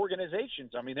other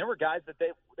organizations. I mean, there were guys that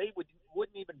they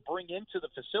wouldn't even bring into the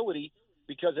facility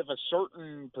because if a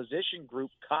certain position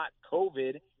group caught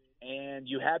COVID and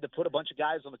you had to put a bunch of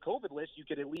guys on the COVID list, you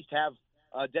could at least have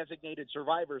a designated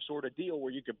survivor sort of deal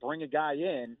where you could bring a guy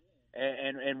in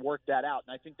and work that out.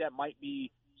 And I think that might be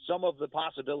some of the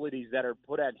possibilities that are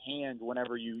put at hand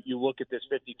whenever you look at this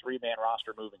 53-man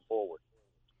roster moving forward.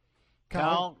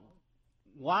 Kyle,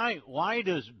 why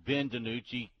does Ben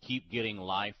DiNucci keep getting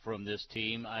life from this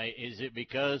team? Is it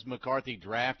because McCarthy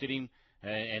drafted him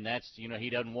and that's, he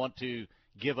doesn't want to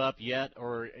give up yet?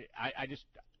 Or I just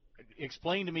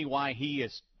explain to me why he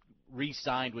is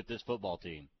re-signed with this football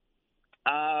team.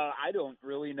 I don't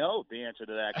really know the answer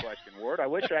to that question, Ward. I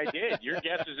wish I did. Your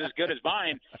guess is as good as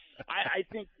mine. I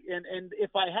think, and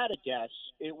if I had a guess,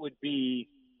 it would be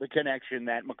the connection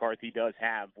that McCarthy does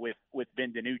have with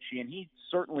Ben DiNucci, and he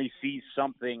certainly sees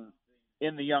something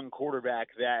in the young quarterback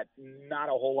that not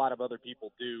a whole lot of other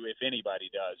people do, if anybody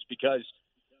does, because,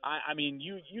 I mean,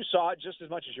 you saw it just as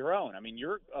much as your own. I mean,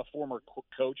 you're a former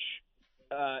coach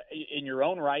in your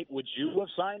own right. Would you have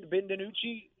signed Ben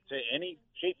DiNucci to any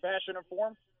shape, fashion, or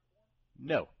form?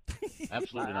 No,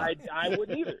 absolutely not. I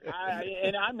wouldn't either.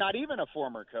 And I'm not even a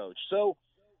former coach. So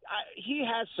he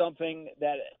has something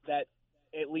that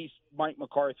at least Mike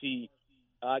McCarthy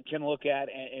can look at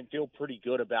and feel pretty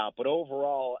good about. But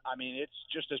overall, I mean, it's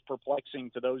just as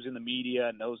perplexing to those in the media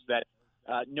and those that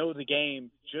know the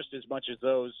game just as much as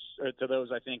those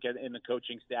I think, in the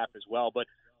coaching staff as well. But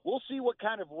we'll see what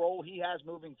kind of role he has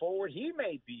moving forward. He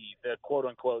may be the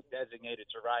quote-unquote designated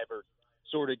survivor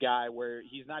sort of guy where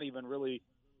he's not even really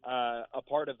a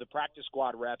part of the practice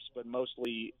squad reps, but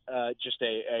mostly just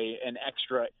an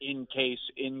extra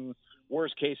in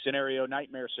worst-case scenario,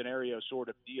 nightmare scenario sort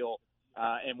of deal.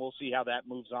 And we'll see how that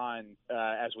moves on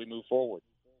as we move forward.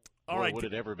 All right. Would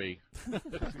it ever be?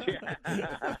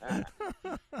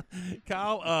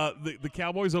 Kyle, the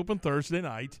Cowboys open Thursday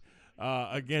night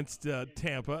against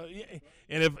Tampa.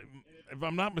 And if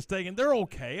I'm not mistaken, they're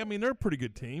okay. I mean, they're a pretty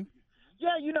good team.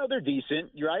 Yeah, they're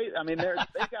decent, right? I mean, they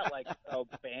got like a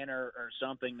banner or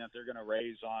something that they're going to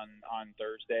raise on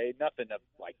Thursday. Nothing of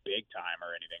like big time or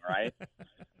anything, right?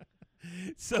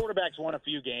 So, quarterback's won a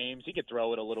few games. He could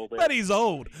throw it a little bit. But he's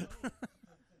old.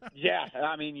 Yeah,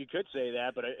 I mean, you could say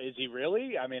that, but is he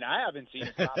really? I mean, I haven't seen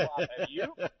him pop off. Have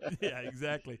you? Yeah,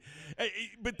 exactly.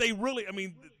 But they really, I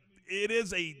mean, it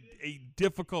is a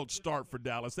difficult start for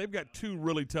Dallas. They've got 2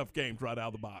 really tough games right out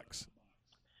of the box.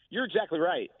 You're exactly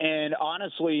right. And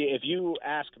honestly, if you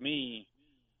ask me,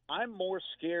 I'm more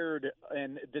scared,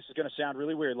 and this is going to sound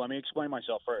really weird. Let me explain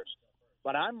myself first.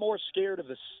 But I'm more scared of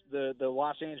the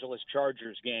Los Angeles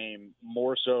Chargers game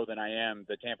more so than I am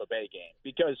the Tampa Bay game.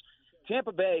 Because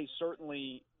Tampa Bay,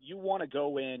 certainly, you want to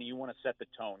go in, you want to set the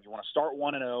tone. You want to start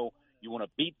 1-0. You want to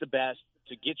beat the best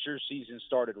to get your season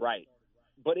started right.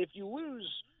 But if you lose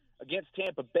against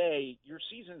Tampa Bay, your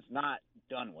season's not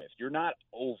done with. You're not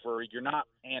over. You're not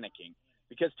panicking.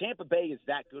 Because Tampa Bay is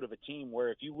that good of a team where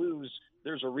if you lose,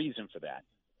 there's a reason for that.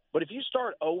 But if you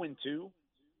start 0-2,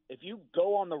 if you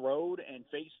go on the road and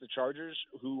face the Chargers,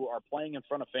 who are playing in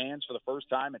front of fans for the first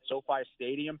time at SoFi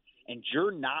Stadium, and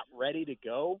you're not ready to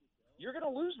go, you're going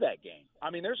to lose that game. I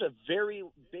mean, there's a very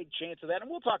big chance of that, and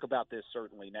we'll talk about this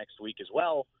certainly next week as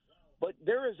well. But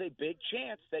there is a big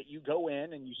chance that you go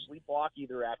in and you sleepwalk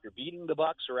either after beating the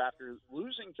Bucs or after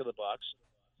losing to the Bucs,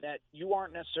 that you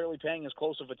aren't necessarily paying as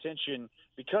close of attention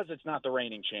because it's not the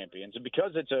reigning champions and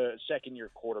because it's a second-year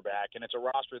quarterback and it's a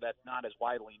roster that's not as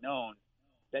widely known,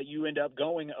 that you end up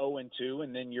going 0-2,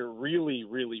 and then you're really,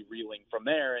 really reeling from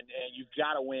there. And you've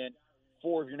got to win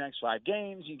 4 of your next 5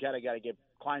 games. You got to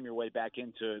climb your way back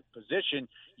into position.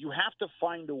 You have to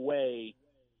find a way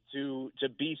to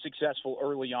be successful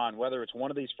early on, whether it's one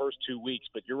of these first 2 weeks.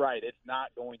 But you're right, it's not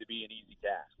going to be an easy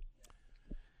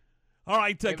task. All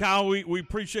right, Kyle, we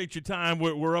appreciate your time.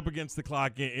 We're up against the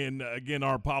clock, and again,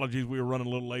 our apologies. We were running a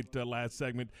little late last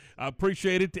segment. I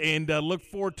appreciate it, and look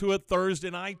forward to it Thursday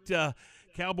night.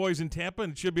 Cowboys in Tampa,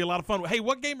 and it should be a lot of fun. Hey,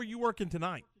 what game are you working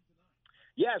tonight?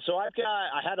 Yeah, so I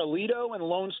had Aledo and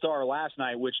Lone Star last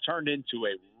night, which turned into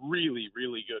a really,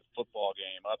 really good football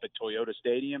game up at Toyota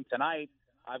Stadium. Tonight,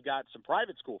 I've got some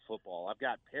private school football. I've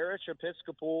got Parish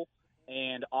Episcopal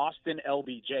and Austin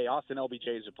LBJ. Austin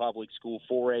LBJ is a public school,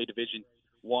 4A Division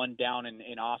I down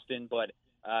in Austin, but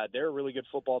they're a really good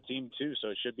football team too, so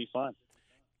it should be fun.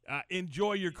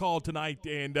 Enjoy your call tonight,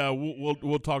 and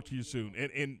we'll talk to you soon.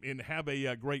 And have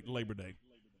a great Labor Day.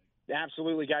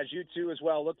 Absolutely, guys. You too as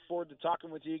well. Look forward to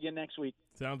talking with you again next week.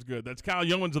 Sounds good. That's Kyle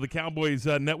Youmans of the Cowboys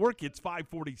Network. It's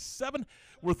 5:47.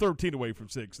 We're 13 away from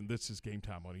 6, and this is Game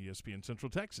Time on ESPN Central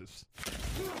Texas.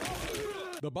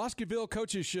 The Bosqueville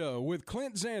Coaches Show with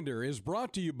Clint Zander is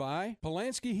brought to you by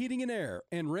Polanski Heating and Air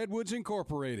and Redwoods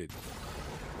Incorporated.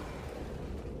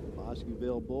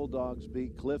 Bosqueville Bulldogs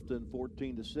beat Clifton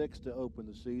 14-6 to open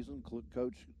the season.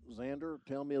 Coach Zander,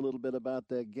 tell me a little bit about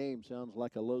that game. Sounds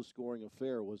like a low-scoring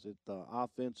affair. Was it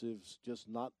offensives just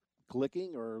not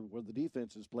clicking, or were the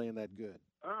defenses playing that good?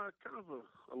 Kind of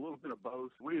a little bit of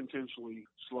both. We intentionally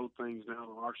slowed things down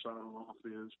on our side on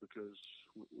offense because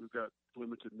we've got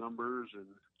limited numbers and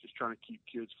just trying to keep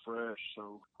kids fresh.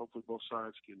 So hopefully both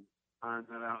sides can iron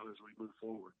that out as we move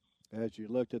forward. As you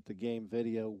looked at the game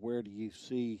video, where do you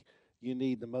see you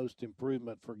need the most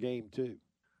improvement for Game 2?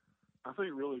 I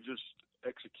think really just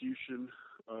execution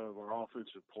of our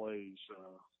offensive plays.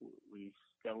 We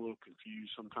got a little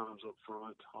confused sometimes up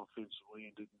front offensively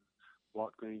and didn't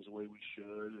block things the way we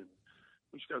should, and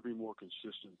we just got to be more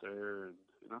consistent there.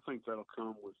 And I think that'll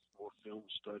come with more film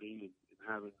study and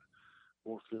having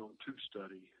more film to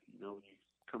study. You know, when you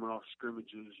coming off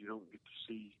scrimmages, you don't get to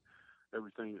see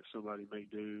everything that somebody may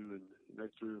do, and they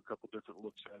threw a couple different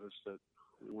looks at us that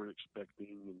we weren't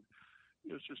expecting, and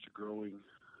it's just a growing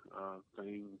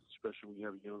thing, especially when you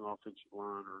have a young offensive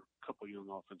line or a couple of young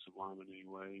offensive linemen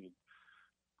anyway, and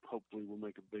hopefully we'll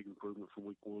make a big improvement from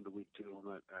week 1 to week 2 on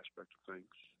that aspect of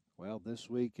things. Well, this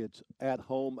week it's at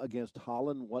home against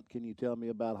Holland. What can you tell me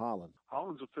about Holland?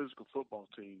 Holland's a physical football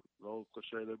team. The old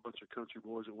cliche, they're a bunch of country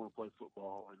boys that want to play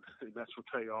football, and that's what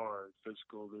they are.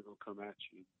 Physical, they're going to come at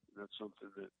you. And that's something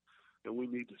that we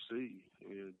need to see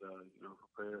and,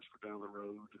 prepare us for down the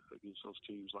road against those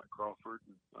teams like Crawford.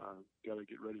 Got to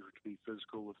get ready to be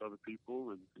physical with other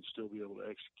people and still be able to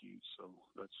execute. So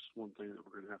that's one thing that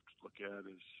we're going to have to look at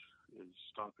is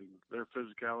stopping their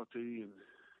physicality, and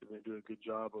they do a good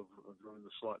job of running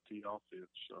the slot T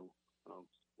offense. So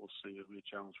we'll see. It'll be a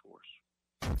challenge for us.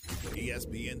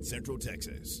 ESPN Central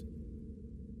Texas.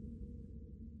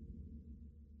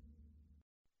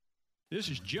 This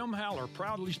is Jim Haller,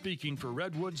 proudly speaking for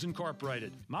Redwoods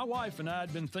Incorporated. My wife and I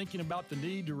had been thinking about the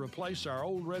need to replace our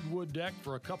old redwood deck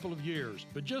for a couple of years,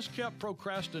 but just kept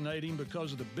procrastinating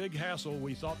because of the big hassle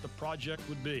we thought the project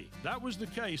would be. That was the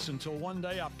case until one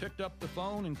day I picked up the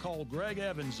phone and called Greg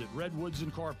Evans at Redwoods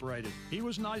Incorporated. He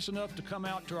was nice enough to come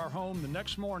out to our home the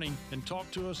next morning and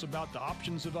talk to us about the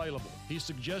options available. He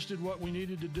suggested what we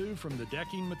needed to do, from the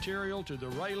decking material to the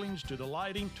railings to the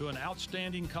lighting, to an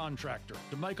outstanding contractor.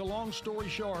 To make a long story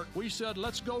short, we said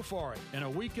let's go for it. And a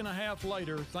week and a half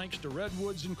later, thanks to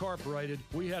Redwoods Incorporated,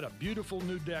 we had a beautiful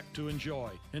new deck to enjoy.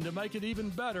 And to make it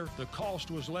even better, the cost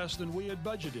was less than we had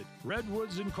budgeted.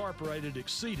 Redwoods Incorporated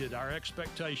exceeded our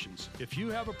expectations. If you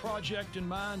have a project in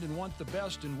mind and want the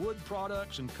best in wood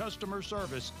products and customer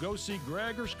service, go see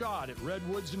Greg or Scott at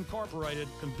Redwoods Incorporated,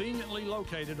 conveniently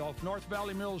located off North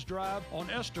Valley Mills Drive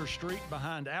on Esther Street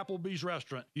behind Applebee's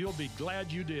Restaurant. You'll be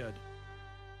glad you did.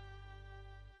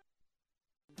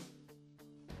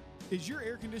 Is your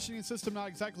air conditioning system not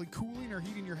exactly cooling or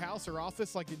heating your house or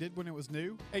office like it did when it was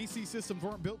new? AC systems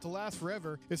weren't built to last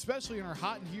forever, especially in our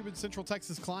hot and humid Central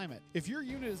Texas climate. If your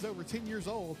unit is over 10 years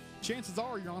old, chances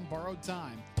are you're on borrowed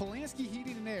time. Polanski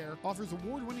Heating and Air offers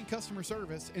award-winning customer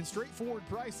service and straightforward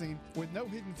pricing with no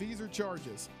hidden fees or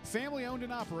charges. Family owned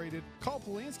and operated, call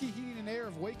Polanski Heating and Air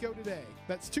of Waco today.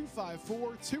 That's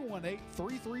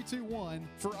 254-218-3321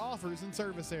 for offers in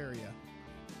service area.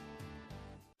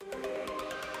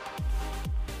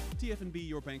 TFNB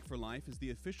Your Bank for Life is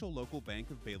the official local bank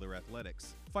of Baylor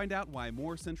Athletics. Find out why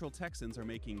more Central Texans are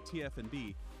making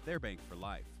TFNB their bank for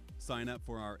life. Sign up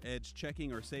for our Edge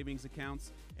checking or savings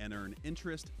accounts and earn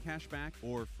interest, cashback,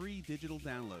 or free digital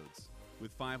downloads.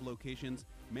 With 5 locations,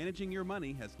 managing your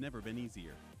money has never been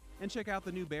easier. And check out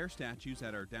the new bear statues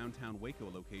at our downtown Waco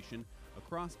location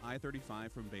across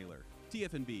I-35 from Baylor.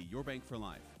 TFNB Your Bank for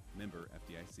Life. Member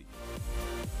FDIC.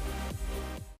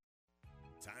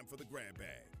 Time for the grab bag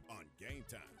on Game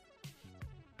Time.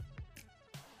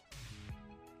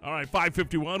 All right,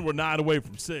 5:51. We're 9 away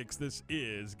from 6. This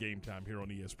is Game Time here on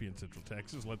ESPN Central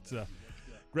Texas. Let's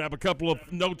grab a couple of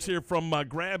notes here from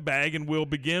Grab Bag, and we'll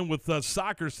begin with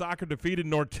soccer. Soccer defeated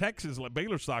North Texas.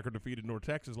 Baylor soccer defeated North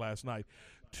Texas last night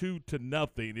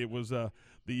 2-0. It was the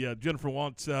Jennifer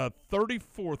Want's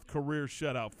 34th career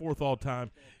shutout, 4th all-time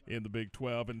in the Big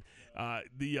 12. And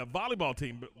the volleyball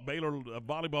team, Baylor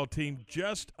volleyball team,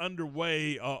 just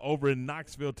underway over in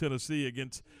Knoxville, Tennessee,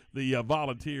 against the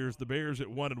Volunteers. The Bears at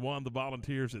 1-1, the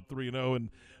Volunteers at 3-0, and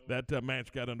that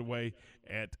match got underway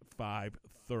at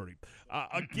 5:30.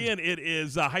 Again, it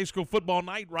is high school football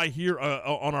night right here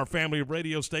on our family of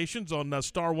radio stations on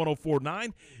Star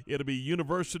 104.9. It'll be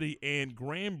University and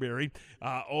Granbury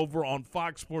over on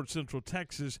Fox Sports Central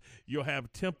Texas. You'll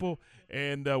have Temple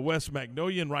and West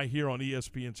Magnolia, and right here on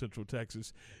ESPN Central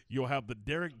Texas, you'll have the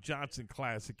Derek Johnson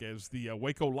Classic as the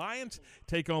Waco Lions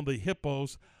take on the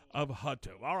Hippos of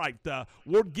Hutto. All right,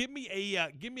 Ward, give me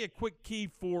a quick key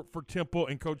for Temple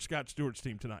and Coach Scott Stewart's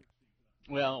team tonight.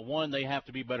 Well, one, they have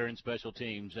to be better in special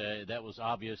teams. That was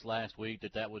obvious last week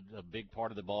that was a big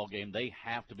part of the ball game. They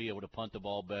have to be able to punt the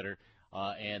ball better,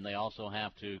 and they also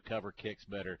have to cover kicks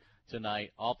better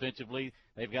tonight. Offensively,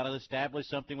 they've got to establish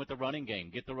something with the running game.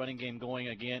 Get the running game going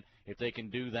again. If they can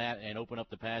do that and open up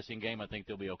the passing game, I think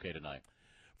they'll be okay tonight.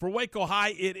 For Waco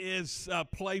High, it is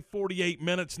play 48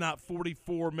 minutes, not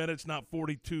 44 minutes, not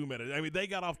 42 minutes. I mean, they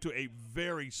got off to a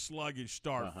very sluggish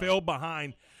start. Fell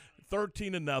behind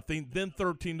 13-0, then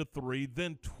 13-3,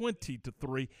 then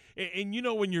 20-3. And you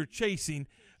know when you're chasing,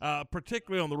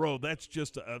 particularly on the road, that's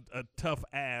just a tough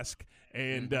ask,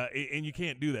 and you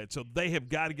can't do that. So they have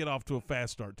got to get off to a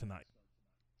fast start tonight.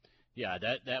 Yeah,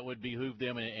 that would behoove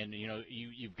them, and you know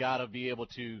you've got to be able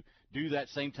to do that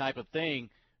same type of thing.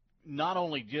 Not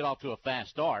only get off to a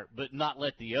fast start, but not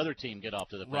let the other team get off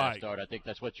to the fast start. I think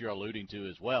that's what you're alluding to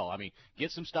as well. I mean,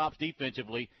 get some stops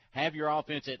defensively. Have your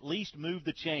offense at least move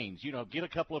the chains. You know, get a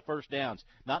couple of first downs.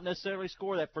 Not necessarily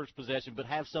score that first possession, but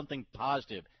have something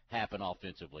positive happen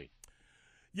offensively.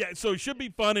 Yeah, so it should be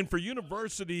fun. And for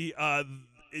University,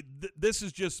 this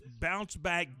is just bounce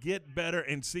back, get better,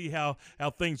 and see how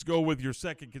things go with your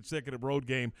second consecutive road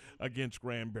game against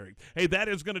Granbury. Hey, that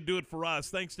is going to do it for us.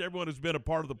 Thanks to everyone who's been a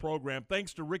part of the program.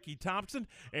 Thanks to Ricky Thompson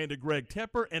and to Greg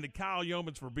Tepper and to Kyle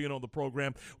Yeomans for being on the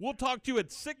program. We'll talk to you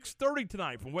at 6:30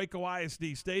 tonight from Waco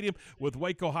ISD Stadium with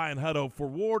Waco High and Hutto. For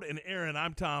Ward and Aaron,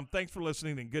 I'm Tom. Thanks for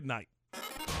listening, and good night.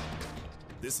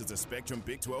 This is the Spectrum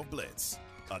Big 12 Blitz,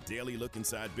 a daily look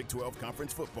inside Big 12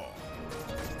 Conference football.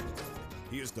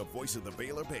 Here's the voice of the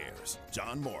Baylor Bears,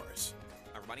 John Morris.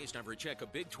 Everybody, it's time for a check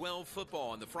of Big 12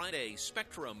 football on the Friday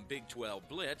Spectrum Big 12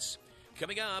 Blitz.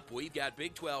 Coming up, we've got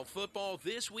Big 12 football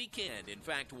this weekend. In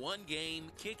fact, one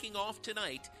game kicking off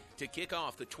tonight to kick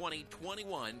off the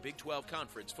 2021 Big 12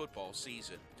 Conference football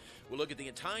season. We'll look at the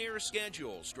entire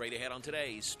schedule straight ahead on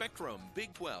today's Spectrum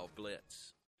Big 12 Blitz.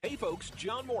 Hey folks,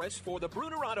 John Morris for the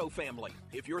Bruner Auto family.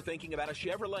 If you're thinking about a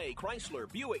Chevrolet, Chrysler,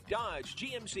 Buick, Dodge,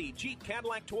 GMC, Jeep,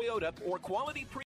 Cadillac, Toyota, or quality